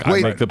cool rock. I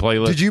like the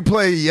playlist. Did you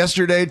play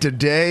yesterday,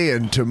 today,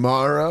 and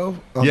tomorrow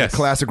on Yes. the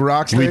classic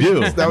rock We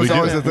stations? do. That was We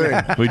always do. the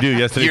thing. We do.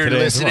 Yesterday, You're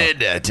today, and tomorrow. listening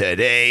to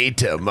Today,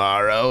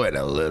 Tomorrow, and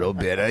a little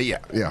bit of yeah.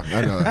 Yeah,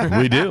 I know that.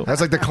 We do.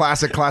 That's like the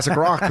classic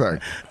rock thing.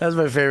 That's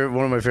my favorite.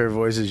 One of my favorite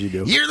voices you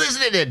do. You're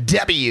listening to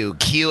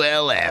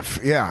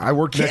WQLF. Yeah, I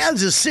worked next.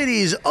 Kansas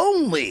City's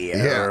only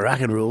Yeah. rock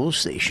and roll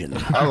station.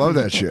 I love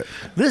that shit.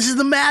 This is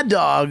the Mad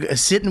Dog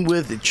sitting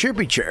with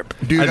Chirpy Chirp.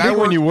 I think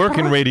when you work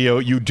in radio,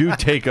 you do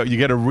you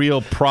get a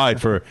real pride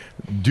for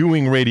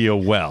doing radio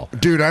well.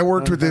 Dude, I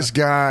worked with this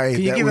guy.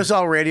 Can you that give was- us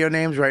all radio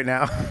names right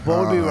now? What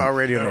would be our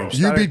radio names?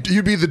 You'd be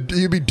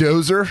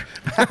Dozer.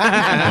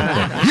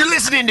 You're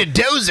listening to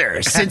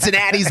Dozer,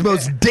 Cincinnati's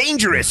most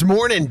dangerous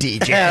morning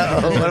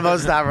DJ. What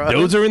about Stavros?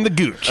 Dozer in the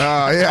gooch.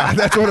 Yeah,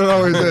 that's what it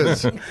always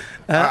is.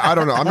 I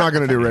don't know. I'm not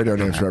going to do radio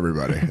names for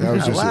everybody. That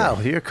was just wow,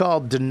 you're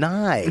called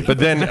Deny. But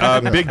then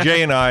Big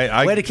J and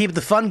I way to keep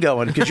the fun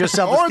going because you're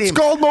self-esteem. Or it's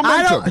called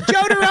momentum.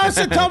 Joe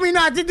DeRosa told me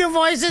not to do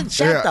voices.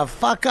 Shut Yeah. the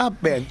fuck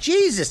up, man.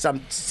 Jesus,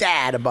 I'm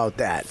sad about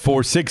that.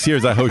 for 6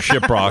 years I host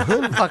Shiprock,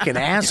 Fucking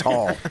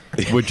asshole.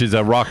 which is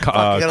a rock You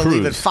gotta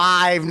leave at cruise.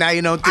 5. Now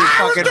you don't do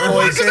fucking doing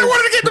one 'cause voices. I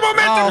wanted to get the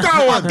momentum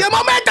going. The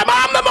momentum.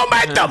 I'm the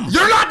momentum.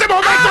 You're not the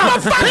momentum.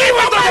 I'm the fucking He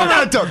was the momentum.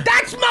 momentum.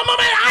 That's my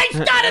momentum. I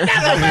started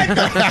that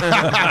momentum.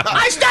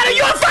 I started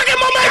your fucking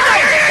momentum.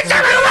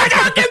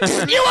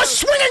 You were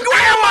swinging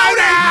grandma.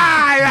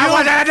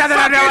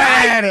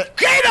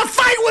 Gator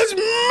fight was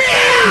me.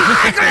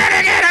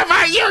 Gator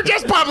fight. You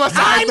just publicized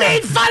I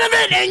made fun of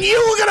it, and you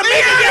were gonna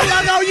make it get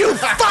like, oh, you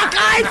fuck!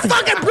 I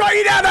fucking brought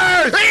you down to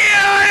earth.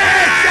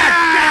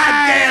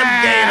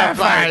 Goddamn Gator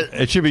fight.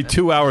 It should be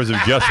 2 hours of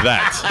just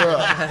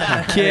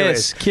that.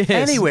 Kiss.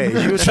 Anyways,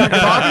 you were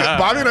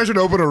Bobby and I should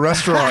open a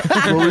restaurant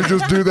where we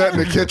just do that in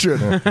the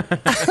kitchen.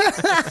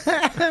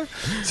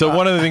 So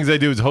one of the things I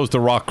do is host a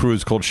rock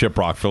cruise called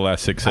Shiprock for the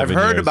last 6-7 years. I've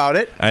heard about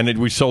it. And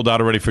we sold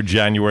out already for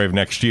January of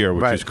next year,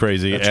 which is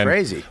crazy. That's and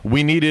crazy.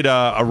 We needed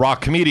a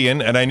rock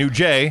comedian, and I knew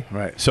Jay.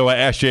 Right. So I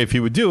asked Jay if he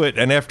would do it.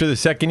 And after the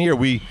second year,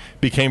 we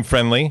became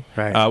friendly.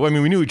 Right. I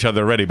mean, we knew each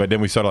other already, but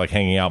then we started like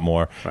hanging out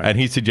more. Right. And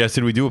he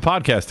suggested we do a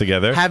podcast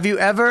together. Have you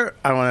ever?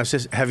 I want to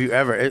say, have you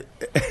ever?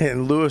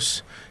 And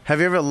Lewis, have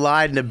you ever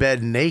lied in a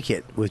bed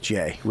naked with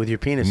Jay with your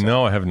penis? out?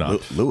 No, I have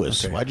not.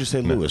 Lewis. Why'd you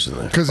say Lewis in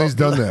there? Because he's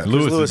done that.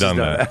 Lewis Lewis has done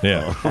that.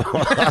 Yeah.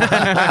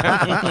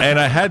 And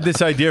I had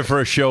this idea for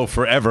a show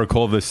forever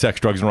called the Sex,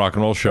 Drugs, and Rock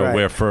and Roll Show,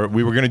 Right. where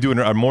we were going to do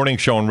a morning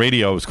show on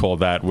radio. It was called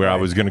that, where I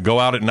was going to go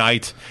out at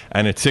night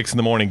and at 6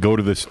 a.m. go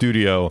to the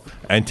studio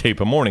and tape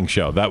a morning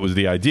show. That was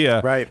the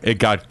idea. Right. It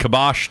got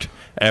kiboshed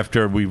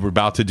after we were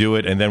about to do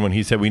it, and then when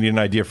he said we need an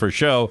idea for a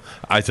show,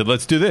 I said,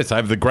 let's do this. I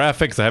have the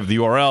graphics, I have the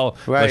URL.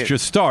 Right. Let's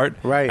just start.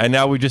 Right. And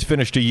now we just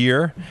finished a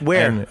year.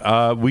 Where?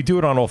 And, we do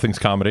it on All Things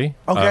Comedy.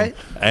 Okay.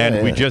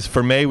 And we just,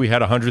 for May, we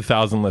had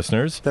 100,000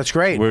 listeners. That's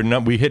great.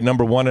 We hit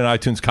number 1 in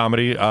iTunes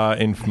Comedy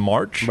in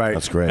March. Right.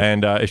 That's great.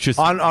 And it's just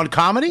on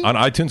comedy. on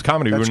iTunes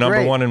Comedy. That's We were number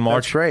great. 1 in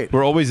March. That's great.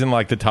 We're always in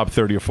like the top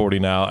 30 or 40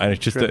 now, and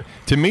it's just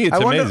to me, it's I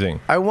wonder- amazing.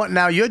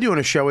 now you're doing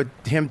a show with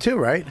him too,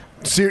 right?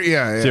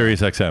 Yeah.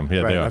 Sirius XM,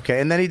 yeah, Right. they are.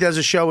 Okay, and then he does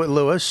a show with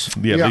Lewis.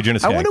 Yeah, Legion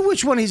of I Skanks. wonder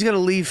which one he's going to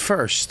leave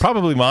first.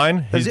 Probably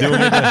mine. He's doing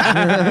it.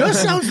 Yours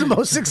sounds the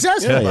most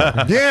successful.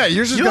 Yeah,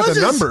 yours has got Yours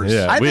the is- numbers.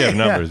 Yeah, we have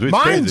numbers. It's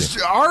Mine's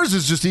crazy. ours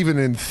is just even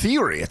in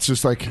theory. It's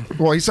just like,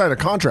 well, he signed a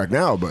contract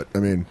now, but I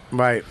mean,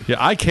 Right. Yeah,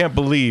 I can't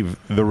believe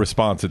the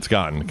response it's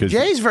gotten because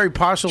Jay's very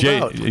parceled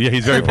out. Yeah,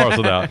 he's very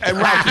parceled out. And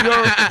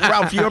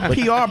Ralph, your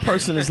PR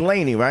person is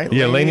Laney, right?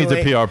 Yeah, Laney's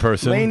a PR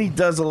person. Laney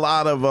does a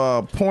lot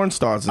of porn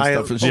stars and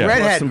stuff. And she redhead,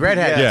 brought some- redhead.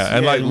 Yeah,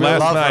 and like we last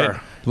love night.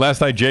 her.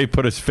 Last night, Jay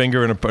put his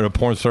finger in a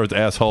porn star's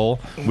asshole.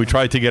 We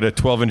tried to get a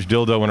 12-inch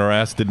dildo in her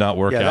ass. Did not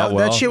work Yeah, out that,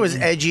 well. that shit was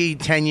edgy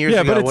 10 years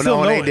yeah, ago but it's when still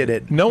O&A did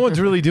it. No one's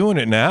really doing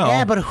it now.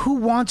 Yeah, but who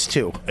wants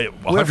to?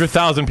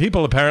 100,000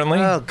 people apparently.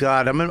 Oh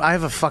God! I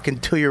have a fucking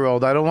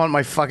 2-year-old. I don't want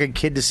my fucking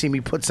kid to see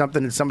me put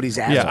something in somebody's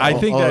ass. Yeah, I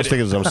think all I that was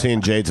thinking is I'm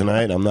seeing Jay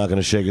tonight. I'm not going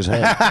to shake his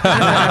hand.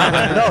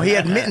 no, he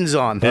had mittens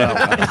on. he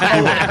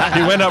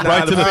went up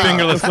right to the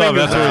fingerless glove.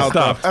 That's where he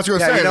stopped. that's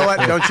what I Yeah, say. you know what?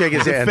 Don't shake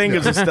his The hand.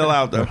 fingers are still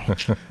out though.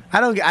 I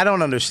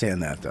don't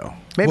understand that though.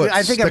 Maybe What,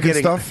 I think I'm sticking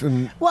getting stuff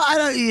in- Well, I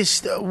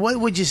don't. What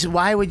would you?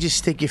 Why would you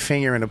stick your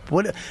finger in a?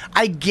 What?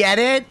 I get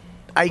it,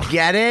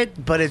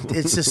 but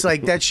it's just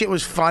like that shit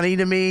was funny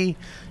to me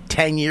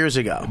 10 years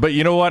ago. But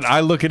you know what? I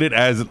look at it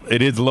as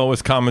it is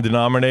lowest common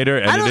denominator,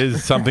 and it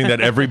is something that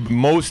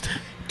most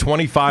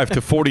 25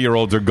 to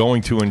 40-year-olds are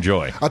going to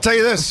enjoy. I'll tell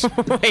you this.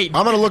 Wait.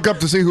 I'm going to look up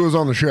to see who was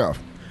on the show.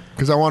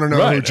 Because I want to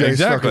know who Jay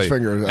stuck his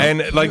fingers at.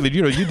 And like you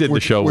did the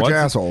show which once.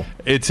 asshole?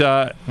 It's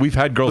we've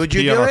had girls Would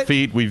you pee do on our it?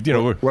 feet. We've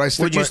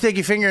Would you stick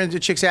your finger into a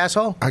chick's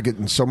asshole? I get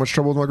in so much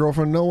trouble with my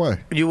girlfriend. No way.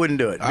 You wouldn't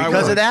do it I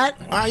because of would.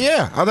 that.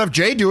 Yeah, I'd have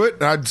Jay do it.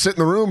 And I'd sit in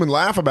the room and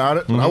laugh about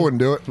it, but I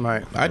wouldn't do it.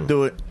 Right, I'd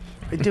do it.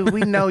 Dude,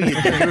 we know you.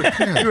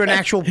 You're an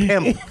actual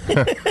pimp.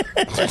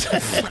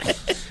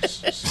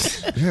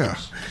 Yeah.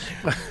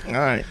 All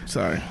right,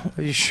 sorry.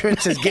 Are you sure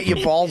it says get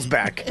your balls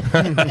back?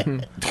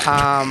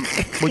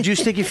 Would you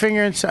stick your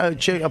finger in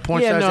a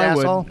porn star's I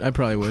asshole? would. I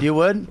probably would. You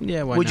would?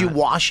 Yeah, why Would you not?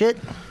 wash it?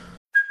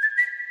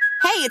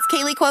 Hey, it's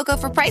Kaylee Cuoco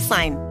for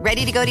Priceline.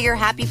 Ready to go to your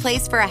happy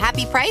place for a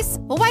happy price?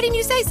 Well, why didn't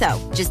you say so?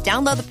 Just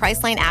download the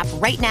Priceline app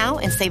right now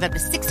and save up to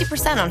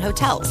 60% on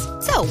hotels.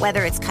 So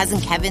whether it's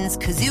Cousin Kevin's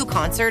Kazoo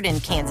Concert in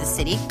Kansas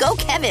City, go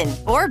Kevin,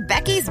 or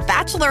Becky's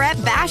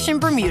Bachelorette Bash in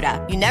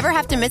Bermuda, you never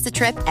have to miss a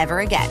trip ever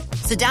again.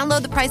 So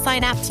download the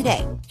Priceline app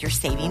today. Your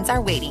savings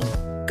are waiting.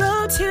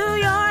 Go to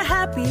your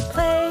happy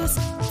place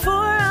for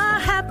a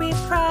happy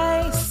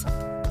price.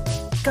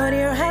 Go to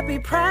your happy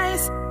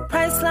price,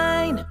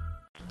 Priceline.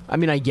 I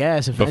mean, I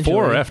guess eventually.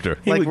 Before or after?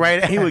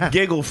 He would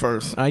giggle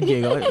first. I'd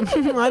giggle.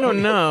 I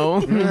don't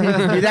know.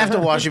 You'd have to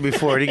wash it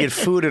before to get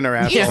food in her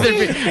asshole.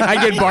 Yeah,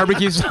 I'd get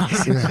barbecue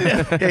sauce.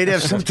 Yeah, you'd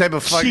have some type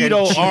of fucking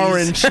Cheeto cheese.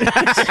 orange.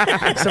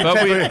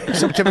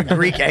 some type of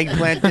Greek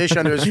eggplant dish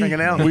under his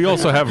fingernail. We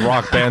also have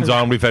rock bands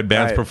on. We've had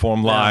bands Right.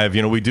 perform live.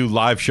 We do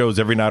live shows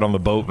every night on the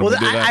boat. When Well,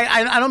 we do that.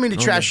 I don't mean to On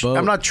the trash. boat.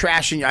 I'm not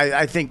trashing you.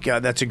 I think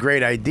that's a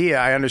great idea.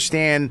 I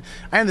understand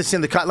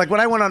the like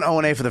when I went on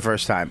O&A for the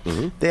first time,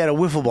 they had a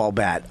wiffle ball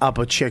bat up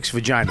a chick's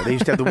vagina. They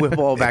used to have the wiffle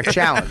ball back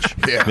challenge,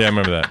 yeah, I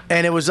remember that.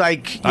 and it was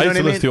like you I know used what to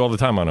I mean. listen to you all the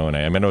time on O&A.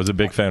 I mean, I was a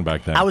big fan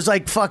back then. I was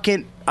like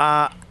fucking.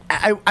 I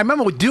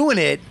remember doing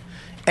it,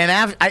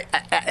 and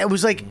it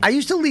was like I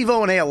used to leave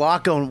O&A a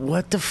lot, going,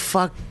 "What the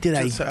fuck did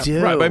I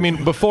do?" Right, but I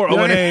mean, before You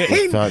know what O&A, I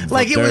mean? Felt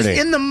like it was dirty.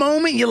 in the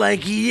moment. You're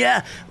like,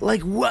 yeah,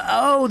 like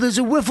oh, there's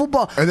a wiffle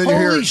ball. And then Holy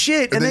you hear,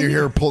 shit! And then you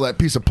hear her pull that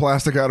piece of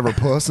plastic out of her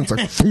puss, and it's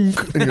like,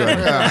 thunk, and you're like,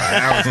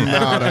 that was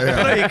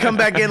not You come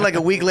back in like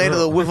a week later,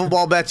 the wiffle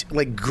ball bat's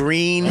like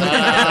green from the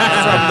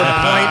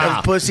point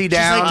of pussy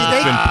down.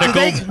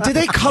 did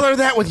they color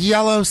that with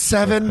yellow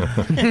 7?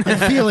 I'm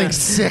feeling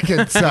sick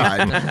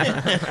inside.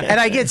 And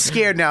I get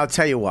scared now. I'll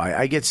tell you why.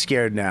 I get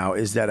scared now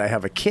is that I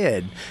have a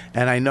kid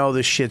and I know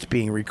this shit's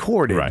being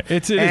recorded. Right.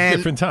 It's a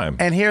different time.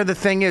 And here the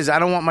thing is, I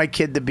don't want my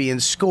kid to be in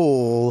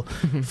school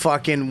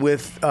fucking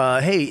with,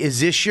 hey, is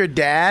this your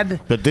dad?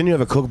 But didn't you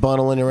have a Coke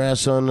bottle in your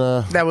ass on?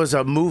 That was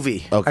a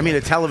movie. Okay. I mean,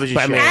 a television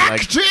But I show. mean,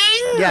 like- Acting!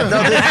 Yeah,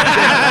 no,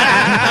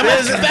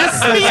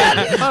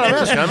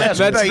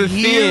 That's the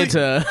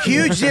theater.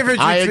 Huge difference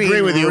I agree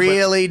between with you, but-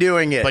 really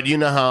doing it. But you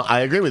know how I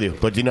agree with you.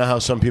 But you know how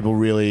some people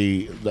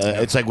really,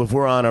 it's like if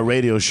we're on a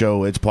radio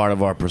show, it's part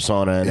of our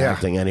persona and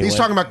everything. Anyway, He's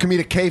talking about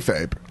comedic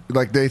kayfabe.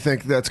 Like they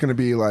think that's going to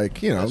be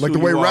like like the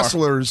way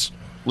wrestlers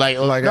like.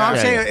 No, I'm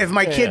saying if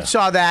my kid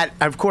saw that,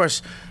 of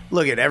course.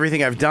 Look at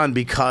everything I've done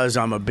because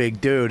I'm a big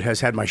dude has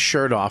had my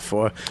shirt off,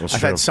 or That's I've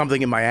true. had something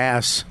in my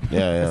ass.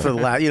 Yeah. For the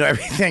last,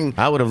 everything.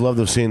 I would have loved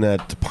to have seen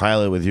that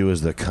pilot with you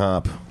as the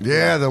cop.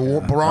 Yeah, the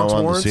Bronx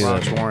Warrants.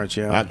 Bronx Warrants,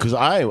 yeah. Because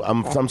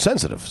I'm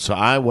sensitive, so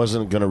I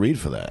wasn't going to read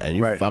for that, and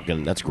you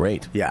fucking that's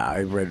great. Yeah,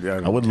 I read.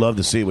 I would love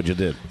to see what you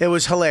did. It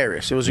was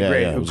hilarious. It was a Yeah,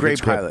 great, yeah, it was a great good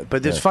script. pilot.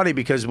 But it's Yeah. funny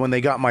because when they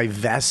got my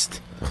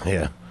vest,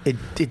 Yeah. it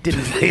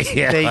didn't.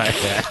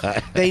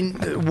 They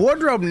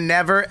wardrobe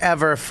never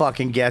ever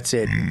fucking gets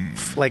it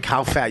like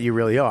how fat you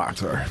really are.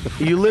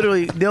 You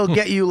literally they'll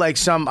get you like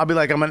some. I'll be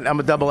like I'm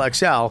a double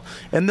XL,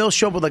 and they'll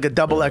show up with like a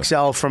double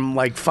XL from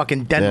like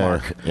fucking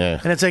Denmark.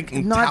 Yeah. And it's like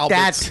not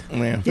Talbots.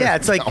 that. Yeah,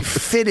 it's like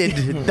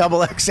fitted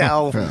double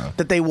XL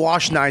that they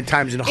wash 9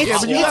 times in hot Yeah,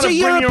 but you water. gotta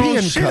bring your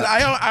own shit.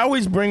 I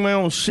always bring my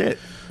own shit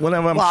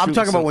whenever I'm Well, I'm shooting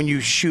talking about something. when you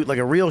shoot like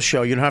a real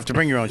show. You don't have to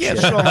bring your own Yeah,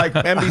 shit. sure. Like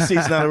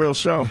NBC's not a real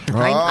show.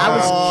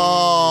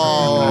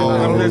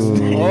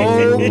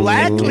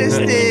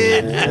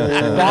 Blacklisted.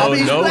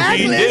 Bobby's no,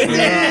 he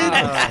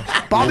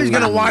blacklisted. Bobby's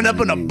gonna wind up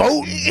in a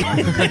boat.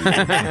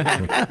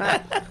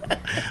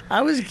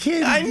 I was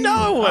kidding. I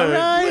know. All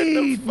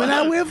right, but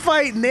now we're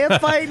fighting. They're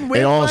fighting.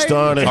 We're It all fighting.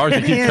 started. Hard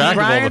to keep Yeah, track of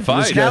all Brian, the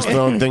fights. This guy's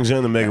throwing things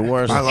in to make it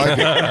worse. I like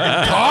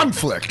it.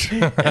 Conflict.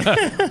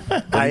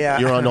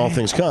 You're on All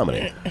Things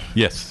Comedy.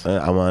 Yes,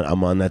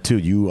 I'm on that too.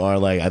 You are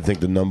like I think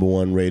the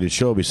 #1 rated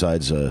show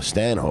besides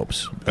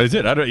Stanhope's. Is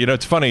it? I don't.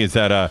 It's funny is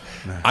that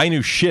I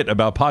knew shit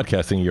about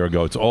podcasting a year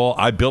ago. It's all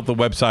I built the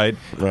website,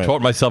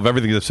 taught myself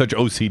everything. It's such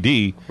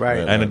OCD, Right.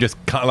 And it just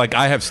like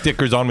I have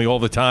stickers on me all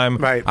the time.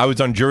 Right. I was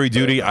on jury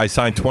duty. I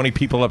signed 20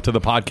 people up to the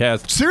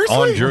podcast. Seriously?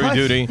 On jury What?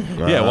 duty.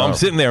 Yeah. Well, I'm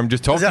sitting there. I'm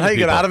just talking. Is that to how you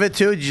people. got out of it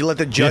too? Did you let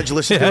the judge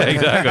listen to Yeah, it?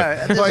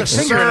 exactly. There's a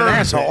finger in an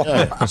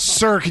asshole.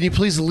 Sir, can you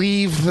please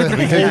leave the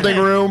holding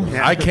room?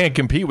 I can't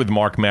compete with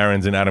Mark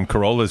Maron's and Adam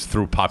Carolla's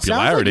through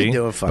popularity,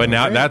 doing fine, but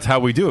now right? that's how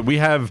we do it. We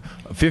have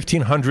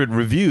 1,500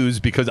 reviews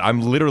because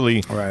I'm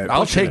literally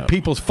I'll take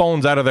people's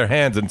phones out of their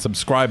hands and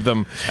subscribe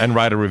them and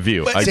write a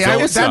review. But see,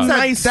 that's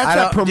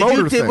that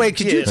promoter thing. Wait,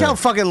 could you tell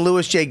fucking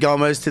Louis J.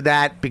 Gomez to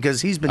that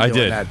because he's been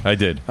doing that? I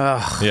did.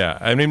 Yeah,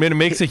 I mean, it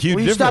makes a huge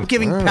Will you difference. stop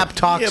giving pep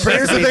talks? Yeah, but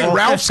here's the thing,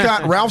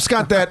 Ralph's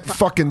got that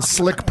fucking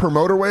slick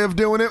promoter way of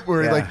doing it,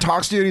 where he like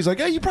talks to you and he's like,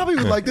 "Hey, you probably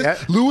would like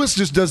this." Louis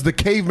just does the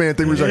caveman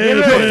thing, where he's like,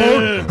 "You got a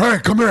phone? Hey,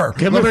 come here.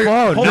 Give me Let the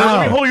phone.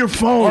 Let me hold your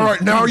phone. All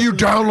right, now you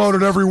download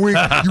it every week.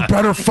 You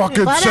better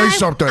fucking say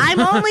something." I'm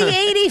only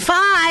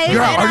 85.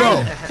 Yeah, I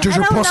know. Does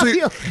your I don't know pussy?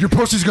 if Your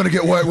pussy's gonna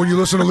get wet when you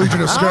listen to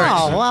Legion of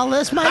Skanks. Oh, well,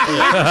 this might be.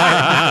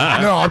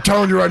 No, I'm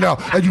telling you right now,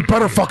 and you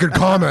better fucking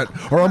comment,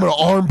 or I'm gonna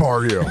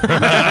armbar you.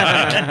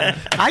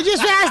 I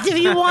just asked if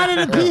you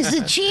wanted a piece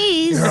of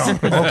cheese.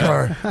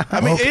 Okay.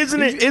 I mean,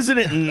 isn't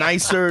it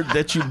nicer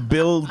that you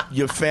build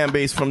your fan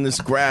base from this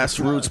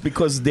grassroots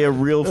because they're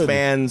real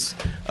fans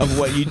of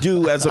what you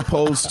do, as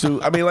opposed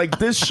to, I mean, like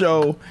this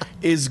show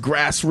is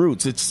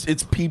grassroots.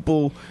 It's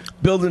people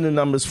building the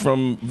numbers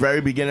from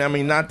very beginning. I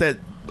mean, not that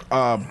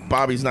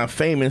Bobby's not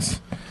famous.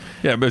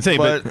 Yeah, but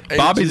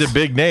Bobby's a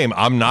big name.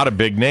 I'm not a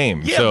big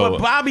name. Yeah, so.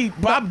 but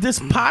Bob, this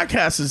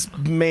podcast has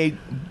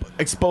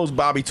exposed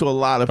Bobby to a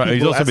lot of people.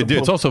 He's also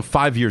it's also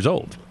 5 years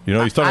old. You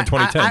know, he started in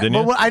 2010, didn't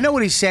you? Well, I know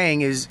what he's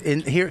saying is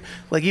in here,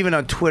 like even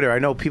on Twitter, I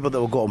know people that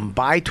will go and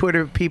buy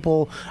Twitter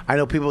people. I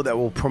know people that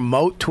will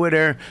promote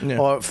Twitter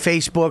or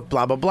Facebook,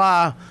 blah blah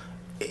blah.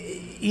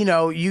 You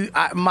know,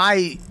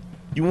 my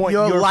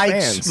likes,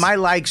 fans. my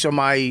likes or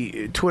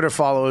my Twitter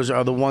followers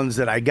are the ones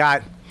that I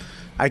got.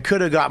 I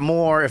could have got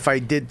more if I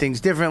did things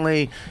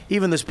differently.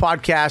 Even this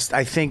podcast,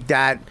 I think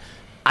that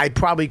I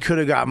probably could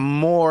have got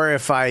more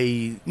if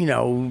I,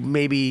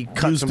 maybe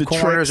cut some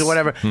corners or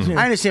whatever. Mm-hmm.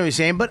 I understand what you're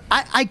saying, but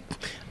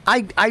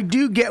I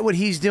do get what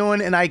he's doing,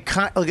 and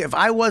if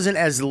I wasn't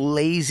as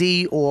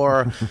lazy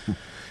or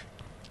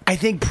I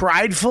think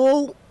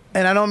prideful.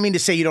 And I don't mean to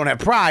say you don't have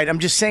pride. I'm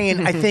just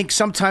saying I think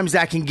sometimes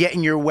that can get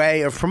in your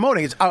way of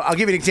promoting it. I'll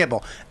give you an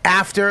example.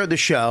 After the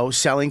show,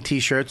 selling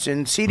T-shirts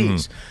and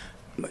CDs.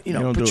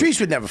 Patrice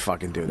would never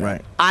fucking do that.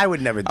 Right. I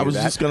would never do that. I was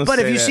just gonna but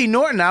say if you that. see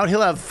Norton out,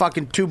 he'll have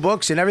fucking 2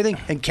 books and everything.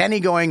 And Kenny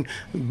going,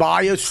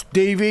 buy a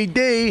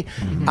DVD.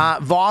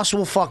 Voss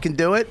will fucking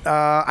do it.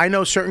 I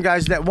know certain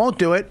guys that won't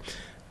do it.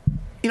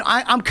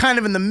 I'm kind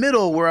of in the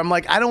middle where I'm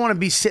like, I don't want to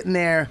be sitting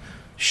there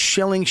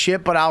shilling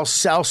shit, but I'll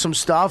sell some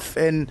stuff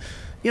and...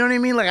 You know what I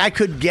mean? Like I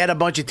could get a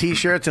bunch of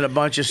T-shirts and a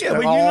bunch of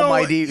all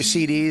my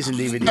CDs and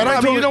DVDs. And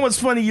I mean, you know what's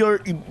funny?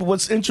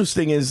 What's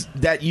interesting is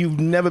that you've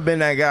never been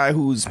that guy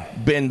who's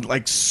been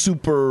like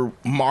super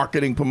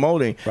marketing,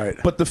 promoting. Right.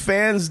 But the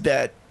fans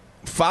that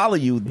follow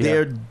you,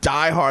 they're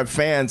diehard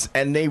fans,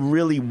 and they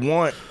really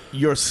want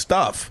your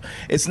stuff.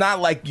 It's not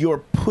like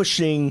you're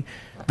pushing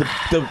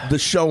the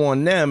show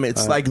on them.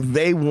 It's like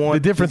they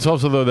want. The difference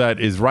also, though, that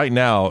is right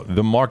now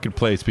the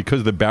marketplace,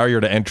 because the barrier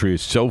to entry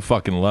is so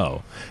fucking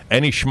low.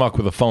 Any schmuck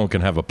with a phone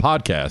can have a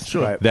podcast.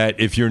 Sure. That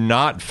if you're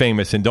not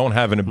famous and don't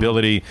have an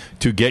ability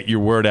to get your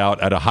word out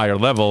at a higher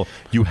level,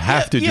 you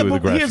have to do the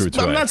grassroots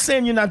way. I'm not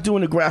saying you're not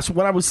doing the grassroots.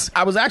 What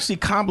I was actually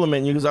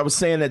complimenting you because I was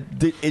saying that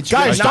it's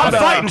Guys, stop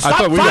fighting. I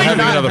thought we were having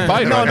another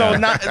fight. No, right no, now.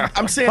 not.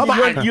 I'm saying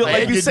you're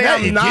like you say.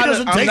 I'm not.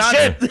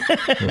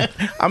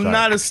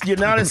 You're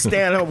not a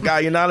stand-up guy.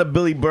 You're not a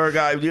Billy Burr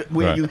guy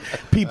where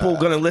people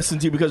gonna listen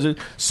to you because the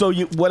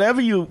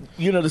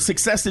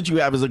success that you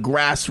have is a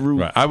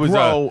grassroots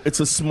grow. It's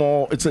a small.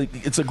 It's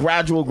a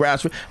gradual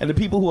grassroots, and the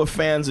people who are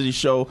fans of the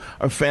show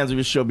are fans of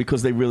the show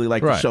because they really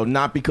like the show,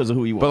 not because of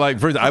who you are. But like,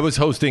 for example, I was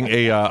hosting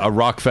a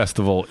rock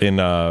festival in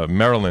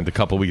Maryland a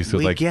couple weeks ago,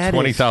 like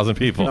 20,000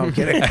 people. No, I'm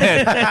kidding.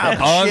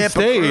 And on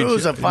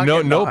stage,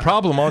 no car.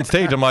 problem. On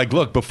stage, I'm like,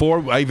 look,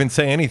 before I even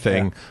say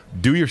anything,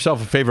 do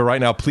yourself a favor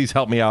right now. Please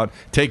help me out.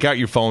 Take out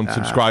your phone,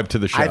 subscribe to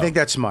the show. I think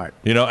that's smart.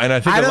 And I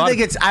think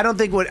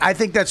I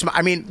think that's.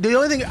 I mean, the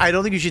only thing I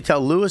don't think you should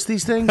tell Lewis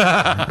these things,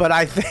 but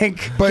I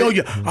think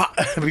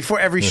before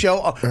every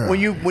show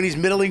when he's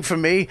middling for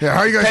me. Yeah,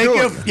 how you guys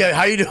doing?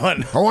 How you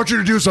doing? I want you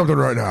to do something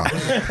right now.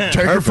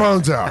 Take your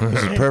phones out.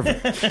 This is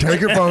perfect.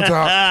 Take your phones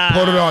out.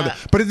 Put it on.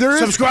 But there is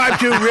subscribe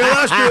to Real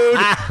Ass Dude,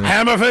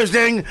 Hammer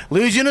Fisting,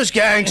 Legion of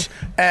Skanks,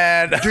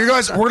 and you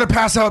guys, we're gonna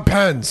pass out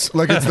pens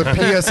like it's the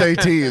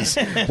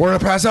PSATs. We're gonna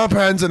pass out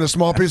pens and a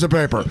small piece of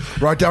paper.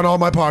 Write down all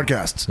my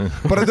podcasts.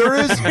 But there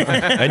is,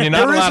 and you're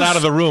not allowed out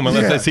of the room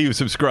unless they see you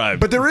subscribe.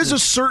 But there is a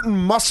certain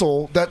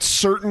muscle that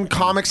certain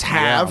comics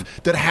have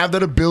that have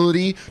that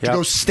ability to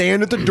go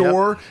stand at the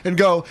door and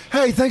go,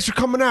 "Hey, thanks for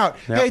coming out.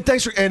 Hey,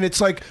 thanks for," and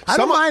it's like I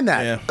don't mind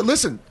that.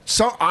 Listen,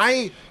 so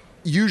I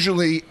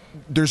usually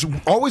there's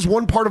always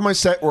one part of my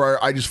set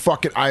where I just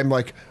fuck it. I'm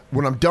like,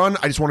 when I'm done,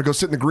 I just want to go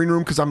sit in the green room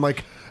because I'm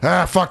like,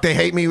 fuck, they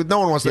hate me. No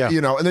one wants to,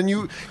 And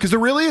then because there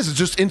really is, it's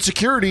just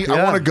insecurity.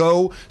 I want to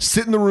go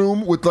sit in the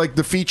room with like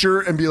the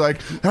feature and be like,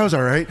 that was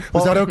all right.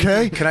 Was that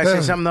okay? Can I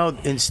say something though?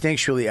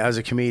 Instinctually, as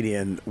a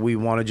comedian, we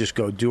want to just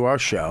go do our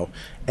show,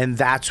 and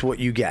that's what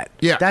you get.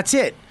 Yeah, that's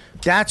it.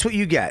 That's what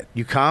you get.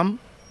 You come,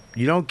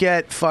 you don't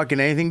get fucking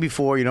anything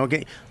before.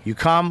 You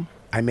come,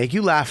 I make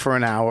you laugh for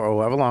an hour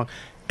or however long.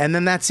 and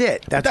then that's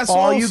it. But That's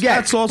all you get.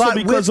 That's also But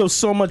because with- of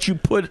so much you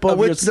put but of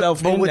with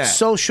yourself but in with that.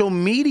 social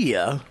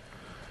media,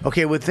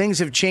 okay, when things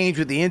have changed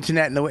with the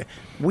internet and the way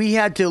we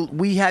had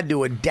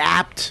to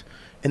adapt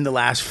in the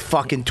last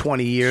fucking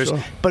 20 years, Sure.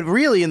 but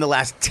really in the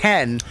last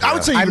 10. I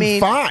would say even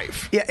mean,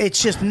 5. Yeah,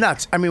 it's just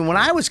nuts. I mean, when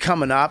I was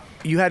coming up,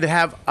 you had to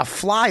have a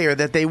flyer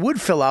that they would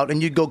fill out,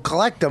 and you'd go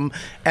collect them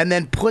and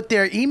then put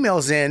their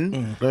emails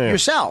in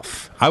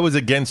yourself. I was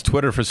against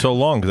Twitter for so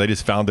long because I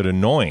just found it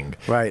annoying.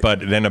 Right.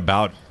 But then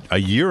about a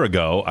year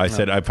ago, I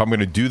said, if I'm going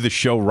to do the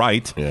show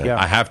right,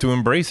 I have to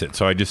embrace it.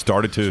 So I just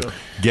started to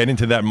get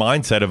into that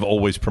mindset of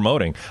always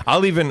promoting.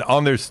 I'll even,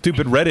 on their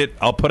stupid Reddit,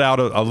 I'll put out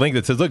a link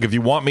that says, look, if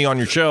you want me on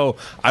your show,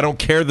 I don't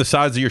care the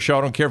size of your show.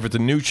 I don't care if it's a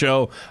new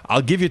show.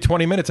 I'll give you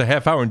 20 minutes, a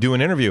half hour, and do an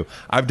interview.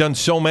 I've done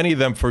so many of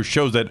them for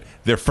shows that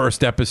their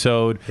first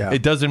episode. Yeah.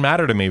 It doesn't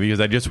matter to me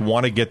because I just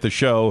want to get the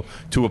show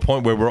to a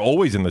point where we're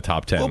always in the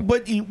top 10. Well,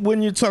 but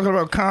when you're talking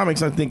about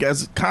comics, I think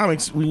as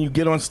comics, when you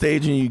get on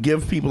stage and you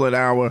give people an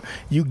hour,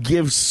 you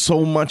give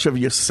so much of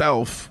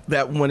yourself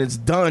that when it's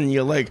done,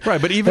 you're like, right.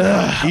 But even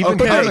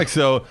okay. comics,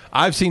 though,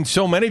 I've seen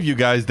so many of you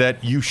guys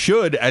that you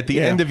should at the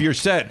end of your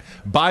set.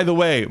 By the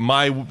way,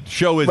 my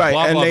show is Right,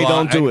 blah and blah they blah.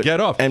 don't do and it. get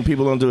off, and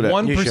people don't do that.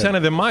 1%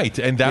 of them might,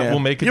 and that will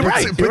make a You're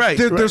difference. right.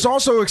 But there's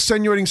also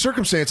extenuating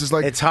circumstances.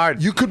 Like it's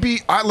hard. You could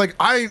be.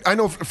 I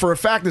know for a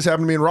fact this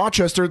happened to me in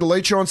Rochester. The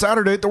Late Show on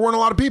Saturday. There weren't a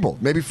lot of people.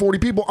 Maybe 40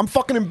 people. I'm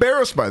fucking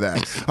embarrassed by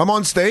that. I'm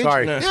on stage.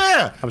 Sorry.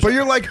 Yeah. But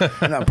you're like,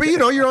 but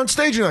you're on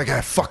stage. And you're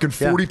like, fucking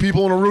 40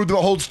 people in a room that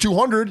holds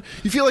 200.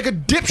 You feel like a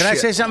dipshit. Can I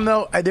say something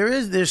though?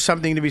 There's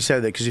something to be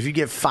said there because if you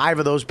get 5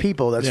 of those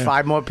people, that's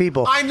 5 more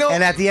people. I know.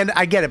 And at the end,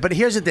 I get it. But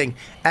here's the thing: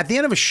 at the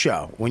end of a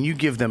show, when you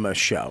give them a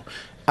show,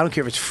 I don't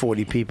care if it's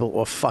 40 people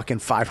or fucking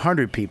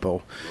 500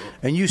 people,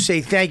 and you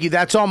say thank you.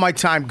 That's all my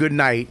time. Good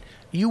night.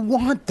 You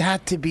want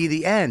that to be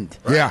the end.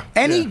 Yeah.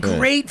 Any Yeah.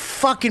 great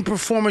fucking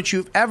performance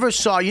you've ever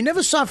saw. You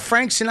never saw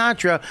Frank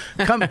Sinatra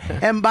come.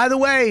 And by the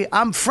way,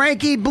 I'm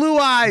Frankie Blue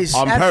Eyes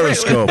On at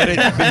Periscope.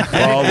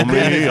 Follow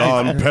me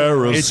on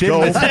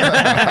Periscope.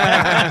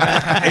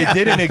 It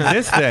didn't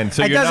exist then,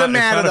 so it you're doesn't not,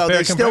 it's matter not a though. fair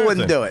They still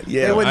wouldn't do comparison.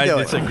 it. They wouldn't do I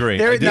it. disagree.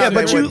 They're- I yeah,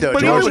 disagree. they wouldn't do it.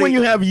 But Nobody- even when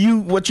you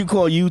have what you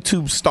call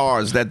YouTube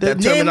stars, that Name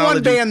terminology.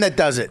 one band that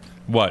does it.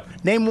 What?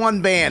 Name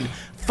one band.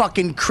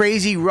 Fucking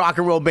crazy rock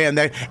and roll band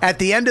that at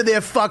the end of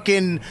their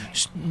fucking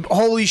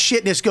holy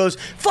shitness goes,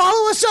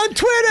 follow us on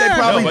Twitter. They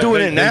probably No, but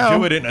doing it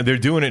now. They're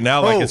doing it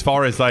now, like Oh. as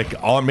far as like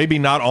on maybe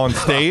not on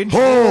stage.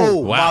 Oh,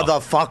 wow.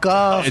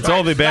 motherfucker. It's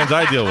all the bands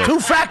I deal with.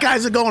 2 fat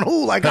guys are going,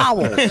 who, like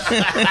owls.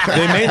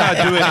 They may not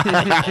do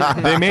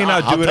it. They may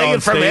not do it on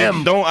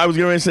stage. I was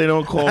going to say,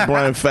 don't call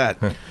Brian fat.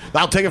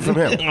 I'll take it from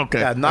him.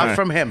 Okay. Yeah, not All right.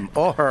 from him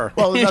or her.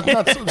 Well,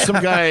 not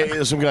some guy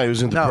who's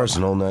into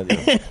personal.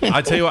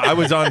 I tell you what, I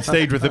was on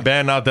stage with a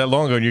band not that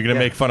long ago, and you're going to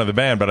make fun of the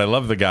band, but I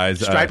love the guys.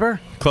 Striper?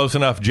 Close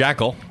Enough,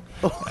 Jackal.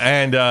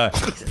 And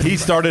he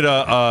started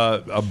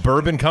a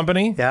bourbon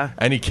company. Yeah.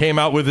 And he came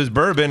out with his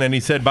bourbon, and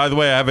he said, by the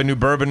way, I have a new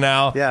bourbon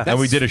now. Yeah. And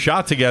we did a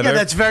shot together. Yeah,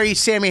 that's very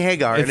Sammy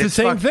Hagar. It's and the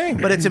same fuck- thing.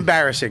 But it's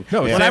embarrassing.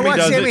 No, when Sammy I watch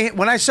does Sammy, it.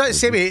 when I saw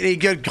Sammy, he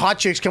got hot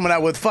chicks coming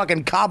out with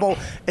fucking Cabo.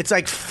 It's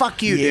like,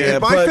 fuck you, Yeah,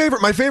 dude.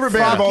 My favorite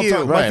band of all you.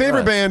 time. My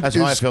favorite band That's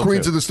how I is feel,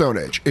 Queens too. of the Stone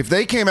Age. If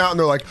they came out and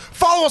they're like,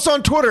 follow us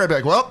on Twitter, I'd be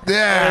like, well,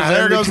 yeah,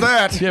 there goes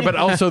that. Yeah, but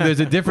also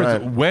there's a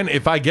difference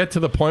if I get to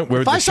the point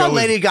where If the I saw show is-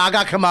 Lady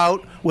Gaga come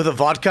out with a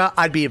vodka,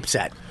 I'd be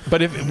upset.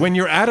 But when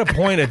you're at a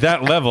point at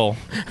that level,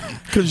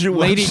 because you're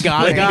Lady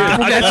Gaga.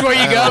 That's where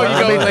you go. You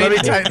go, Lady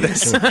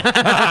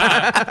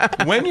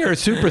when you're a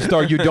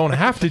superstar, you don't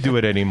have to do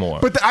it anymore.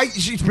 But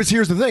but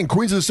here's the thing: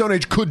 Queens of the Stone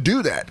Age could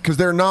do that because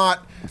they're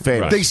not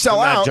Famous. They sell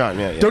They're not out. John,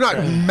 yeah. They're not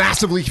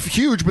massively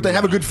huge, but they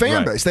have a good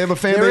fan base. They have a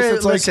fan There base is-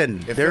 that's like. listen,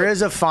 there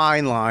is a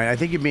fine line. I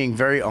think you're being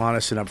very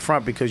honest and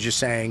upfront because you're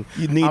saying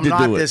You need I'm to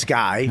not do it. this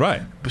guy,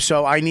 Right.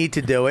 So I need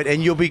to do it,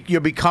 and you're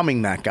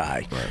becoming that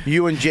guy.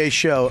 You and Jay's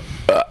show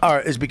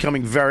is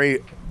becoming very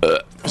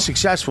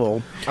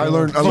successful. I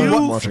learned from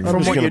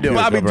what you're doing.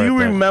 Bobby, do you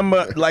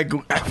remember like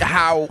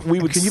how we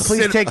would? Can you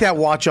please take that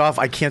watch off?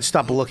 I can't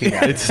stop looking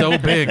at it. It's so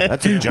big.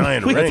 That's a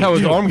giant That's ring. how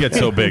his arm gets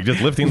so big,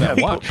 just lifting that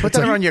watch. Put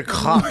that around your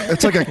cock.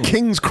 It's like a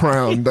king's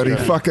crown that he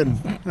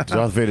fucking.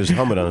 Darth Vader's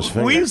helmet on his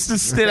finger. We used to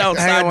sit Hang on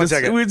outside. one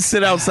second. We'd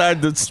sit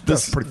outside the.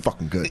 That's pretty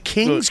fucking good.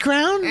 King's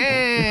crown? We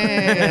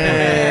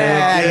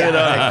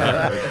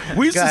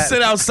used Go to ahead.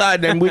 sit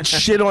outside and we'd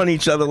shit on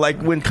each other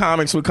like when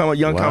comics would come out,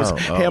 young Wow.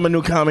 comics. Hey, I'm a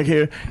new comic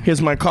here.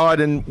 Here's my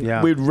card, and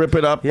we'd rip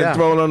it up and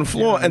throw it on the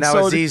floor. And And now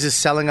so Aziz is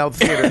selling out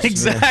theaters.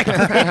 exactly.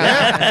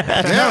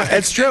 No,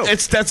 it's true.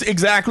 That's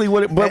exactly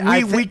what. But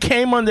we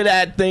came under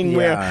that thing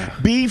where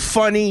be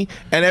funny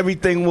and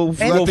everything will.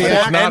 And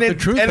That's not the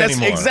truth and that's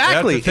anymore.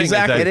 exactly That's the thing, is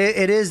that exactly.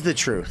 It is the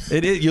truth.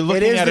 It is. You're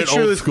looking is at the it old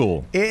truth.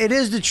 school. It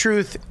is the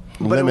truth,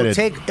 but Limited.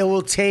 it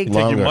will take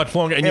Take you much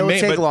longer, and it you will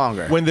may, take but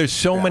longer. when there's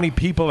so many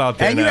people out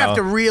there And you now, have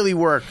to really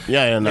work.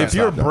 Yeah, yeah. No, if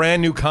you're a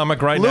brand new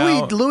comic right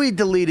now, Louis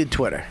deleted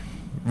Twitter.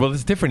 Well,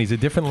 it's different. He's a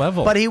different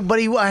level. But he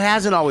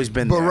hasn't always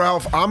been But there.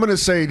 Ralph, I'm going to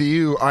say to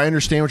you, I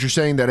understand what you're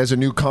saying, that as a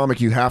new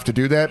comic you have to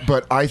do that,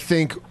 but I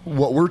think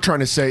what we're trying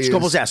to say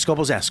Scopel's is...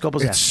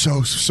 Scopel's It's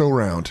so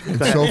round.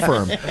 It's so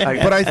firm.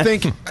 But I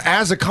think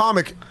as a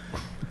comic...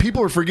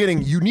 People are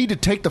forgetting you need to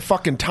take the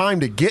fucking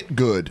time to get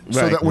good,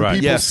 so that when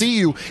people see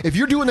you, if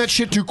you're doing that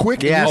shit too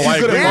quick, Yes. and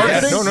you're too good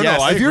at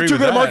marketing. I if you're agree too with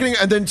good at that. marketing,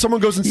 and then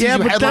someone goes and sees you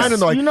but headline,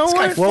 and they're like, you know "This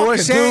guy what? Well, we're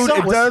fucking saying,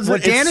 sucks."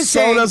 what Dan is so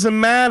saying doesn't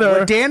matter.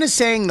 What Dan is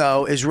saying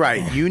though is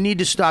right. You need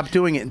to stop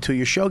doing it until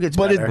your show gets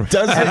better. But it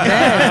doesn't.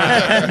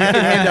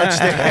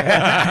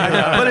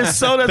 But it's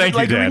so that Thank you,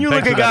 like Dan. when you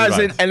Thanks look for at that guys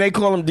advice. and they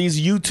call them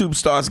these YouTube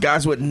stars,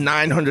 guys with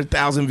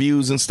 900,000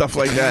 views and stuff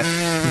like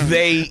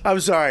that. I'm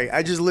sorry.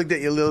 I just looked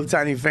at your little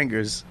tiny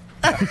fingers.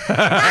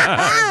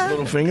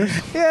 Little fingers.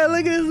 Yeah,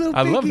 look at his little.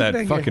 I love pinky that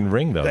finger. fucking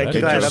ring, though. Thank That you.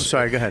 is Go ahead. just- I'm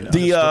sorry. Go ahead.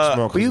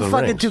 The Will you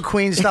fucking two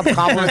queens stop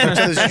complimenting each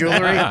other's jewelry?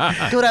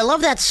 Dude, I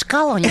love that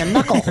skull on your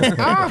knuckle.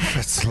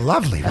 It's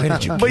lovely. Where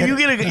did you? But you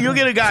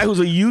get a guy who's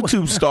a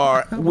YouTube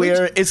star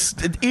where it's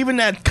even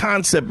that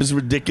concept is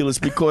ridiculous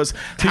because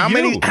how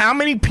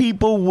many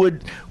people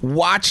would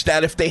watch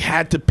that if they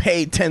had to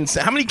pay 10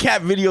 cents? How many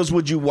cat videos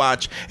would you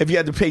watch if you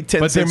had to pay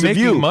 10 But they're cents a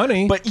making view?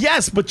 money. But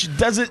yes, but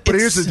does it? But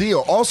here's the deal.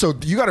 Also,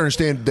 you got to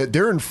understand that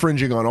they're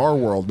infringing on our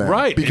world now,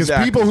 Right, Because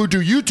exactly. people who do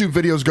YouTube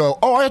videos go,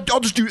 "Oh, I'll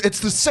just do." It's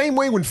the same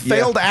way when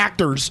failed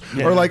actors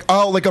are like,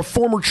 "Oh, like a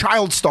former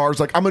child star is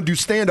like, I'm gonna do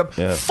stand up."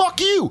 Yeah. Fuck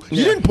you!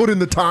 You didn't put in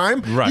the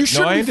time. Right. You No,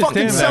 shouldn't I be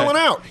fucking understand selling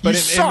that. out. But You in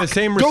suck. the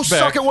same Go respect,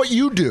 suck at what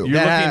you do.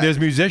 You're looking. There's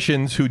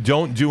musicians who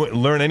don't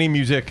learn any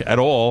music at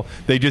all.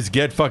 They just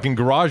get fucking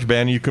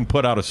GarageBand. And you can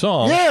put out a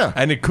song. Yeah.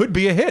 and it could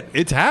be a hit.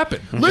 It's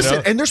happened. you Listen,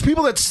 know? and there's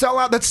people that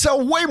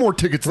sell way more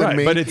tickets than Right,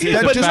 me. but it's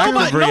that a just fact do-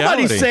 of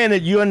reality. Nobody's saying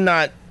that you're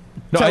not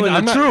No, telling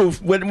I'm the not-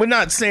 truth. We're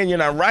not saying you're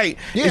not right.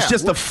 Yeah. It's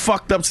just a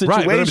fucked up situation.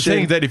 Right, but I'm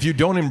saying that if you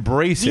don't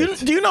embrace Do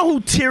it, you know who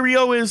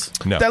Tyrio is?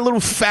 No. That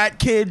little fat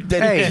kid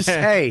that Hey, just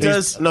hey.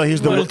 does.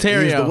 He's Little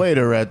the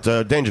waiter at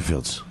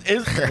Dangerfields.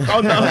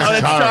 Oh no,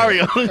 that's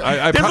Dario.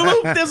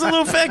 There's a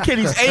little fat kid.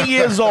 He's 8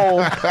 years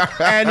old,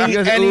 and he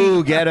goes, and "Ooh,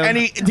 he get him." and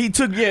he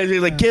took he's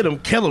like get him,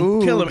 kill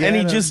him, kill him, and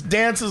he just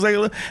dances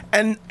like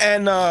and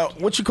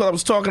what you call? I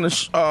was talking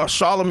to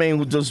Charlemagne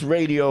who does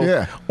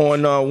radio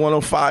on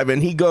 105,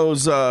 and he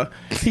goes,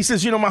 he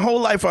says, my whole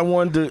life I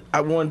wanted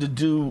to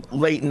do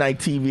late night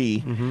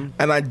TV,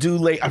 and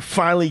I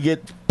finally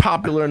get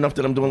popular enough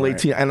that I'm doing late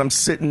TV, and I'm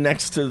sitting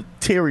next to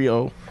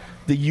Tyrio.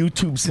 The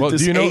YouTube,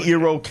 this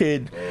 8-year-old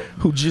kid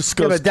who just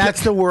goes. Yeah, but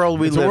that's the world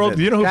we live in.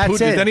 Do you know who That's Pootie,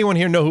 does it. anyone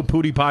here know who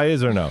Pootie Pie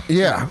is or no?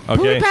 Yeah.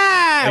 Okay.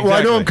 Well,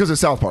 I know him because of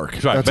South Park.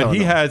 That's right. That's how But I he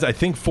know. has, I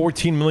think,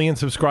 14 million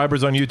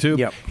subscribers on YouTube.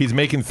 Yep. He's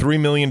making $3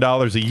 million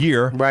a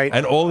year. Right.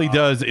 And all he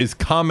does is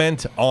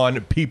comment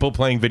on people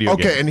playing video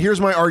games. Okay, and here's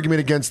my argument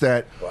against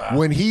that.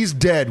 When he's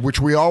dead, which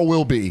we all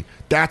will be,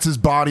 that's his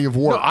body of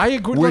work. No, I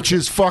agree. Which Look,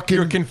 is fucking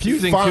You're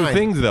confusing fine. two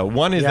things, though.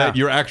 One is Yeah. that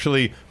you're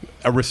actually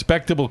a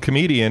respectable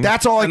comedian.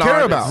 That's all I An care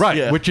artist. about. Right,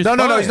 Yeah. which is No,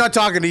 fine. he's not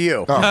talking to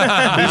you.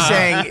 He's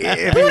saying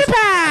if he was,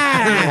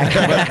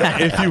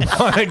 If you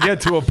want to get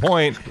to a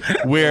point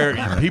where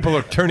people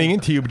are turning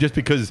into you just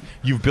because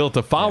you've built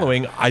a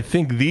following, I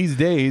think these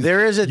days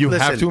there is a you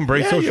listen, have to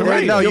embrace social you're right.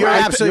 media. No, you're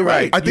right. absolutely You're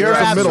right. right. I think You're there's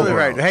a middle absolutely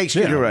right. ground. Hey,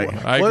 excuse me. You're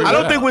right. I agree with I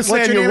don't that. think we're What's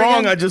saying your you're name wrong.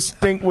 again? I just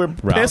think we're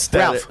pissed at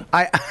Ralph,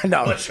 it.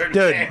 no,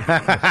 dude.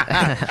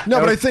 No,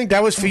 but I think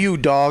that was for you,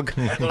 dog.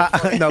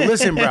 No,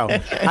 listen, bro.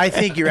 I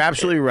think you're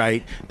absolutely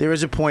right. There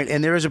is a point,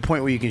 and there is a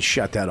point where you can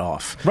shut that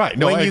off. Right.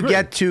 No, when I you agree.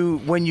 get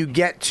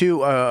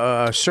to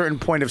a certain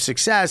point of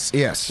success,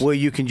 Yes. where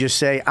you can just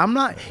say, "I'm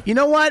not." You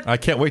know what? I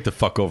can't wait to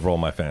fuck over all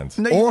my fans.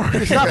 No, Or-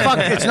 it's not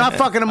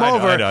fucking them I know,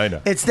 over. I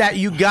know. It's that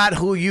you got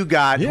who you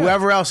got. Yeah.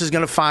 Whoever else is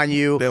going to find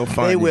you, They'll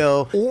find they you.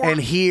 will. Or- and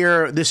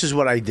here, this is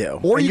what I do.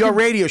 Or and you your can-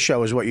 radio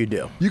show is what you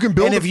do. You can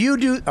build And a- if you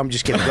do, I'm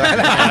just kidding. Go ahead.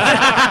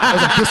 I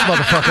was like, this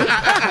motherfucker.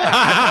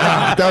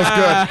 That was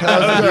good. That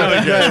was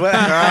good.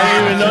 I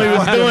didn't even know he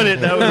was doing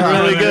it. That was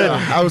really good.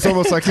 I was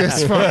almost like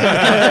this.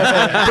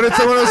 But it's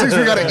one of those things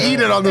we got to eat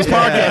it on this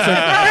podcast. Like,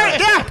 all right,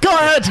 yeah, go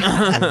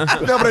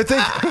ahead. No, but I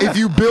think if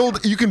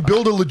you can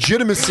build a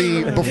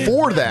legitimacy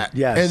before that,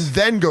 Yes. and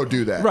then go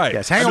do that. Right.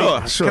 Yes, hang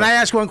on. Sure. Can I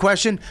ask one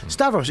question?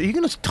 Stavros, are you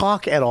going to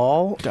talk at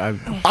all?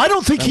 I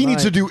don't think he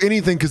needs to do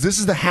anything because this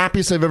is the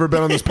happiest I've ever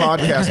been on this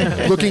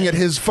podcast. Looking at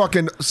his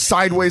fucking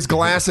sideways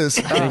glasses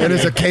and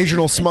his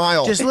occasional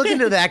smile. Just look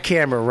into that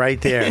camera right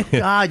there.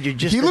 God, you're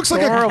just He looks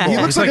like a- adorable. he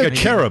looks It's like a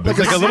cherub. It's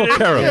like a little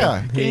cherub.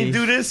 Yeah. Can you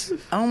do this?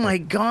 Oh my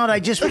God! I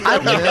just. How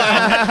do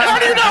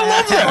you not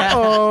love that?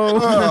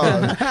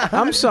 Oh,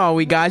 I'm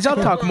sorry, guys. I'll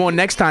talk more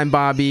next time,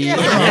 Bobby.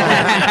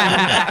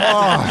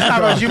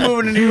 Stavros, you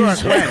moving to New York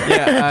when?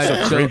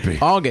 Yeah, so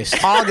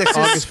August. August.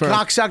 August first.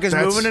 Cocksucker's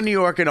That's- moving to New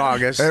York in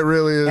August. It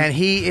really is. And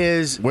he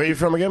is. Where are you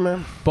from again,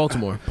 man?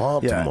 Baltimore.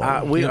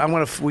 Baltimore. We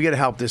got to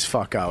help this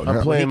fuck out. I'm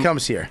When playing- he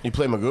comes here. You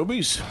play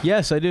Magoobies?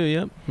 Yes, I do.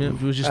 Yep.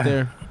 It was just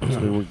there. It's a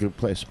good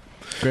place.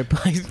 Great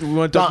place. We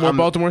want to talk more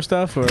Baltimore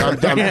stuff? Or? I'm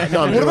doing hang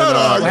on one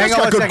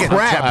second.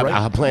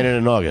 I'm playing it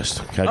in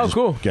August. Can I Oh, just-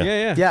 cool.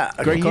 yeah. Yeah.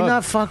 Can you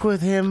not fuck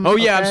with him? Oh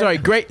yeah, I'm okay? sorry.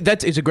 Great.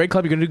 It's a great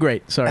club. You're gonna do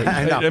great. Sorry.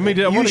 I mean,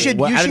 you should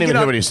get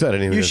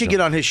on, You should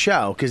get on his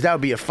show because that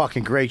would be a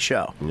fucking great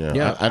show.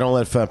 Yeah. I don't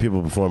let fat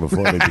people perform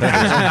before me.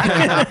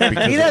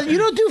 You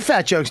don't do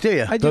fat jokes, do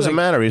you? Doesn't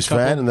matter. He's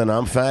fat, and then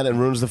I'm fat, and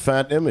ruins the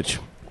fat image.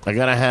 I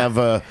gotta have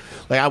I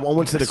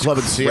went to the club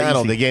in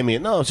Seattle. They gave me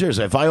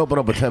seriously. If I open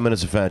up with 10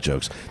 minutes of fat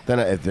jokes, then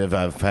if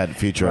I've had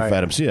feature or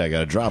fat MC, I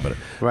gotta drop it.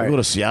 Right. I go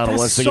to Seattle That's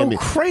once. They so gave me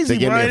crazy, They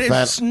gave Brian. me a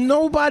fat.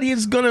 Nobody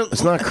is gonna.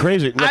 It's not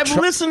crazy. No, I've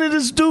listened to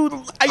this dude.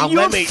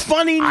 You're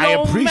funny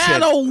no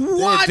matter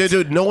what.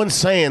 Dude, no one's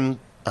saying.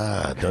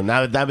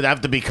 Now that would have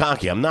to be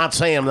cocky. I'm not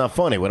saying I'm not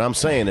funny. What I'm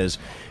saying is,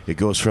 it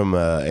goes from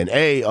an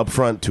A up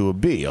front to a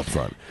B up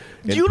front.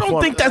 You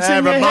don't think that's in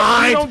your Never head?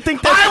 mind. You don't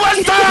think that's I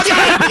was talking.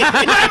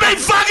 Let me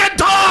fucking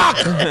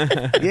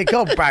talk. Yeah,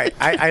 go, Brian.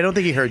 I don't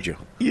think he heard you.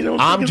 You don't.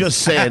 I'm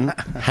just saying,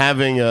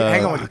 having a.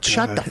 Hang on.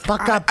 Shut the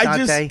fuck up,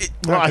 Dante.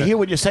 I hear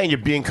what you're saying. You're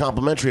being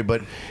complimentary,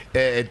 but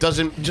it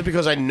doesn't. Just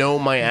because I know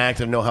my act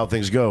and know how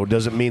things go,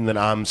 doesn't mean that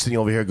I'm sitting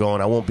over here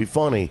going, "I won't be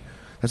funny."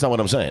 That's not what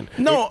I'm saying.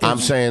 No, I'm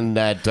saying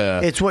that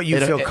it's what you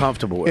feel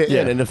comfortable with.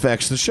 It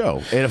affects the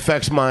show. It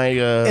affects my.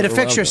 It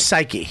affects your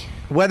psyche,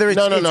 whether it's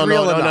no,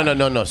 real or not.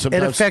 No. It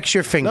Sometimes- affects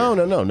your finger.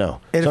 No.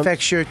 It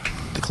affects the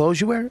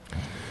clothes you wear.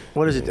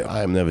 What does it do?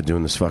 I am never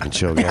doing this fucking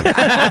show again.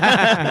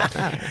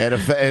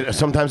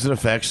 Sometimes it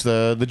affects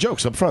the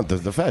jokes up front,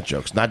 the fat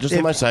jokes, not just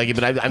in my psyche,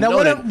 but I've Now,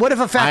 known what if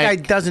a fat I-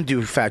 guy doesn't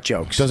do fat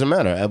jokes? Doesn't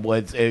matter.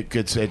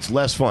 It's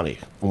less funny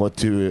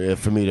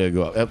for me to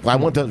go. I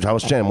went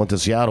to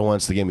Seattle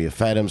once. They gave me a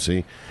fat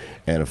MC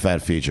and a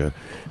fat feature,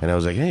 and I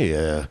was like,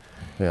 hey,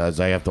 I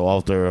have to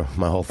alter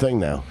my whole thing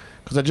now.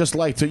 Because I just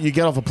like to. You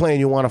get off a plane,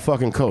 you want to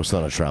fucking coast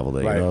on a travel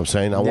day. Right. You know what I'm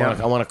saying? I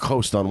Yeah. want to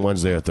coast on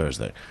Wednesday or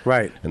Thursday.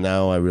 Right. And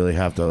now I really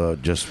have to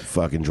just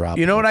fucking drop.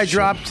 You know what I shit.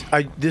 dropped?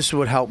 This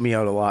would help me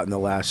out a lot in the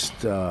last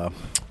 10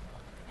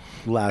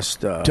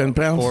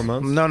 pounds? 4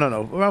 months?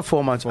 No, around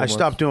 4 months. 4 I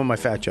stopped doing my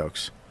fat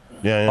jokes.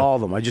 Yeah. All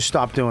of them. I just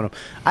stopped doing them.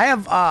 I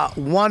have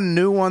one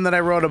new one that I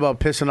wrote about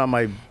pissing on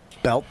my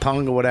belt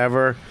tongue or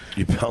whatever.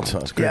 You belt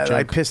tongue. Yeah,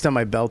 I pissed on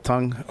my belt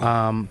tongue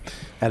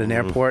at an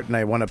airport, and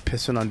I wound up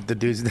pissing on the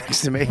dudes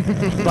next to me.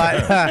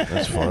 But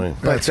that's funny.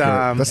 But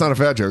That's not a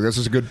fat joke. That's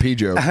just a good pee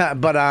joke.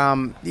 but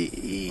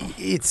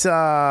it's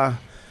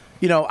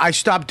I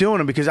stopped doing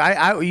them because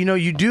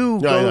you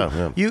do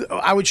go.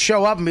 I would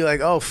show up and be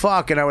like, oh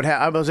fuck, and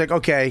I was like,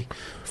 okay.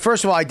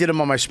 First of all, I did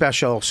them on my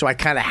special, so I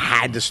kind of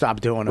had to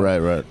stop doing them.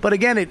 Right. But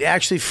again, it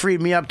actually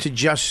freed me up to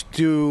just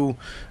do.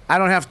 I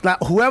don't have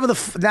whoever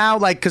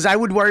because I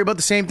would worry about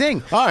the same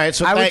thing. All right,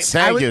 so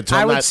thank you.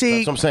 I would see.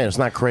 That's what I'm saying. It's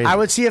not crazy. I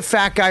would see a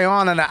fat guy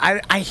on, and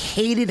I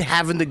hated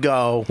having to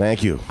go.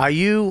 Thank you. Are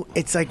you?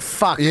 It's like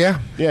fuck. Yeah.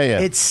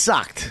 It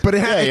sucked. But it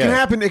can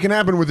happen. It can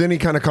happen with any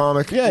kind of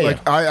comic. Yeah,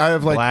 like I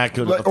have Black,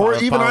 or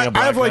even following I a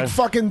black have like guy.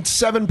 fucking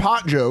 7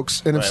 pot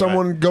jokes, and if Right,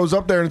 someone goes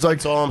up there and it's like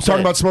I'm talking saying.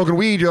 about smoking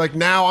weed, you're like,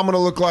 now I'm gonna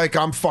look like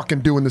I'm fucking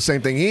doing the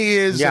same thing he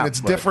is, Yeah. and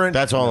it's Right. different.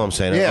 That's all I'm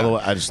saying. Yeah.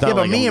 Otherwise, it's not Yeah,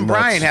 but like me I'm and nuts.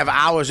 Brian have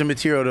hours of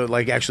material to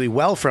like actually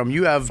well from.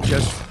 You have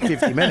just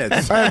 50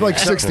 minutes. I have like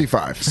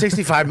 65.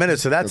 65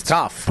 minutes, so that's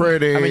tough.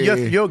 Pretty. I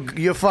mean,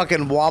 you're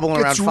fucking wobbling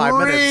around It's 5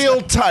 minutes.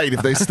 real tight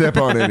if they step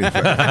on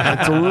anything.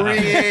 It's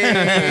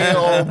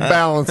real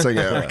balancing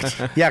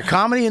act. Yeah,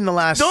 comedy in the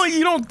last.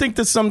 You don't think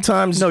that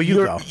sometimes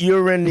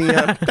you're in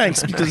the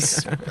thanks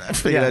because I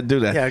figured I'd do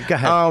that. Yeah, go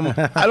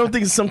ahead. I don't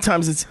think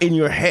sometimes it's in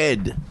your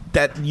head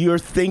that you're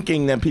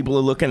thinking that people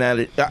are looking at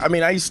it. I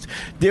mean,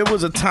 there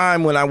was a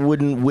time when I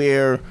wouldn't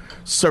wear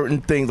certain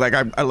things like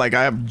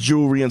I have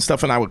jewelry and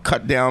stuff, and I would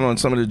cut down on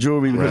some of the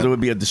jewelry because it would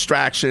be a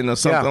distraction or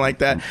something like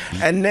that.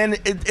 And then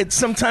it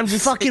sometimes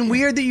it's fucking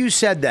weird that you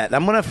said that.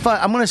 I'm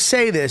gonna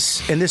say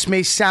this, and this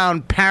may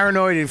sound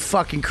paranoid and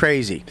fucking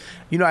crazy.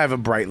 You know, I have a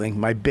Breitling,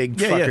 my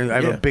big I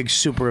have a big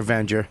Super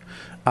Avenger.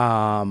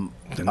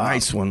 The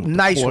nice one.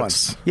 Nice one.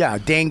 Quartz. Yeah,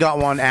 Dane got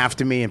one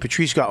after me, and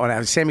Patrice got one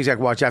after same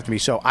exact watch after me,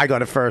 so I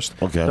got it first.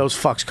 Okay. Those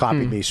fucks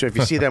copied me. So if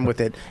you see them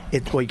with it,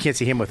 well, you can't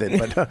see him with it,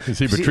 but You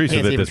see Patrice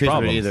with it, there's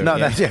problems. No,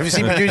 if you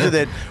see Patrice with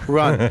it,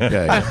 run.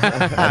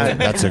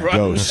 That's a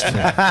ghost.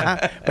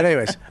 But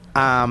anyways,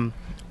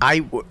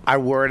 I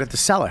wore it at the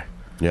cellar.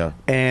 Yeah.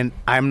 And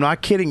I'm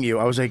not kidding you.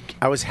 I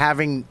was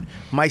having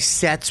my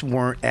sets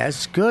weren't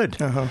as good.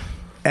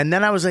 And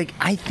then I was like,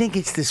 I think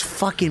it's this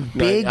fucking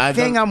big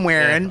thing I'm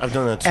wearing. Yeah, I've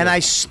done that too. And I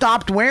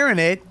stopped wearing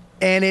it,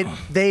 and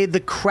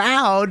the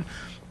crowd,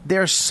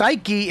 their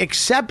psyche,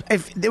 except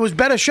if it was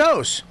better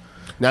shows.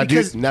 Now,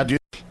 Because- do you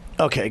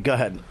Okay, go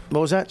ahead. What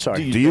was that?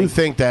 Sorry. Do you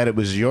think that it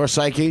was your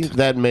psyche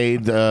that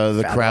made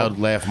the crowd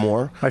laugh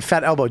more? My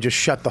fat elbow just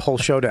shut the whole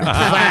show down.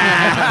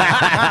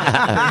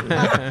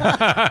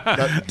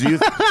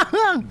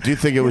 Do you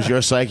think it was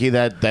your psyche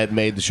that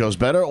made the shows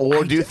better,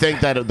 or do you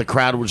think that the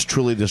crowd was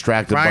truly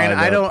distracted Ryan,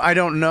 by the... I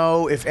don't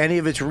know if any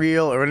of it's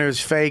real or any of it's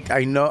fake.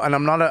 I know, and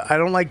I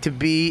don't like to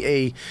be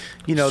a,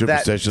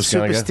 Superstitious that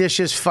kinda guy?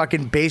 superstitious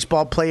fucking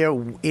baseball player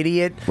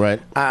idiot. Right.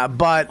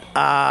 But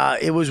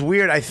it was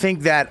weird. I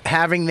think that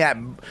having that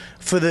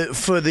for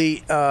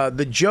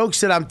the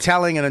jokes that I'm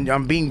telling and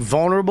I'm being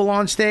vulnerable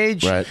on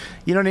stage. Right.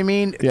 You know what I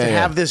mean? Yeah, to yeah.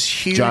 have this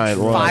huge Giant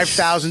rush.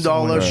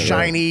 $5,000 Right,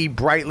 shiny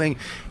Breitling.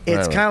 It's Right,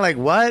 right. kind of like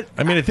what?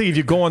 I mean, I think if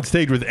you go on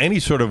stage with any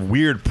sort of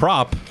weird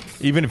prop,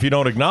 even if you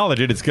don't acknowledge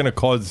it, it's going to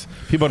cause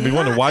people to be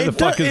wondering why the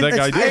fuck is that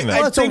guy doing that?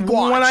 Well, it's a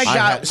watch. when I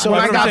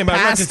got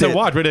not just a it.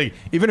 watch, but like,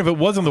 even if it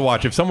wasn't the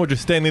watch, if someone was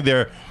just standing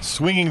there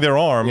swinging their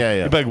arm,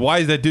 you'd be like, why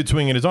is that dude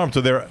swinging his arm?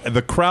 So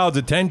the crowd's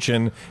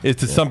attention is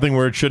to something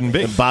where it shouldn't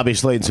be. And Bobby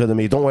Slayton said to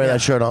me, "Don't wear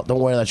that shirt. Don't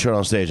wear that shirt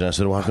on stage." And I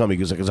said, "Well, how come?"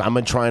 Because I've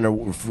been trying to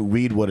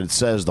read what it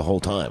says the whole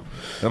time.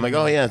 And I'm like,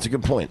 "Oh yeah, it's a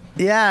good point."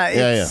 Yeah,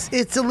 Yeah,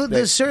 it's a little.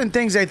 There's certain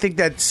things I think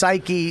that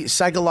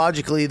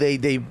psychologically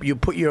you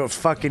put your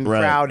fucking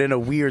crowd in a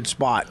weird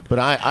spot. But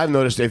I've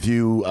noticed if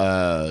you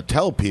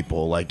tell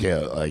people like,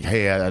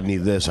 hey, I need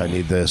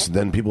this,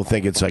 then people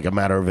think it's like a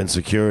matter of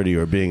insecurity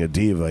or being a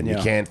diva, and you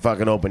Yeah. can't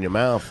fucking open your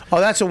mouth. Oh,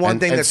 that's the one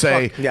thing and that's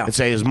say, yeah. and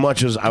say as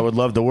much as I would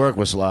love to work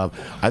with Slav,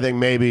 I think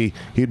maybe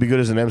he'd be good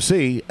as an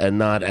MC and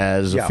not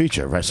as Yeah. a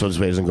feature, right? So his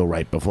way doesn't go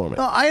right before me.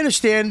 No, I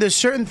understand. There's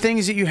certain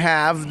things that you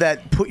have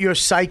that put your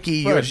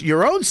psyche,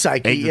 your own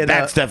psyche, in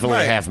that's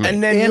definitely half me.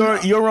 And then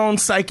your own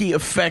psyche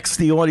affects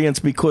the audience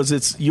because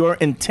it's your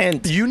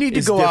intent. You need to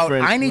is go out.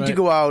 different. I need to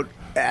go out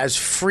as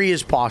free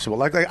as possible.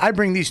 Like I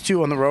bring these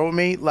two on the road with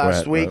me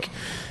last week,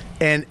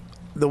 and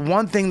the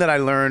one thing that I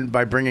learned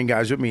by bringing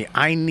guys with me,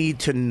 I need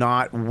to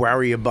not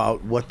worry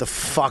about what the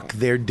fuck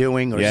they're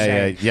doing or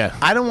saying. Yeah.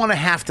 I don't want to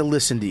have to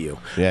listen to you.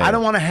 Yeah, I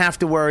don't want to have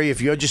to worry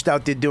if you're just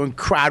out there doing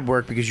crowd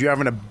work because you're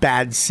having a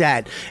bad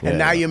set, and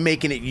now you're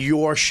making it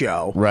your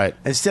show. Right.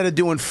 Instead of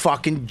doing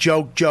fucking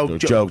joke. Joke.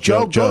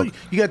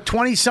 You got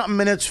 20-something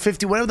minutes,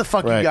 50, whatever the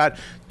fuck you Right. got.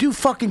 Do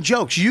fucking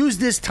jokes. Use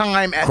this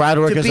time Crowd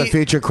work to as a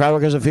feature. Crowd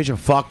work as a feature.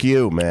 Fuck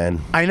you,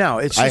 man. I know.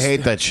 It's I just-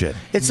 hate that shit.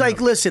 It's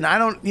like, listen, I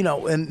don't,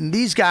 and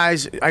these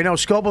guys, I know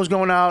Scopo's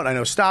going out, I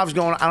know Stav's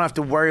going out, I don't have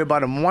to worry about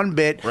them one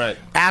bit. Right.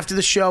 After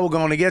the show, we're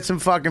going to get some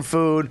fucking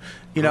food.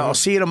 I'll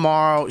see you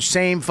tomorrow.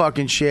 Same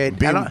fucking shit.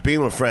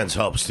 Being with friends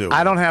helps too.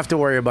 I don't have to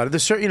worry about it.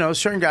 There's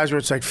certain guys where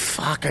it's like,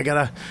 fuck, I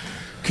gotta.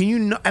 Can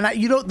you?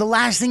 The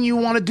last thing you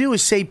want to do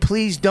is say,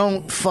 please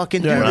don't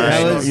fucking do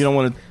this. You don't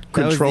want to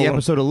That was control the him.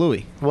 episode of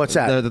Louis. What's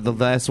that? The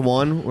last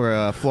one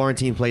where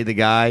Florentine played the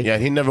guy. Yeah,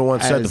 he never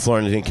once said to as-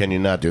 Florentine, "Can you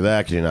not do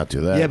that? Can you not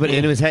do that?" Yeah, but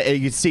in his head,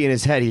 you could see in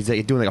his head, he's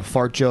like doing like a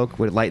fart joke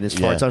with lighting his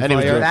farts on and he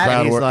was fire. doing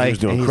crowd He's work. like- He was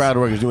doing he's- crowd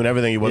work. He was doing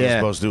everything he wasn't Yeah.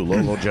 supposed to do.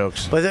 Little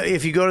jokes. But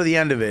if you go to the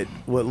end of it,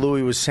 what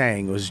Louis was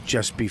saying was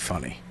just be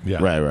funny. Yeah.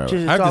 Right.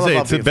 Just- I have all to say,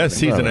 about it's the being best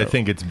funny. season I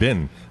think it's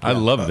been. I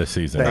love this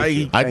season.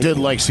 I did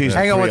like season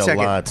Hang on 3 one a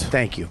second. lot.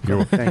 Thank you.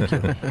 Thank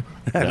you.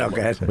 No, go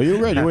ahead. Well, you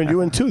were right. You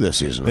were in 2 this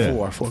season.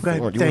 Four. Go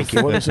ahead. You Thank were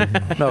you. four this season?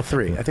 No,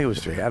 3. I think it was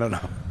 3. I don't know.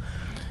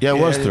 Yeah, it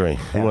was 3.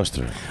 It was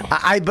 3.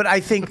 But I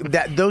think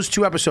that those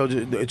 2 episodes,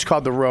 it's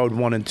called The Road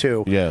 1 and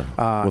 2. Yeah.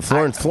 Well,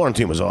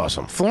 Florentine was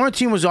awesome.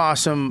 Florentine was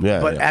awesome, Yeah,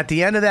 but yeah. at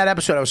the end of that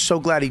episode, I was so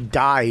glad he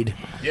died.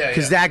 Yeah,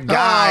 Because that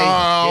guy.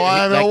 Oh, I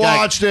haven't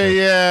watched it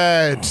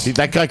yet.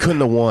 That guy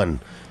couldn't have won.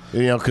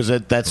 Because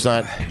that's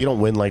not. You don't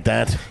win like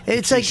that.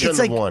 It's He like shouldn't it's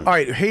like. have won. All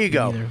right, here you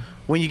go.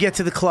 When you get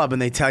to the club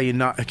and they tell you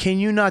not, can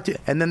you not do?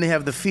 And then they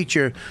have the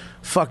feature,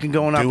 fucking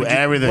going up. Do and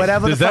everything.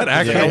 Whatever Does the that fuck.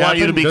 actually I want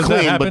you to be Does that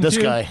clean, happen but this to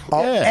you? guy.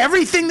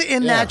 Everything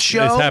in that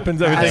show This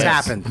happens. has Everything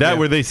happened. That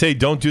where they say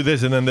don't do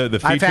this, and then the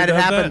feature I've had it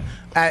does happen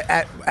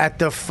that? at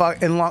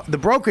the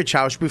brokerage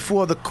house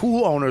before the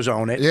cool owners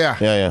own it.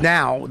 Yeah.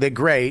 Now they're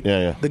great.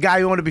 Yeah. The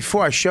guy who owned it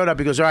before, I showed up.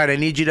 He goes, "All right, I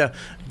need you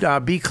to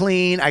be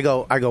clean." I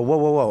go,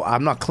 whoa,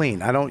 I'm not clean.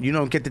 You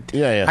don't get to.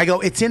 Yeah. I go,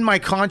 it's in my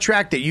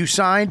contract that you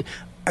signed.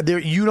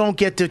 You don't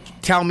get to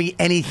tell me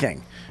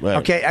anything. Right.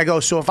 Okay, I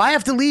go, so if I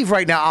have to leave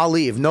right now, I'll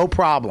leave. No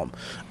problem.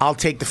 I'll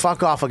take the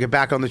fuck off. I'll get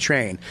back on the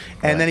train.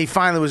 And then he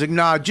finally was like,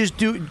 no, just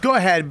go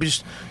ahead.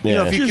 Just,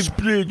 if you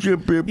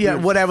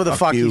could, whatever the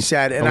fuck he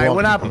said. And I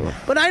went up.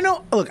 But I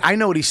know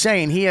what he's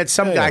saying. He had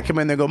some guy come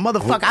in there and go,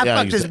 motherfucker, I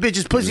fucked this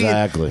bitch's pussy.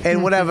 Exactly.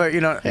 And whatever,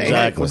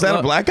 Exactly. Was that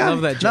a black guy?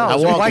 Love that No, joke. it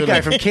was a white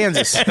guy from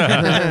Kansas.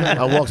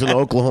 I walked into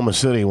Oklahoma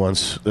City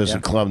once. There's a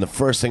club. And the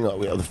first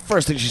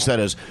thing she said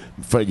is,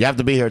 you have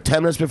to be here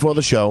 10 minutes before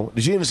the show.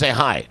 Did she even say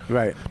hi?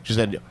 Right. She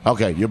said,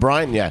 Okay, you're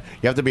Brian. Yeah,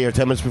 you have to be here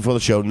 10 minutes before the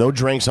show. No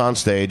drinks on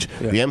stage.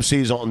 The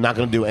MC's not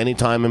going to do any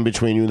time in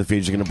between you and the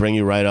feeds. They're going to bring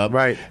you right up.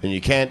 Right. And you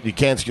can't.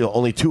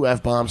 Only 2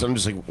 F-bombs. I'm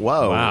just like,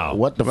 whoa. Wow.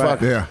 What the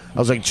fuck? Yeah. I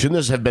was like, shouldn't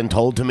this have been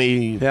told to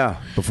me?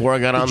 Before I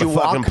got on the you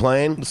fucking walk?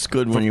 plane. It's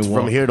good when you from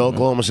walk. here to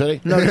Oklahoma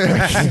City. No,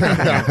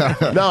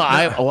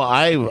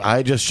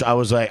 I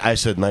was like, I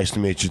said, nice to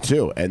meet you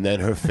too, and then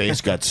her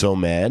face got so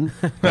mad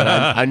that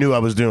I knew I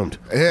was doomed.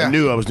 Yeah. I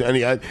knew I was.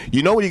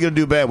 You know when you're gonna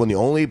do bad when the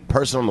only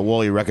person on the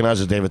wall you recognize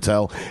is David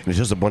Tell, and it's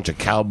just a bunch of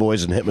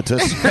cowboys and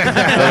hypnotists. I'm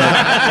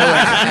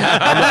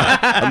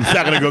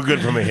not gonna go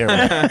good for me here.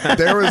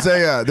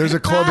 There's a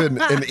club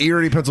in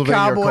Erie, Pennsylvania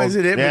Cowboys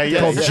and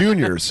called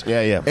Juniors.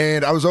 Yeah.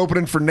 And I was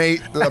opening for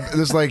Nate this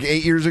is like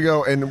 8 years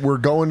ago, and we're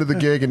going to the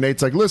gig, and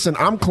Nate's like, "Listen,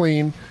 I'm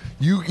clean.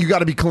 You got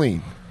to be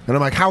clean." And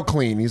I'm like, "How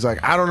clean?" He's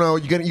like, "I don't know.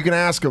 You can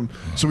ask him."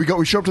 So we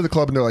show up to the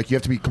club, and they're like, "You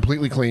have to be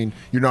completely clean.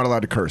 You're not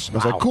allowed to curse." And I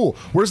was like, "Cool.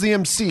 Where's the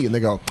MC?" And they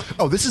go,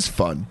 "Oh, this is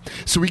fun."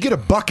 So we get a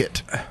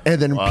bucket,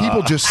 and then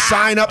people just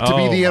sign up to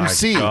be the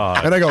MC.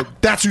 God. And I go,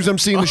 "That's who's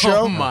MCing the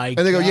show?" my And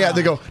they go, "Yeah."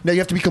 They go, "Now you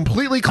have to be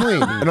completely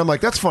clean." And I'm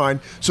like, "That's fine."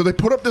 So they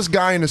put up this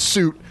guy in a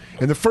suit,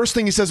 and the first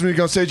thing he says when he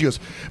goes on stage, he goes,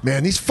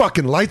 "Man, these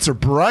fucking lights are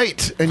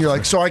bright." And you're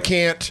like, "So I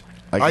can't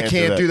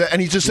do that."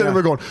 And he's just sitting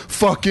there going,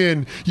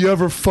 "Fucking, you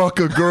ever fuck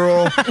a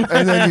girl?"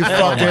 And then you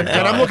fucking.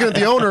 And I'm looking at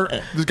the owner,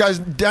 this guy's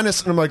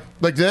Dennis, and I'm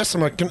like this.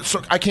 I'm like,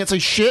 I can't say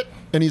shit.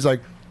 And he's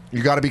like,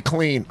 "You got to be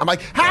clean." I'm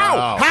like, "How?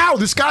 Wow. How?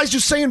 This guy's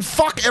just saying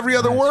fuck every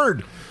other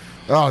word."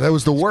 Oh, that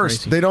was the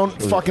worst. They don't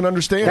fucking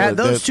understand it.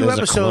 Those 2 There's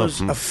a episodes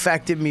club.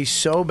 affected me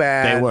so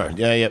bad. They were.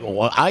 Yeah.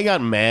 Well, I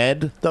got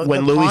mad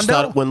when the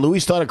Louis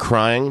started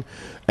crying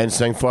and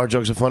saying fart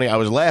jokes are funny. I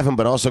was laughing,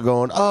 but also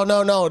going, "Oh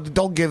no,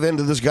 don't give in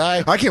to this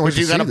guy." I can't wait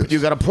to see this. You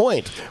got a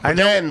point. But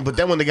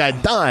then when the guy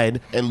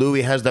died and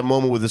Louis has that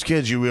moment with his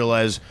kids, you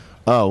realize,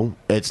 oh,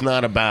 it's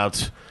not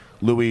about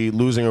Louis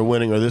losing or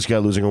winning, or this guy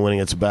losing or winning.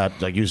 It's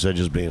about, like you said,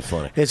 just being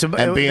funny.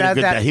 And being a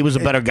good guy. He was a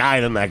better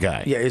guy than that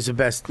guy. Yeah, he's the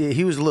best.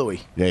 He was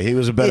Louis. Yeah, he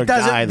was a better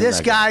guy than this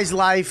that guy. guy's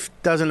life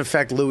doesn't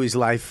affect Louis'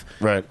 life,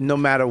 right? No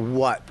matter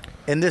what.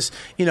 And this,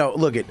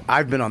 look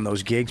I've been on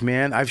those gigs,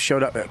 man. I've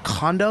showed up at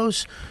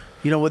condos.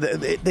 Where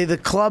the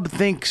club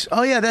thinks,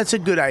 "Oh yeah, that's a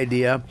good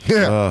idea."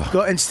 Yeah.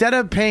 Go, instead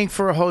of paying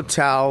for a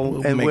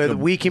hotel and where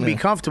we can be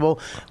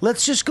comfortable,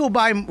 let's just go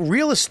buy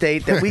real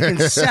estate that we can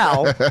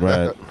sell.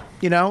 Right.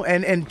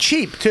 And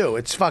cheap too.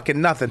 It's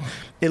fucking nothing.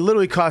 It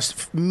literally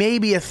costs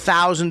maybe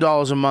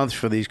 $1,000 a month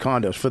for these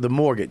condos for the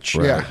mortgage.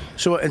 Right. Yeah.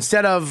 So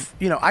instead of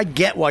I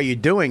get why you're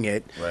doing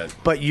it,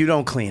 but you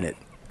don't clean it.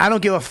 I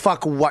don't give a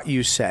fuck what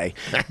you say.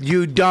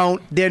 You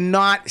don't. They're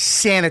not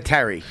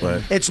sanitary.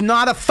 Right. It's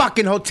not a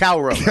fucking hotel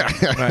room.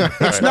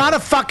 It's not a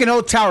fucking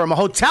hotel room. A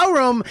hotel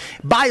room,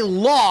 by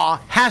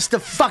law, has to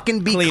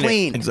fucking be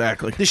clean.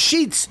 Exactly. The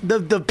sheets,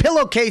 the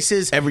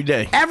pillowcases. Every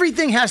day.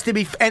 Everything has to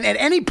be. And at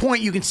any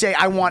point, you can say,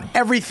 "I want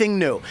everything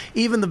new."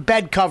 Even the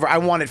bed cover, I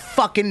want it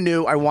fucking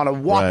new. I want to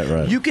walk.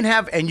 Right. You can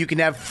have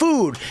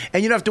food,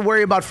 and you don't have to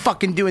worry about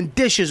fucking doing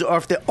dishes, or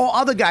if the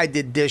other guy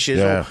did dishes,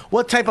 or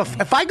what type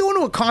of. If I go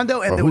into a condo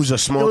and who's a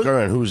smoker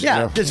and who's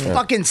there's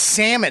fucking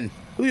salmon.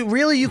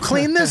 Really, you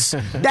clean this?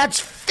 That's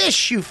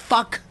fish, you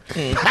fuck.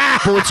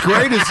 But what's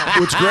great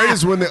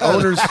is when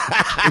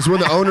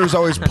the owners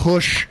always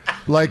push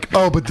like,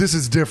 "Oh, but this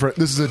is different.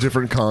 This is a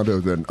different condo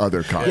than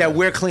other condos." Yeah,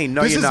 we're clean.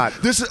 No, you're not.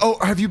 This is. Oh,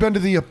 have you been to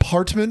the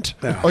apartment?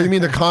 Oh, you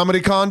mean the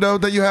comedy condo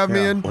that you have me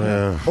in?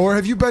 Yeah. Or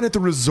have you been at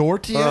the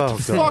resort yet? Oh,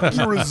 fuck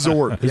your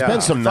resort. There's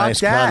been some nice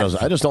condos.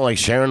 I just don't like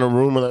sharing a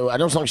room I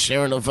don't like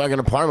sharing a fucking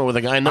apartment with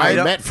a guy I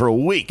met for a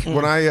week.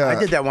 When I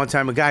did that one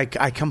time.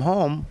 I come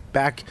home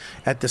back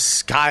at the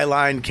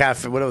Skyline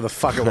Cafe, whatever the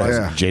fuck it was.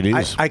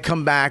 JD's. I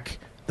come back.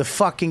 The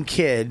fucking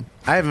kid.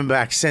 I haven't been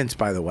back since,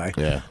 by the way.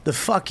 Yeah. The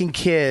fucking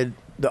kid,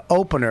 the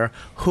opener,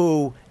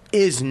 who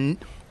is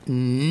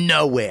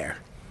nowhere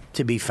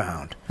to be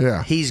found.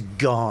 Yeah. He's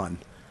gone.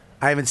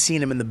 I haven't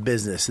seen him in the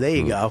business. There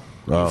you go.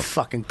 Oh. You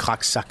fucking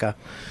cocksucker.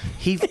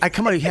 I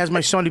come out, he has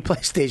my Sony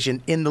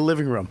PlayStation in the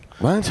living room.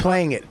 What?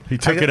 Playing it. He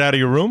took it out of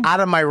your room? Out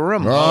of my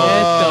room. Get the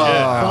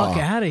fuck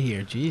out of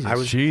here,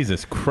 Jesus.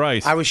 Jesus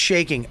Christ. I was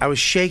shaking. I was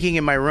shaking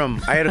in my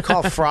room. I had to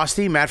call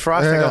Frosty, Matt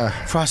Frost. I go,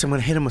 "Frost, I'm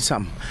going to hit him with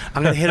something.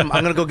 I'm going to hit him.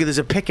 I'm going to go get, there's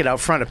a picket out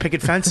front, a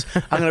picket fence.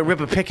 I'm going to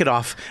rip a picket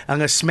off. I'm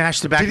going to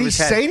smash the back of his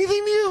head." Did he say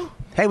anything to you?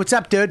 "Hey, what's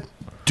up, dude?"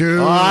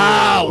 Dude.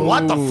 Wow,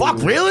 what the fuck,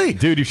 really?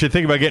 Dude, you should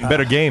think about getting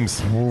better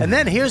games. And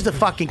then here's the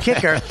fucking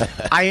kicker.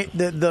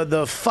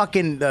 The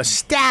fucking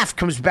staff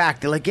comes back.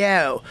 They're like,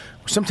 "Yeah,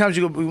 sometimes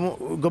we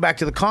won't go back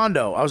to the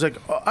condo." I was like,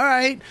 "All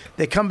right."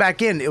 They come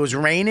back in. It was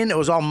raining. It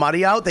was all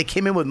muddy out. They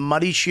came in with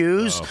muddy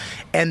shoes,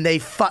 and they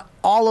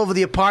all over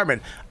the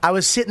apartment. I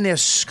was sitting there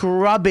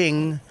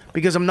scrubbing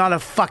because I'm not a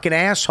fucking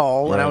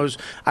asshole, and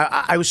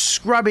I was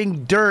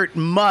scrubbing dirt,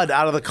 mud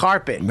out of the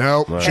carpet.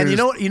 Nope. Right. And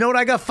you know what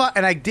I got?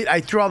 And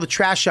I threw all the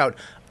trash out.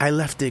 I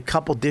left a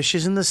couple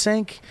dishes in the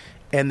sink.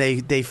 And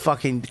they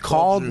fucking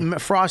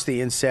called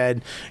Frosty and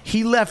said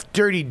he left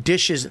dirty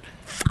dishes.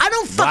 I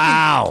don't fucking.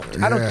 Wow.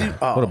 I don't do.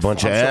 Oh, what a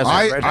bunch of ass.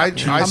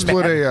 I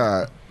split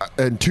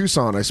in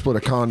Tucson, I split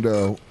a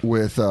condo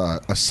with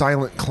a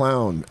silent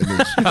clown and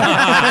his,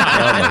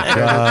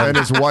 and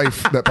his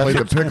wife that played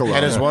the piccolo.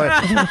 And his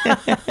wife.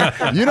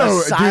 You know,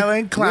 A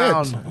silent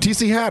clown. Yeah,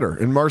 T.C. Hatter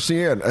in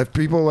Marcian. If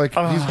people like,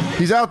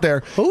 he's out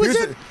there. Who is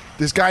Here's it?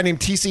 This guy named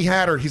T.C.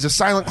 Hatter. He's a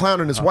silent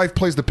clown, and his wife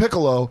plays the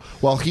piccolo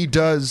while he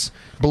does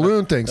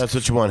balloon things. That's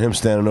what you want, him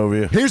standing over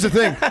you. Here's the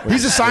thing.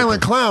 He's a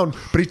silent clown,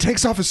 but he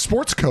takes off his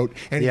sports coat,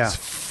 and he's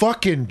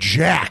fucking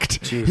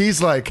jacked.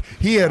 He's like,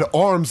 he had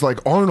arms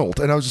like Arnold,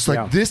 and I was just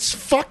like, this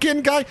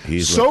fucking guy,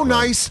 He's so like,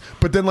 nice,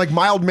 but then like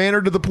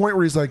mild-mannered to the point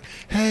where he's like,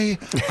 hey,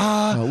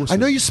 I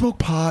know you smoke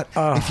pot.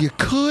 If you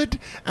could,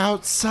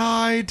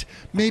 outside,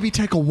 maybe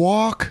take a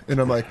walk. And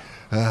I'm like,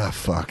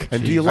 fuck.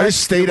 And do you I like,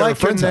 just stayed at a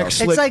friend's your house.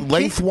 neck It's slick like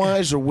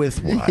lengthwise or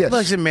widthwise? Yes.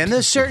 Listen, man,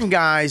 there's certain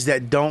guys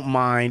that don't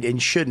mind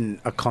and shouldn't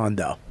a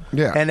condo.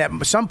 Yeah. And at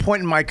some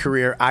point in my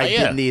career, I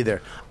didn't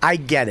either. I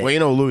get it. Well, you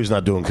know, Louis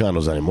not doing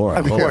condos anymore.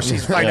 Of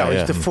course, I know.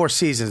 It's the Four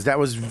Seasons. That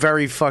was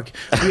very fuck.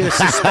 We had to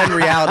suspend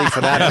reality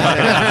for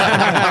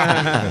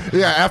that.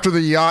 Yeah, after the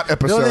yacht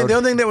episode. The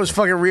only thing that was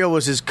fucking real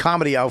was his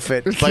comedy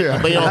outfit. But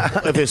you know,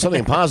 if there's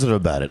something positive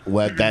about it,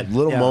 that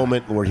little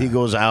moment where he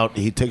goes out,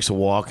 he takes a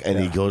walk, and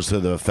he goes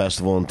to the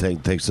festival and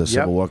takes the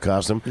Civil War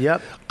costume.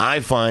 Yep. I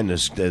find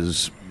as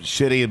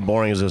shitty and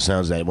boring as it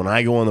sounds, that when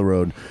I go on the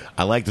road,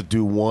 I like to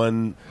do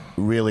one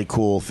really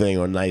cool thing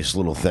or nice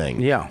little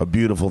thing, a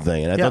beautiful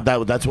thing, and I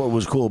thought that's what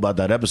was cool about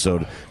that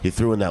episode. He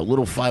threw in that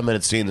little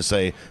 5-minute scene to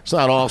say it's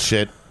not all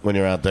shit when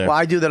you're out there. Well,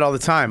 I do that all the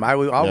time.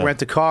 I'll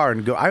rent a car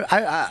and go.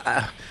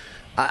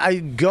 I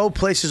go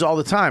places all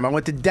the time. I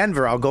went to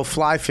Denver. I'll go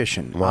fly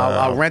fishing. Wow.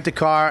 I'll rent a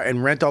car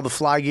and rent all the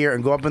fly gear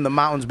and go up in the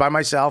mountains by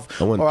myself.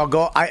 Or I'll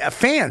go.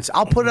 Fans.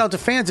 I'll put it out to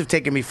fans have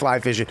taken me fly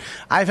fishing.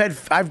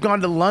 I've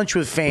gone to lunch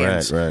with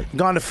fans. Right.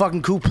 Gone to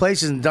fucking cool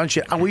places and done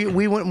shit. We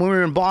went when we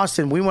were in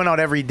Boston. We went out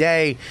every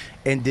day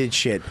and did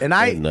shit. And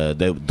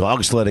they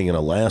dog sledding in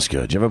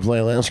Alaska. Did you ever play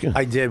Alaska?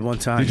 I did one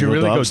time. Did you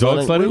really go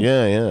dog sledding?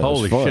 Yeah.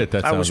 Holy shit,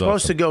 that sounds I was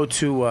supposed awesome. to go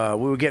to.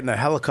 We were getting a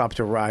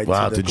helicopter ride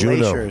Wow, to the to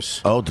Juneau.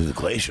 glaciers. Oh, to the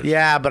glaciers.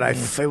 Yeah, but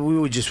we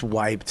were just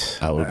wiped.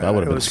 I would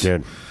have been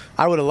scared.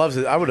 I would have loved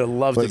it. I would have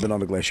loved to have been on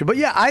the glacier. But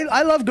yeah,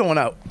 I love going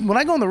out. When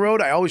I go on the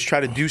road, I always try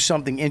to do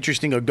something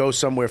interesting or go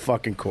somewhere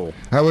fucking cool.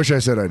 I wish I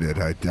said I did.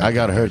 I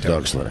got hurt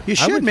dog sledding. You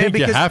should, I would man, think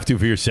because you have to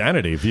for your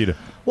sanity. If you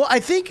well,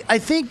 I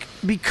think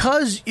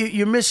because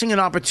you're missing an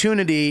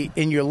opportunity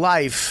in your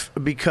life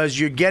because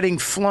you're getting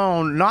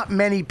flown. Not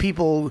many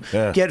people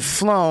get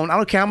flown. I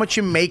don't care how much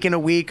you make in a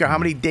week or how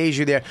many days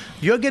you're there.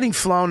 You're getting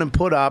flown and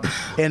put up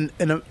in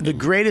the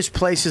greatest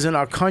places in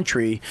our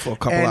country for a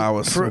couple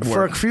hours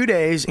for a few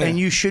days, and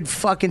you should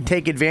fucking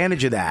take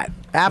advantage of that.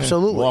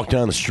 Absolutely. Walk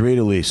down the street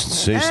at least and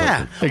say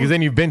something. Because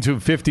then you've been to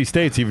 50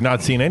 states, you've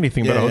not seen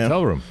anything but a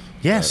hotel room.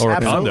 Yes, or a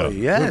absolutely. condo.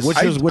 Yes. Which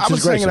I is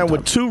was great hanging out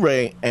with sometimes.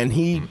 Toure, and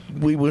he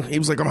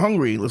was like, "I'm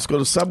hungry. Let's go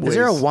to Subway." Is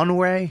there a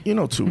one-way? You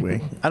know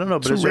Toure. I don't know,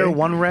 but is there a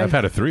one-way? I've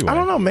had a three-way. I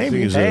don't know.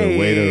 Maybe. He's a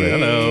waiter.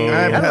 Hello.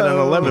 I've had an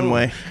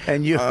 11-way.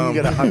 And you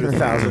got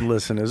 100,000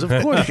 listeners. Of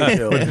course you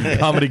do.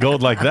 Comedy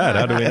gold like that.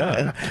 How do we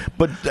know?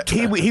 But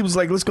he was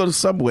like, "Let's go to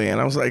Subway,"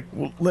 and I was like,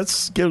 well,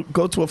 "Let's go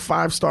to a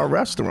 5-star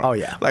restaurant." Oh,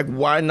 yeah. Like,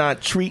 why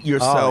not treat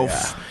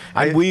yourself?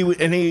 Oh, yeah.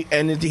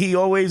 And he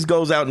always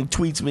goes out and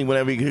tweets me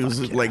whenever he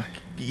was like.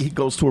 He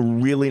goes to a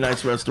really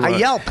nice restaurant. I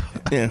Yelp.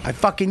 Yeah. I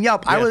fucking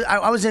Yelp. Yeah.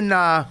 I was in.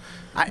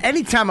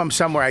 Anytime I'm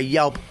somewhere, I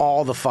Yelp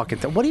all the fucking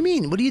time. What do you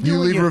mean? What do you do? You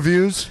when leave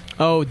reviews?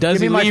 Oh, does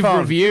Give he me my leave phone.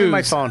 reviews? Give me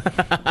my phone.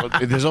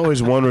 There's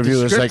always one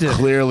review that's like Descriptive.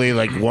 clearly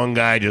like one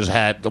guy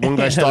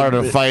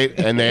started a fight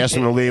and they asked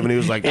him to leave and he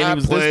was like, And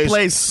this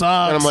place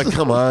sucks. And I'm like,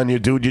 come on, you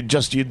dude,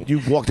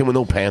 you walked in with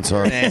no pants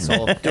on.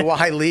 Asshole. Do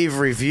I leave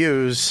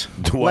reviews?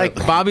 Like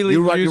Bobby leaves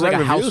You write- reviews you like a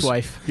write reviews?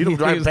 housewife. You don't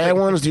He write was bad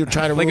like- ones? Do you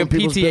try to like a ruin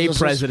people's PTA businesses?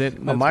 president?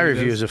 Oh, That's my what it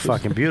reviews is. are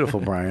fucking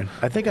beautiful, Brian.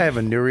 I think I have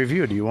a new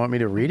review. Do you want me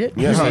to read it?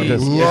 Yes, I do.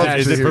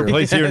 Is it for a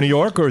place here in New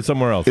York or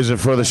somewhere else? Is it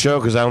for the show?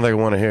 Because I don't think I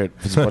want to hear it.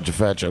 It's a bunch of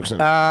fat jokes.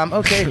 In it.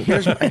 Okay,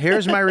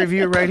 here's my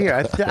review right here.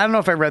 I don't know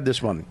if I read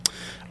this one.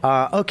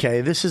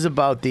 Okay, this is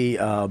about the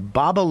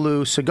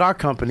Babalu Cigar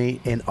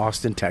Company in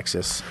Austin,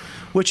 Texas,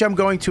 which I'm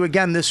going to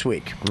again this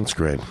week. That's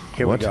great.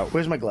 Here What? we go.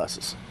 Where's my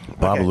glasses?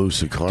 Babalu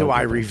Cigar Do I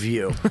Company.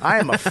 review? I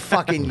am a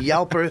fucking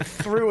Yelper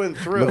through and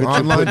through. Look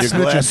at Online Put your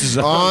glasses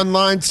snitching. on.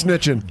 Online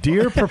snitching.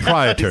 Dear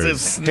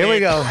proprietors. Here we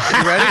go.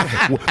 You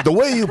ready? The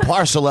way you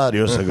parcel out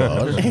your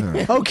cigars.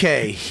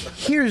 Okay,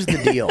 here's the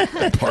deal.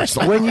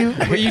 When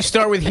you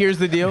start with here's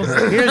the deal.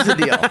 Here's the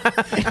deal.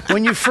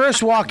 When you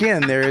first walk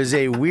in, there is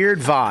a weird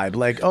vibe.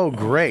 Like, oh,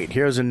 great,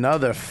 here's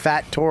another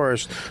fat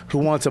tourist who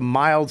wants a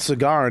mild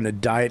cigar and a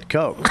Diet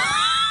Coke.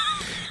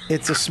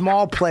 It's a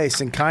small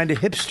place and kind of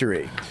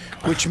hipstery,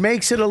 which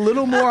makes it a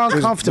little more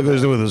uncomfortable.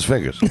 Look what he's doing with his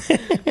fingers.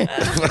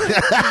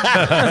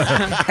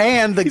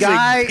 And the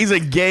guy... He's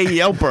a gay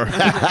Yelper.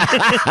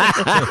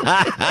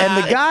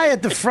 And the guy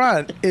at the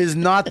front is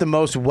not the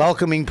most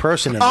welcoming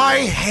person in the I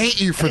world. hate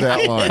you for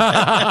that line.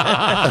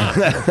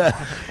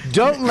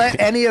 Don't let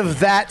any of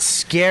that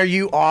scare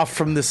you off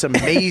from this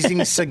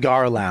amazing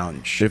cigar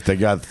lounge. If they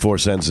got 4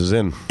 sentences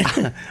in.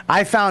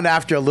 I found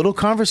after a little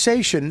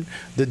conversation,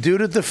 the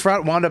dude at the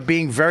front wound up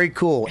being very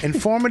cool,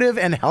 informative,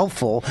 and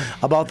helpful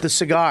about the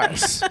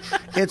cigars.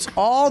 It's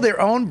all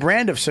their own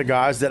brand of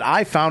cigars that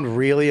I found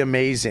really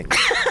amazing.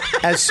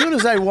 As soon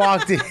as I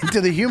walked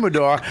into the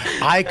humidor,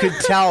 I could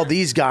tell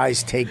these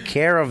guys take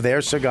care of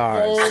their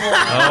cigars. Oh,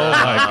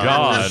 my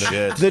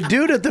God. The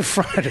dude at the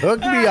front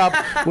hooked me up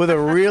with a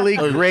really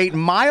great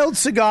mild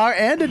cigar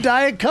and a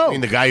Diet Coke. I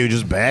mean, the guy you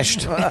just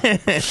bashed?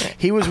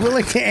 He was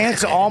willing to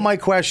answer all my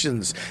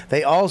questions.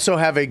 They also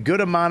have a good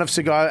amount of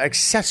cigar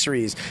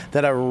accessories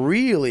that are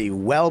really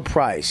well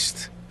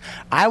priced.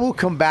 I will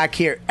come back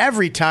here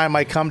every time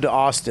I come to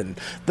Austin.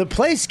 The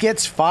place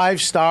gets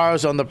 5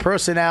 stars on the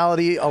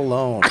personality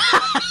alone.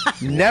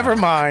 Never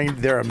mind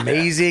their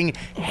amazing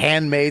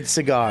handmade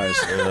cigars.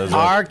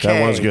 RK.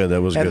 That was good.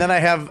 That was good. And then I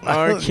have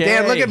RK.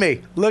 Dan. Look at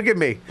me. Look at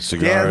me.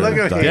 Cigar Dan, look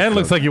at me. Dan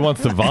looks like he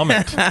wants to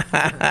vomit.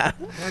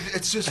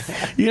 It's just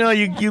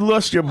you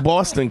lost your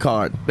Boston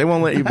card. They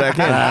won't let you back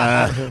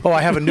in. Oh,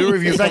 I have a new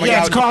review He's like, coming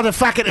yeah, out. it's called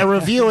a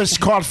review is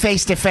called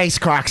face-to-face,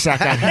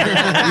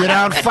 cocksucker. You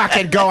don't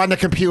fucking go on the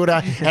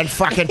computer and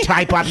fucking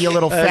type up your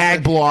little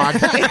fag blog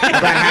about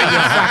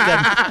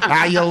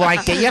how you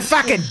liked it. You're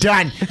fucking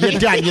done. You're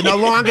done. You're no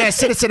longer a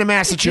citizen of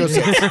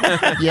Massachusetts.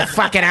 You're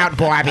fucking out,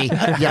 Bobby.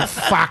 You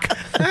fuck.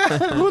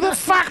 Who the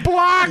fuck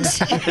blogs?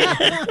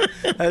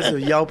 That's a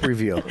Yelp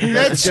review.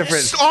 it's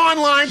different.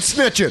 online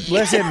snitching.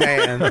 Listen,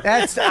 man.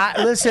 That's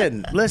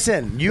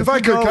listen. You If I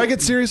can could, go- can I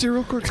get serious here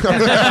real quick? All right,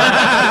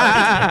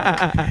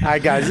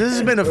 guys, this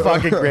has been a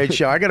fucking great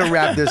show. I got to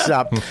wrap this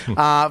up.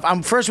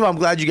 First of all, I'm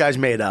glad you guys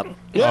made up.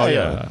 Oh,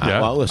 yeah.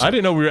 Well, listen. I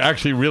didn't know we were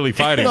actually really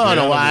fighting.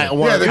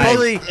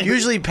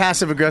 Usually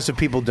passive aggressive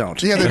people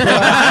don't. Yeah,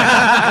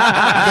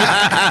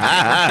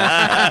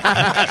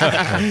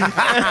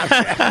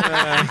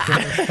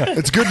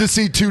 it's good to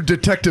see 2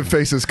 detective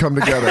faces come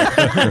together.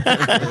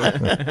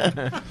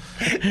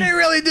 They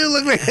really do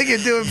look like they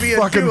can do it via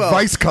Fucking duo.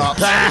 vice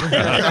cops.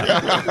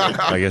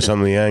 I guess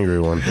I'm the angry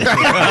one. And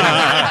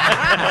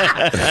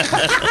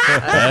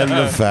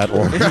the fat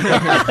one.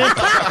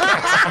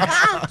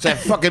 It's that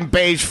fucking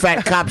beige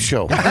fat cop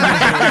show.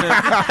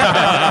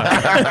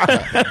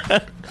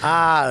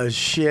 Ah,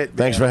 shit.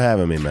 Thanks for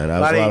having me, man.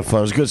 That was Buddy, a lot of fun.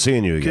 It was good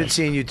seeing you again. Good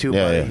seeing you too,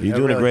 Yeah, buddy. yeah. You're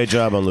doing a great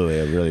job on Louis.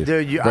 I'm really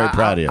Dude, very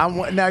proud of you.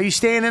 Now, are you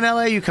staying in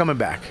L.A.? You coming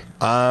back?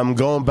 I'm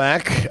going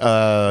back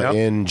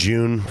in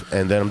June,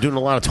 and then I'm doing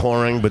a lot of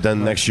touring, but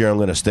then next year I'm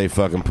going to stay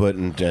fucking put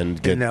and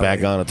get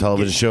back on a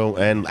television show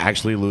and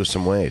actually lose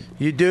some weight.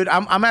 You, dude,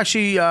 I'm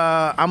actually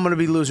I'm going to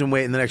be losing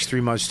weight in the next 3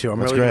 months too. I'm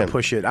That's really going great. to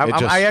push it.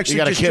 You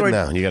got a kid joined,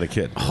 now. You got a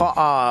kid.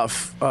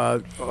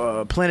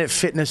 Planet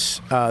Fitness.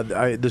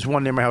 There's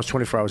one near my house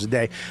 24 hours a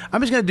day. I'm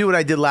just going to do what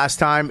I did last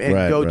time and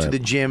go to the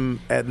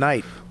gym at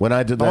night. When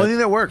I did the that, only thing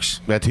that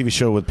works. That TV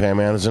show with Pam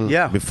Anderson.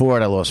 Yeah. Before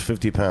it, I lost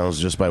 50 pounds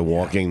just by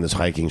walking this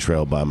hiking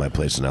trail by my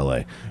place in L.A.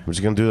 I'm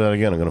just going to do that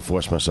again. I'm going to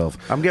force myself.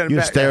 I'm getting You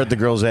back- stare at the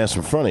girl's ass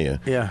in front of you,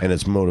 and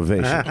it's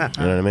motivation. You know what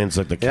I mean? It's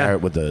like the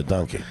carrot with the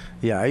donkey.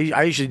 Yeah,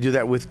 I usually do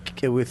that with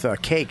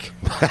cake.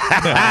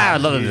 I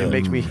love it. It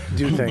makes me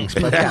do things.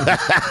 But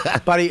yeah.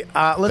 Buddy,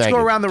 let's Thank go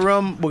you. around the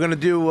room. We're gonna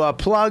do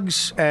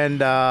plugs and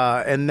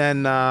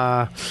then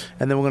we're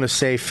gonna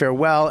say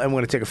farewell and we're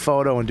gonna take a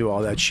photo and do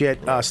all that shit.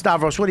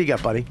 Stavros, what do you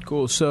got, buddy?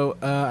 Cool. So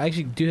I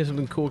actually do have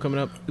something cool coming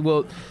up.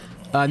 Well,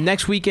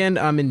 next weekend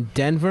I'm in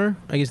Denver.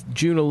 I guess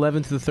June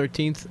 11th to the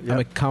 13th. I'm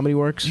at Comedy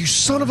Works. You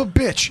son of a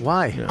bitch.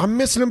 Why? I'm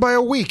missing him by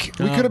a week.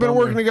 We could have been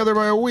working together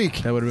by a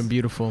week. That would have been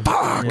beautiful.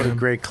 What a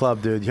great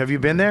club, dude. Have you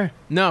been there?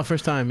 No,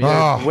 first time.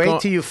 Yeah.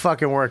 Wait till you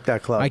fucking work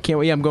that club. I can't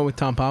wait. Yeah, I'm going with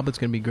Tom Pop. It's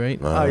going to be great.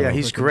 Oh yeah,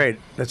 he's great.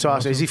 That's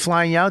awesome. Is he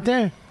flying you out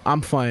there?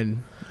 I'm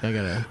flying. I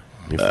got to...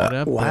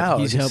 Up, wow,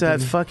 he's just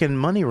helping. that fucking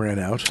money ran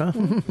out, huh?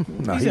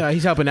 No,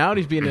 he's helping out.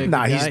 He's being a good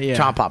guy. Yeah.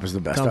 Tom Pop is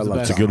the best. Tom's I love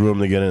It's a good room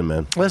to get in,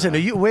 man. Listen,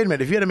 wait a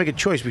minute. If you had to make a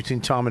choice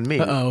between Tom and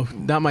me, I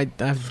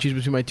have to choose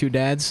between my 2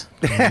 dads.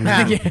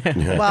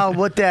 Well,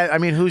 what dad? I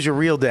mean, who's your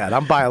real dad?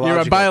 I'm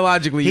biological.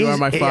 Biologically, you are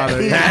my father.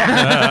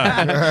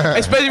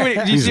 Especially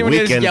when you see when he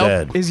has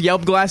his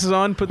Yelp glasses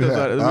on. Put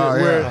those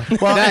on.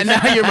 Well,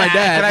 now you're my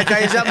dad. Can I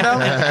tell you something though?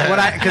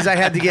 Because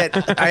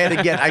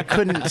I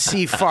couldn't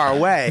see far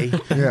away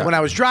when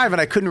I was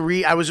driving. I couldn't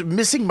read. I was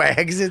missing my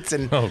exits,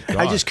 and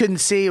I just couldn't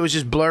see. It was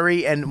just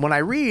blurry. And when I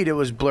read, it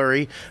was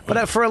blurry.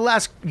 But for the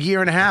last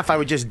year and a half, I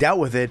would just dealt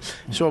with it.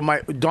 So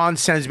Dawn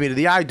sends me to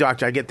the eye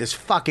doctor. I get this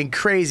fucking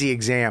crazy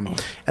exam,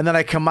 and then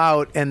I come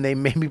out, and they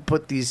made me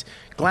put these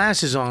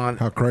glasses on.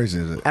 How crazy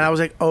is it? And I was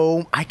like,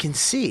 oh, I can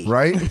see.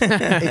 Right? It's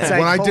like,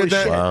 when I holy did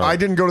that, shit. I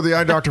didn't go to the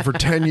eye doctor for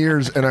 10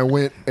 years, and I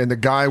went, and the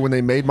guy, when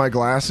they made my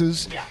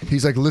glasses,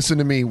 he's like, listen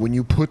to me, when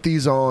you put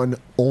these on,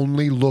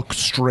 only look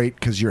straight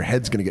because your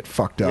head's going to get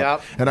fucked up.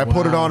 Yep. And I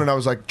put it on, and I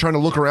was like, trying to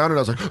look around, and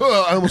I was like,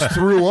 oh, I almost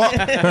threw up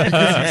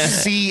because you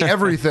see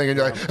everything, and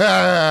you're like,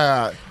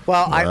 ah.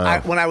 Well,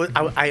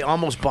 I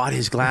almost bought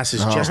his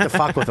glasses just to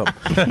fuck with him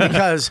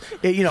because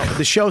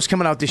the show's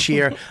coming out this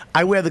year.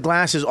 I wear the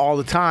glasses all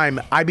the time.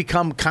 I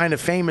become kind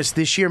of famous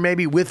this year,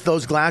 maybe with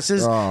those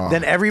glasses,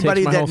 then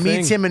everybody Takes my that whole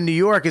meets thing. him in New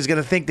York is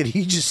going to think that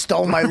he just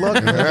stole my look.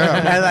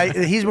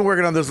 And he's been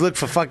working on this look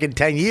for fucking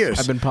 10 years.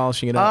 I've been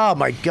polishing it up. Oh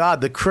my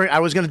God, I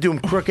was going to do him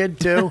crooked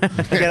too.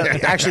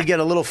 Actually get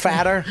a little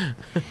fatter.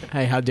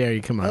 Hey, how dare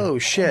you? Come on. Oh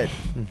shit,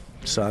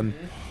 son.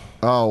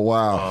 Oh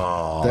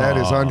wow, that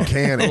is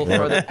uncanny.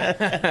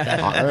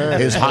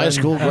 His high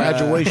school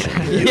graduation.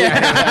 You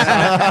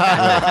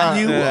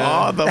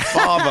are the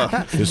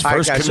father. His All right,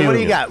 first guys, so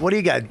communion. what do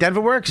you got?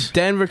 Denver Works?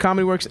 Denver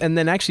Comedy Works, and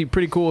then actually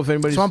pretty cool if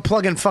anybody's. So I'm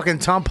plugging fucking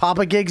Tom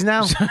Papa gigs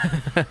now?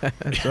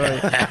 That's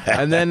right.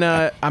 And then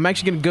I'm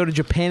actually going to go to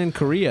Japan and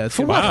Korea.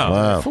 For what?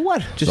 Wow. For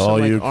what? To some, all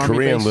like, you army-based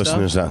Korean stuff.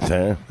 listeners out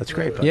there. That's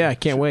great, buddy. Yeah, I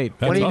can't wait.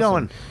 When are you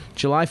going?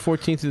 July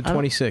 14th to the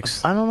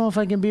 26th. I don't know if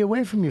I can be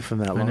away from you from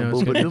that I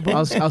long.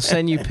 know. I'll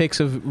send you pics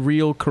of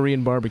real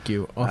Korean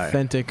barbecue,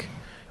 authentic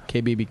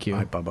KBBQ. All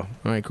right, Bubba. All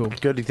right, cool.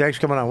 Good. Thanks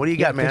for coming on. What do you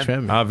got, man? Thanks for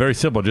having me. Very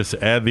simple. Just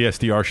add the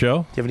SDR show.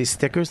 Do you have any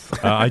stickers?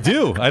 I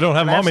do. I don't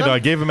have them on me, though. I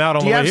gave them out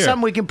on Do the you way have here.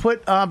 some we can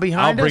put behind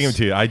I'll bring us? them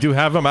to you. I do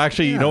have them.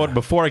 Actually, you know what?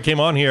 Before I came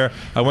on here,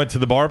 I went to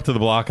the bar up to the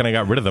block and I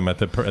got rid of them at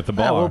the bar.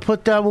 Yeah, we'll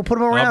put them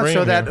around bring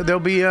so them that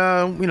there'll be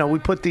we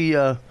put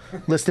the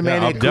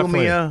Listomania, I'll definitely-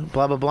 Kumia,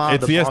 blah blah blah.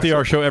 It's the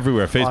SDR show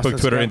everywhere. Facebook, Boston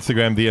Twitter, Scott.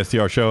 Instagram, the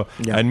SDR show.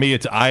 Yeah. And me,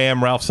 it's I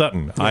am Ralph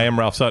Sutton. I am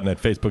Ralph Sutton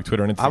at Facebook,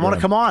 Twitter, and Instagram. I want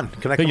to come on.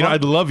 Can I Hey, come on?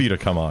 I'd love you to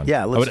come on.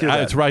 Yeah, let's do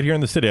that. It's right here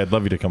in the city. I'd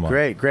love you to come on.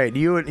 Great.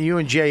 You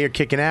and Jay are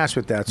kicking ass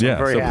with that. So Yeah, I'm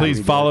very so happy please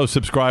to do follow,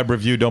 subscribe,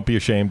 review. Don't be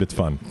ashamed. It's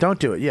fun. it. Don't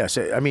do it. Yes,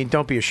 I mean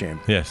don't be ashamed.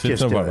 Yes, it's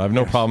Just no do problem. it. I have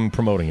no problem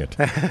promoting it.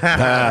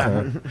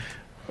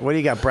 What do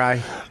you got,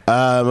 Bri?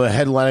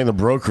 Headlining the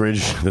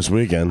Brokerage this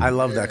weekend. I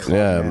love that club.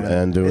 Yeah, man.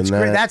 and doing it's that.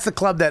 great. That's the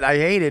club that I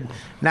hated.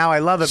 Now I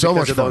love it So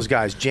because much of fun. those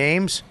guys.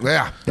 James.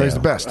 Yeah, he's the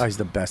best. Oh, he's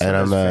the best. And of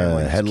I'm his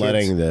family, his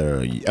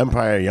headlining the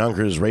Empire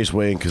Yonkers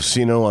Raceway and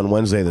Casino on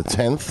Wednesday the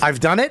 10th. I've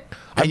done it.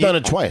 I've done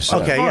it twice.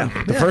 Okay,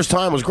 yeah. The first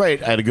time was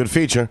great. I had a good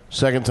feature.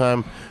 Second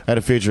time, I had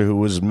a feature who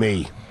was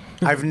me.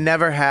 I've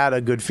never had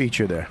a good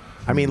feature there.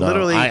 I mean, No,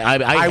 literally.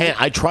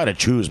 I try to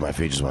choose my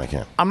features when I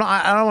can. I'm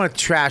not. I don't want to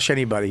trash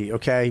anybody,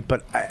 okay?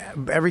 But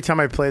every time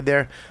I played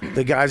there,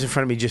 the guys in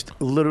front of me just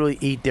literally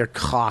eat their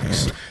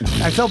cocks.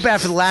 I felt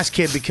bad for the last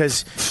kid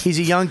because he's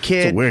a young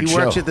kid. It's a weird he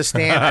works show. at the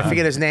stand. I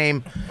forget his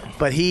name,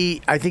 but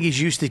I think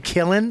he's used to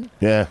killing.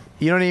 Yeah.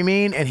 You know what I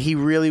mean? And he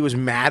really was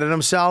mad at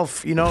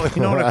himself. You know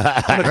when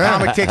a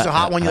comic takes a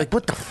hot one, you're like,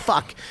 what the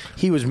fuck?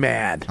 He was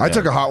mad. I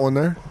took a hot one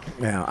there.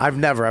 Yeah,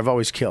 I've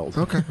always killed.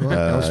 Okay,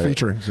 well, I was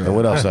featuring. So And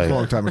what else? a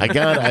long time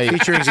ago.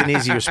 Featuring's an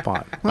easier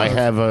spot. I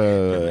have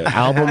a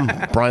album,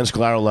 Brian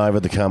Sclaro Live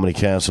at the Comedy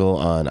Castle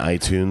on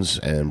iTunes,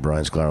 and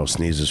Brian Sclaro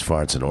Sneezes,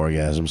 Farts, and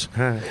Orgasms.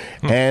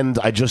 And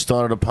I just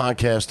started a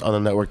podcast on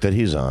the network that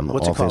he's on,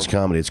 What's All it Things called?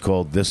 Comedy. It's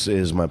called This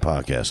Is My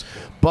Podcast.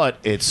 But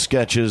it's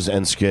sketches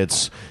and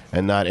skits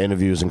and not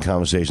interviews and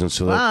conversations.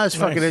 So Ah, that's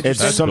fucking interesting. it's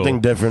That's something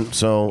cool. different,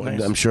 so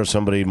Nice. I'm sure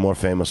somebody more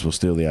famous will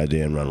steal the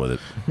idea and run with it.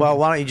 Well,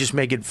 why don't you just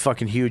make it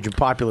fucking huge and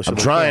popular? So I'm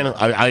they trying.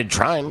 can? I'm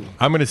trying.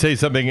 I'm going to say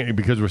something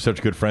because we're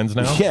such good friends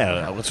now.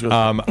 Yeah, let's go.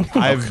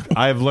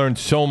 I've learned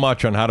so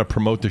much on how to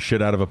promote the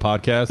shit out of a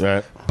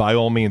podcast. By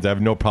all means, I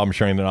have no problem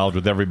sharing the knowledge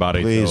with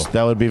everybody. Please,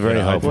 that would be very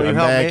helpful. Will you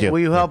help me? Will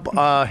you help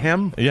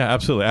him? Yeah,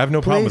 absolutely. I have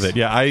no problem with Please? it.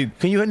 Yeah,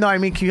 Can you? No, I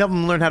mean, can you help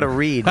him learn how to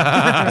read?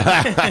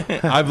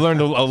 I've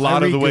learned a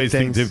lot I of the read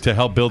ways good to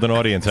help build an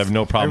audience. I have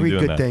no problem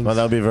doing that. Well,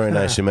 that would be very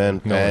nice, you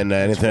man. And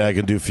anything I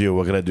can do for you,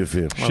 what can I do for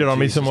you? Shit on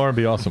me some more would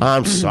be awesome.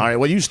 I'm sorry.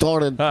 Well, you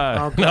started. No, I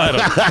don't.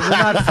 Can we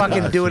not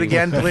fucking do it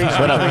again, please?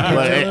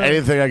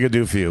 Anything I could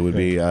do for you would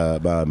be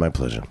my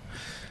pleasure.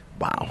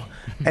 Wow.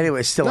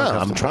 Anyway, still. No,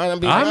 uncomfortable. I'm trying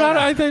to be. I'm not.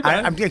 I think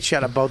I'm getting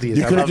shut up, both of you.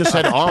 You could have just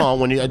said "oh"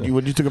 when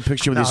you took a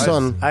picture with your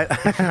son.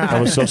 I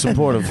was so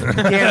supportive.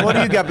 Dan, what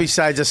do you got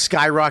besides a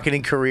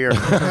skyrocketing career?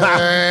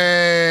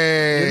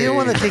 You're the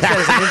one that takes that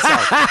as an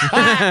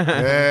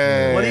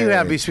insult. What do you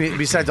have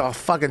besides a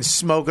fucking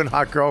smoking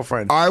hot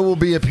girlfriend? I will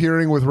be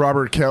appearing with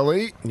Robert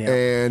Kelly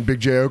and Big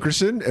J.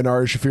 Okerson and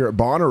Ari Shafir at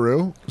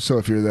Bonnaroo. So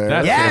if you're there,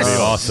 That's gonna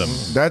be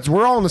awesome.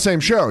 We're all on the same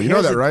show. You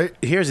know that, right?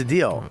 Here's the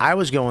deal. I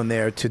was going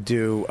there to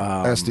do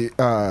sex,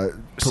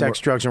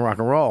 promo- drugs, and rock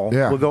and roll.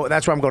 Yeah.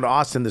 That's why I'm going to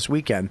Austin this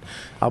weekend.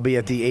 I'll be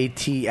at the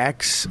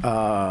ATX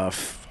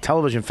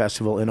Television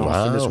Festival in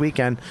Austin this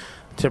weekend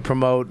to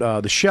promote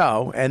the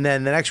show, and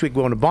then the next week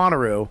we're going to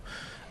Bonnaroo.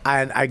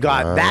 And I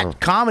got that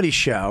comedy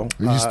show.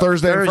 It's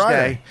Thursday and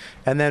Friday.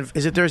 And then,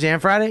 is it Thursday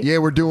and Friday? Yeah,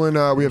 we're doing.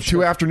 We have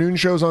 2 afternoon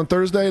shows on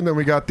Thursday, and then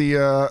we got we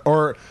have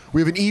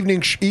an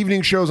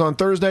evening shows on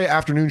Thursday,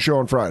 afternoon show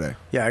on Friday.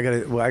 Yeah, I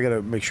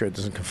gotta make sure it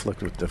doesn't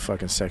conflict with the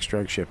fucking sex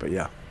drug shit. But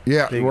yeah,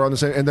 Yeah, we're on the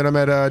same. And then I'm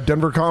at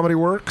Denver Comedy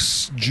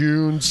Works,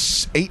 June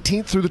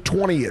 18th through the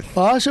 20th.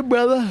 Awesome,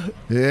 brother.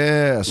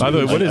 Yeah. By the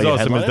way, what is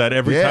awesome is that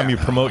every Yeah. time you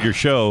promote your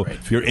show,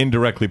 you're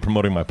indirectly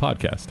promoting my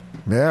podcast.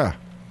 Yeah.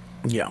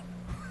 Yeah.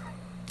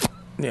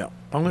 Yeah,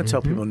 I'm going to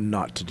tell people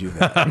not to do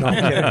that. No, I'm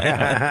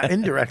kidding.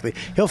 Indirectly,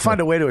 he'll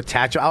find a way to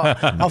attach.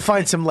 I'll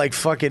find some like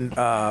fucking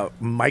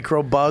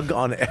micro bug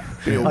on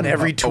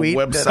every tweet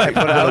that I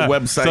put out. A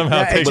website.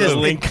 Somehow take the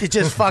link. It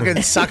just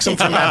fucking sucks them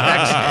from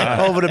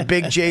FX over to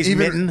Big J's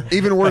mitten.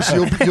 Even worse,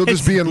 you'll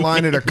just be in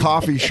line at a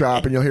coffee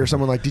shop and you'll hear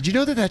someone like, "Did you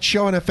know that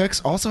show on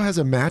FX also has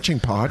a matching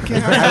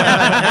podcast?"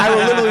 I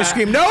will literally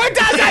scream, "No, it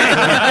doesn't!"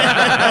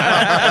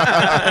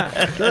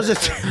 Those are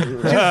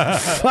two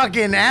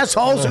fucking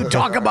assholes who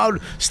talk about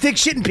stick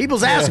shit in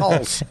people's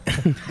assholes.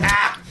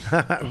 Go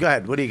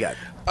ahead. What do you got?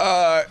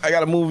 I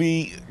got a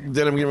movie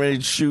that I'm getting ready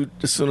to shoot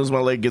as soon as my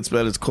leg gets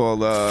better. It's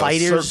called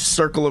Fighters?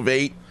 Circle of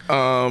Eight.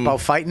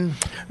 About fighting?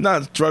 No,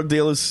 it's drug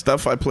dealers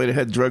stuff. I played a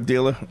head drug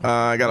dealer.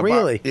 I got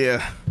Really?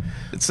 Yeah.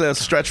 It's a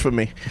stretch for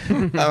me.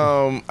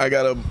 I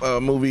got a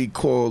movie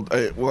called,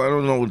 I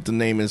don't know what the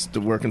name is, the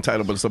working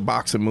title, but it's a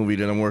boxing movie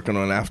that I'm working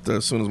on after.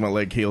 As soon as my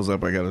leg heals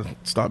up, I got to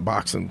start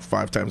boxing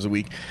 5 times a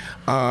week.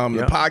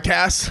 The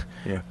podcast,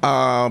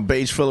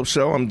 Beige Phillips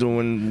Show. I'm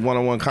doing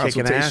one-on-one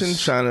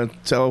consultations, trying to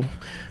tell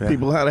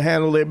people how to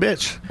handle their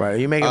bitch. Right. Are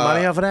you making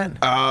money off of that?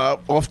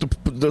 Off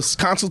the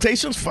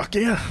consultations? Fuck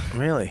yeah.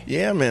 Really?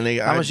 Yeah, man.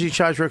 How much do you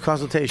charge for a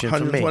consultation?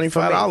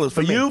 $125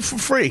 for you for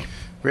free.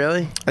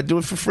 Really? I do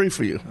it for free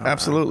for you.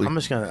 Absolutely. I'm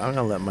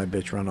gonna let my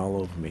bitch run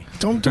all over me.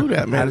 Don't do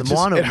that, man.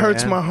 It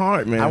hurts my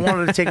heart, man. I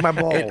wanted to take my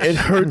balls. It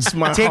hurts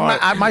my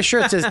heart. My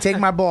shirt says "Take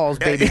my balls,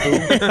 baby boo."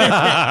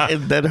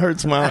 That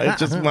hurts my heart. It's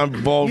just my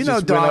balls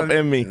just went up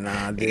in me.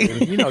 Nah,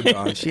 dude. You know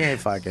Dawn. She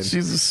ain't fucking.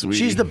 She's a sweetie.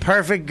 She's the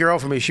perfect girl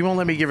for me. She won't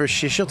let me give her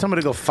shit. She'll tell me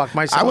to go fuck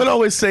myself. I would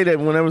always say that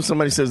whenever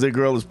somebody says their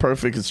girl is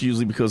perfect, it's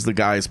usually because the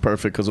guy is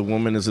perfect, because a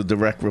woman is a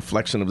direct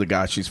reflection of the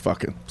guy she's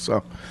fucking.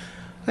 So.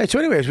 Hey, so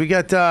anyways, we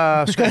got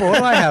Scuba, what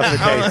do I have for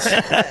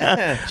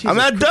dates? I'm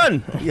not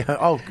done. Yeah.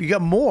 Oh, you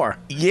got more?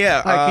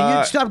 Yeah. Can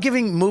you stop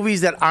giving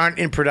movies that aren't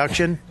in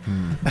production?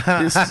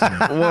 I'm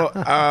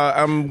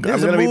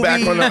gonna be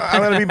back on the.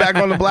 I'm gonna be back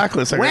on the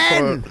blacklist.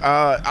 When?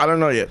 I don't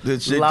know yet.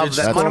 Love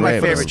that. One of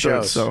my favorite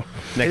shows. So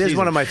it is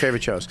one of my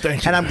favorite shows.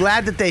 Thank you. And I'm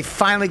glad that they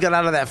finally got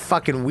out of that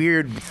fucking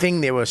weird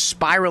thing they were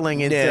spiraling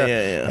into.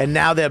 Yeah. And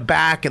now they're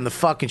back, and the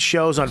fucking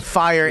show's on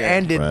fire.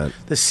 Ended. Right.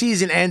 The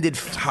season ended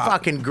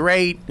fucking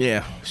great.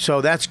 Yeah.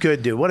 So that's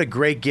good, dude. What a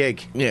great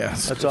gig. Yeah.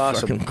 That's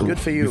awesome. Cool. Good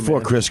for you. Before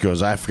man. Chris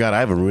goes, I forgot I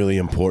have a really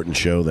important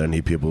show that I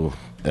need people.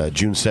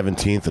 June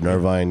 17th in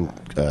Irvine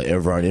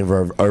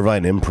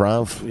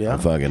Improv. Yeah. I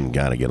fucking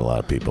got to get a lot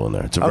of people in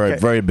there. It's a very, Okay.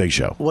 very big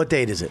show. What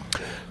date is it?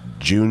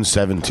 June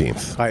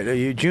 17th. All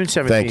right, June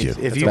 17th. Thank you.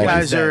 If you Thank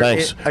guys are,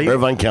 Thanks. are you,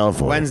 Irvine,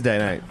 California. Wednesday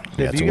night.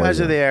 Yeah, if it's you a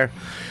guys are Wednesday.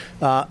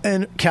 there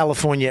in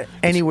California,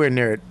 anywhere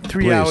near it,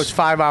 3 Please. hours,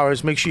 5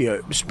 hours, make sure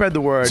you spread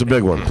the word. It's a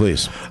big one,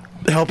 please.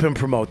 Help him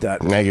promote that.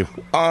 Thank you.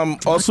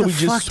 Also, What we the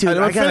just fuck, dude?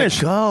 I I gotta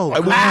finished. go.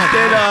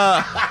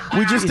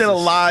 We just did a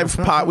live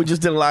We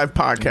just did a live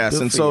podcast,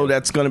 Good and for so you.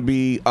 that's going to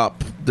be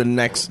up the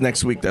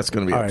next week. That's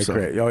going to be All up. right, so.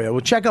 great. Oh yeah,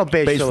 well check out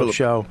Beige Phillips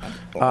Show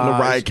on the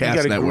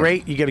Riotcast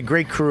Network. You got a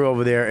great crew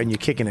over there, and you're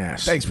kicking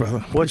ass. Thanks, brother.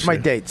 What's my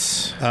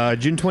dates?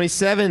 June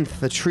 27th,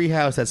 the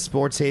Treehouse at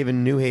Sports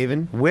Haven, New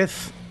Haven.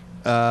 With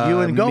you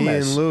and Gomez. Me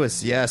and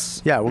Lewis,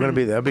 yes. Yeah, we're gonna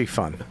be there. It'll be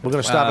fun. We're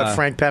gonna stop at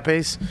Frank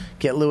Pepe's,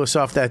 get Lewis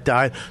off that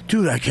diet.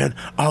 Dude,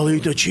 I'll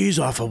eat the cheese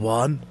off of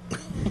one.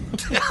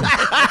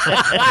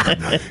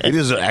 It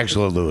is an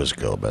actual Lewis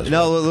Gomez.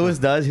 No, what Lewis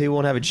does, he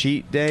won't have a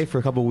cheat day for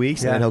a couple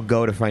weeks, Yeah. and then he'll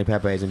go to Frank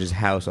Pepe's and just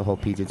house a whole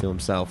pizza to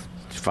himself.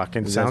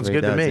 Fucking That's sounds what he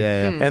good to does, me.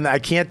 yeah, yeah. And I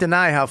can't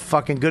deny how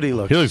fucking good he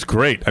looks. He looks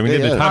great. I mean,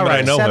 in the Yeah. time All that I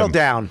right, know settle him,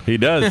 down. he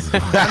does. He's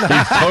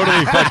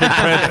totally fucking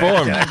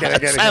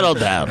transformed. Settle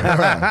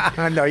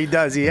down. No, he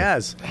does. He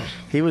has.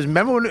 He was.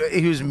 Remember when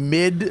he was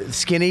mid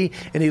skinny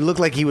and he looked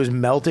like he was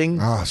melting?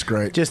 Oh, it's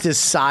great. Just his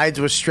sides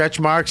were stretch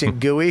marks and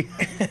gooey.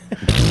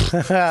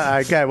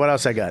 Okay, what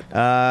else I got?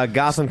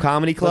 Gotham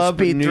Comedy Club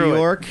speed in New through it.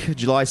 York,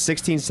 July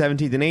 16th,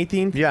 17th, and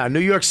 18th. Yeah,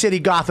 New York City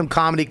Gotham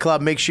Comedy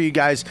Club. Make sure you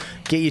guys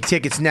get your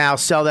tickets now.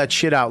 Sell that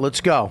shit out.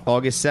 Let's go.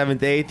 August 7th,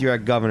 8th, you're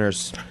at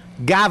Governor's.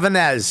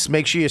 Governors.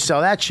 Make sure you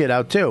sell that shit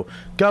out too.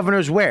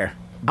 Governors where?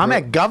 I'm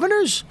at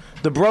Governors?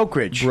 The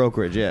brokerage.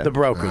 Brokerage, yeah. The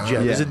brokerage,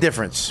 yeah. There's a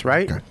difference,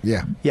 right?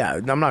 Yeah. Yeah,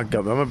 I'm not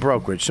government. I'm a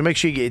brokerage. So make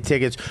sure you get your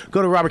tickets.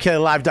 Go to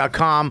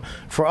robertkellylive.com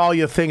for all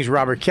your things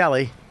Robert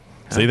Kelly.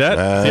 See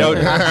that? See how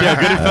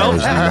good it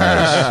felt?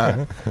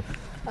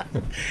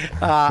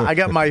 I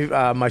got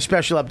my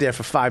special up there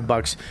for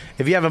 $5.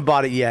 If you haven't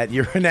bought it yet,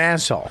 you're an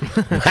asshole.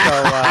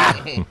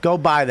 So go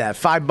buy that.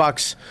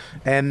 $5.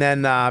 And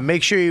then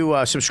make sure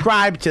you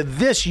subscribe to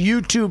this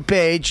YouTube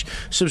page.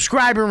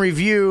 Subscribe and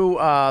review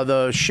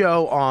the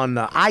show on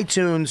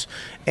iTunes.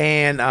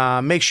 And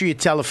make sure you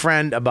tell a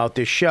friend about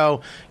this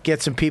show.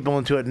 Get some people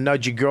into it.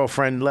 Nudge your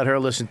girlfriend. Let her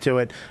listen to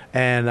it.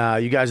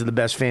 And you guys are the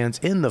best fans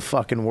in the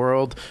fucking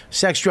world.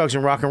 Sex, Drugs,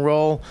 and Rock and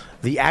Roll.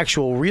 The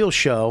actual real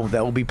show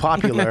that will be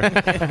popular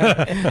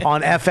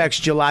on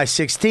FX July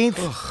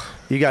 16th.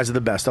 You guys are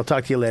the best. I'll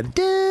talk to you later.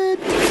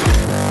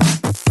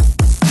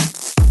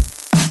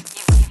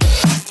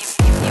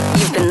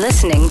 You've been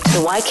listening to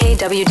the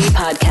YKWD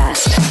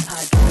podcast.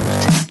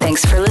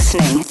 Thanks for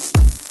listening.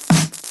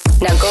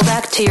 Now go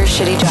back to your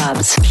shitty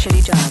jobs.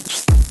 Shitty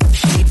jobs.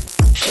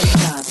 Shitty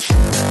jobs.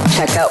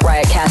 Check out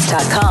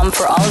riotcast.com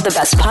for all of the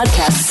best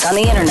podcasts on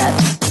the internet.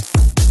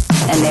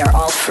 And they are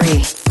all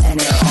free.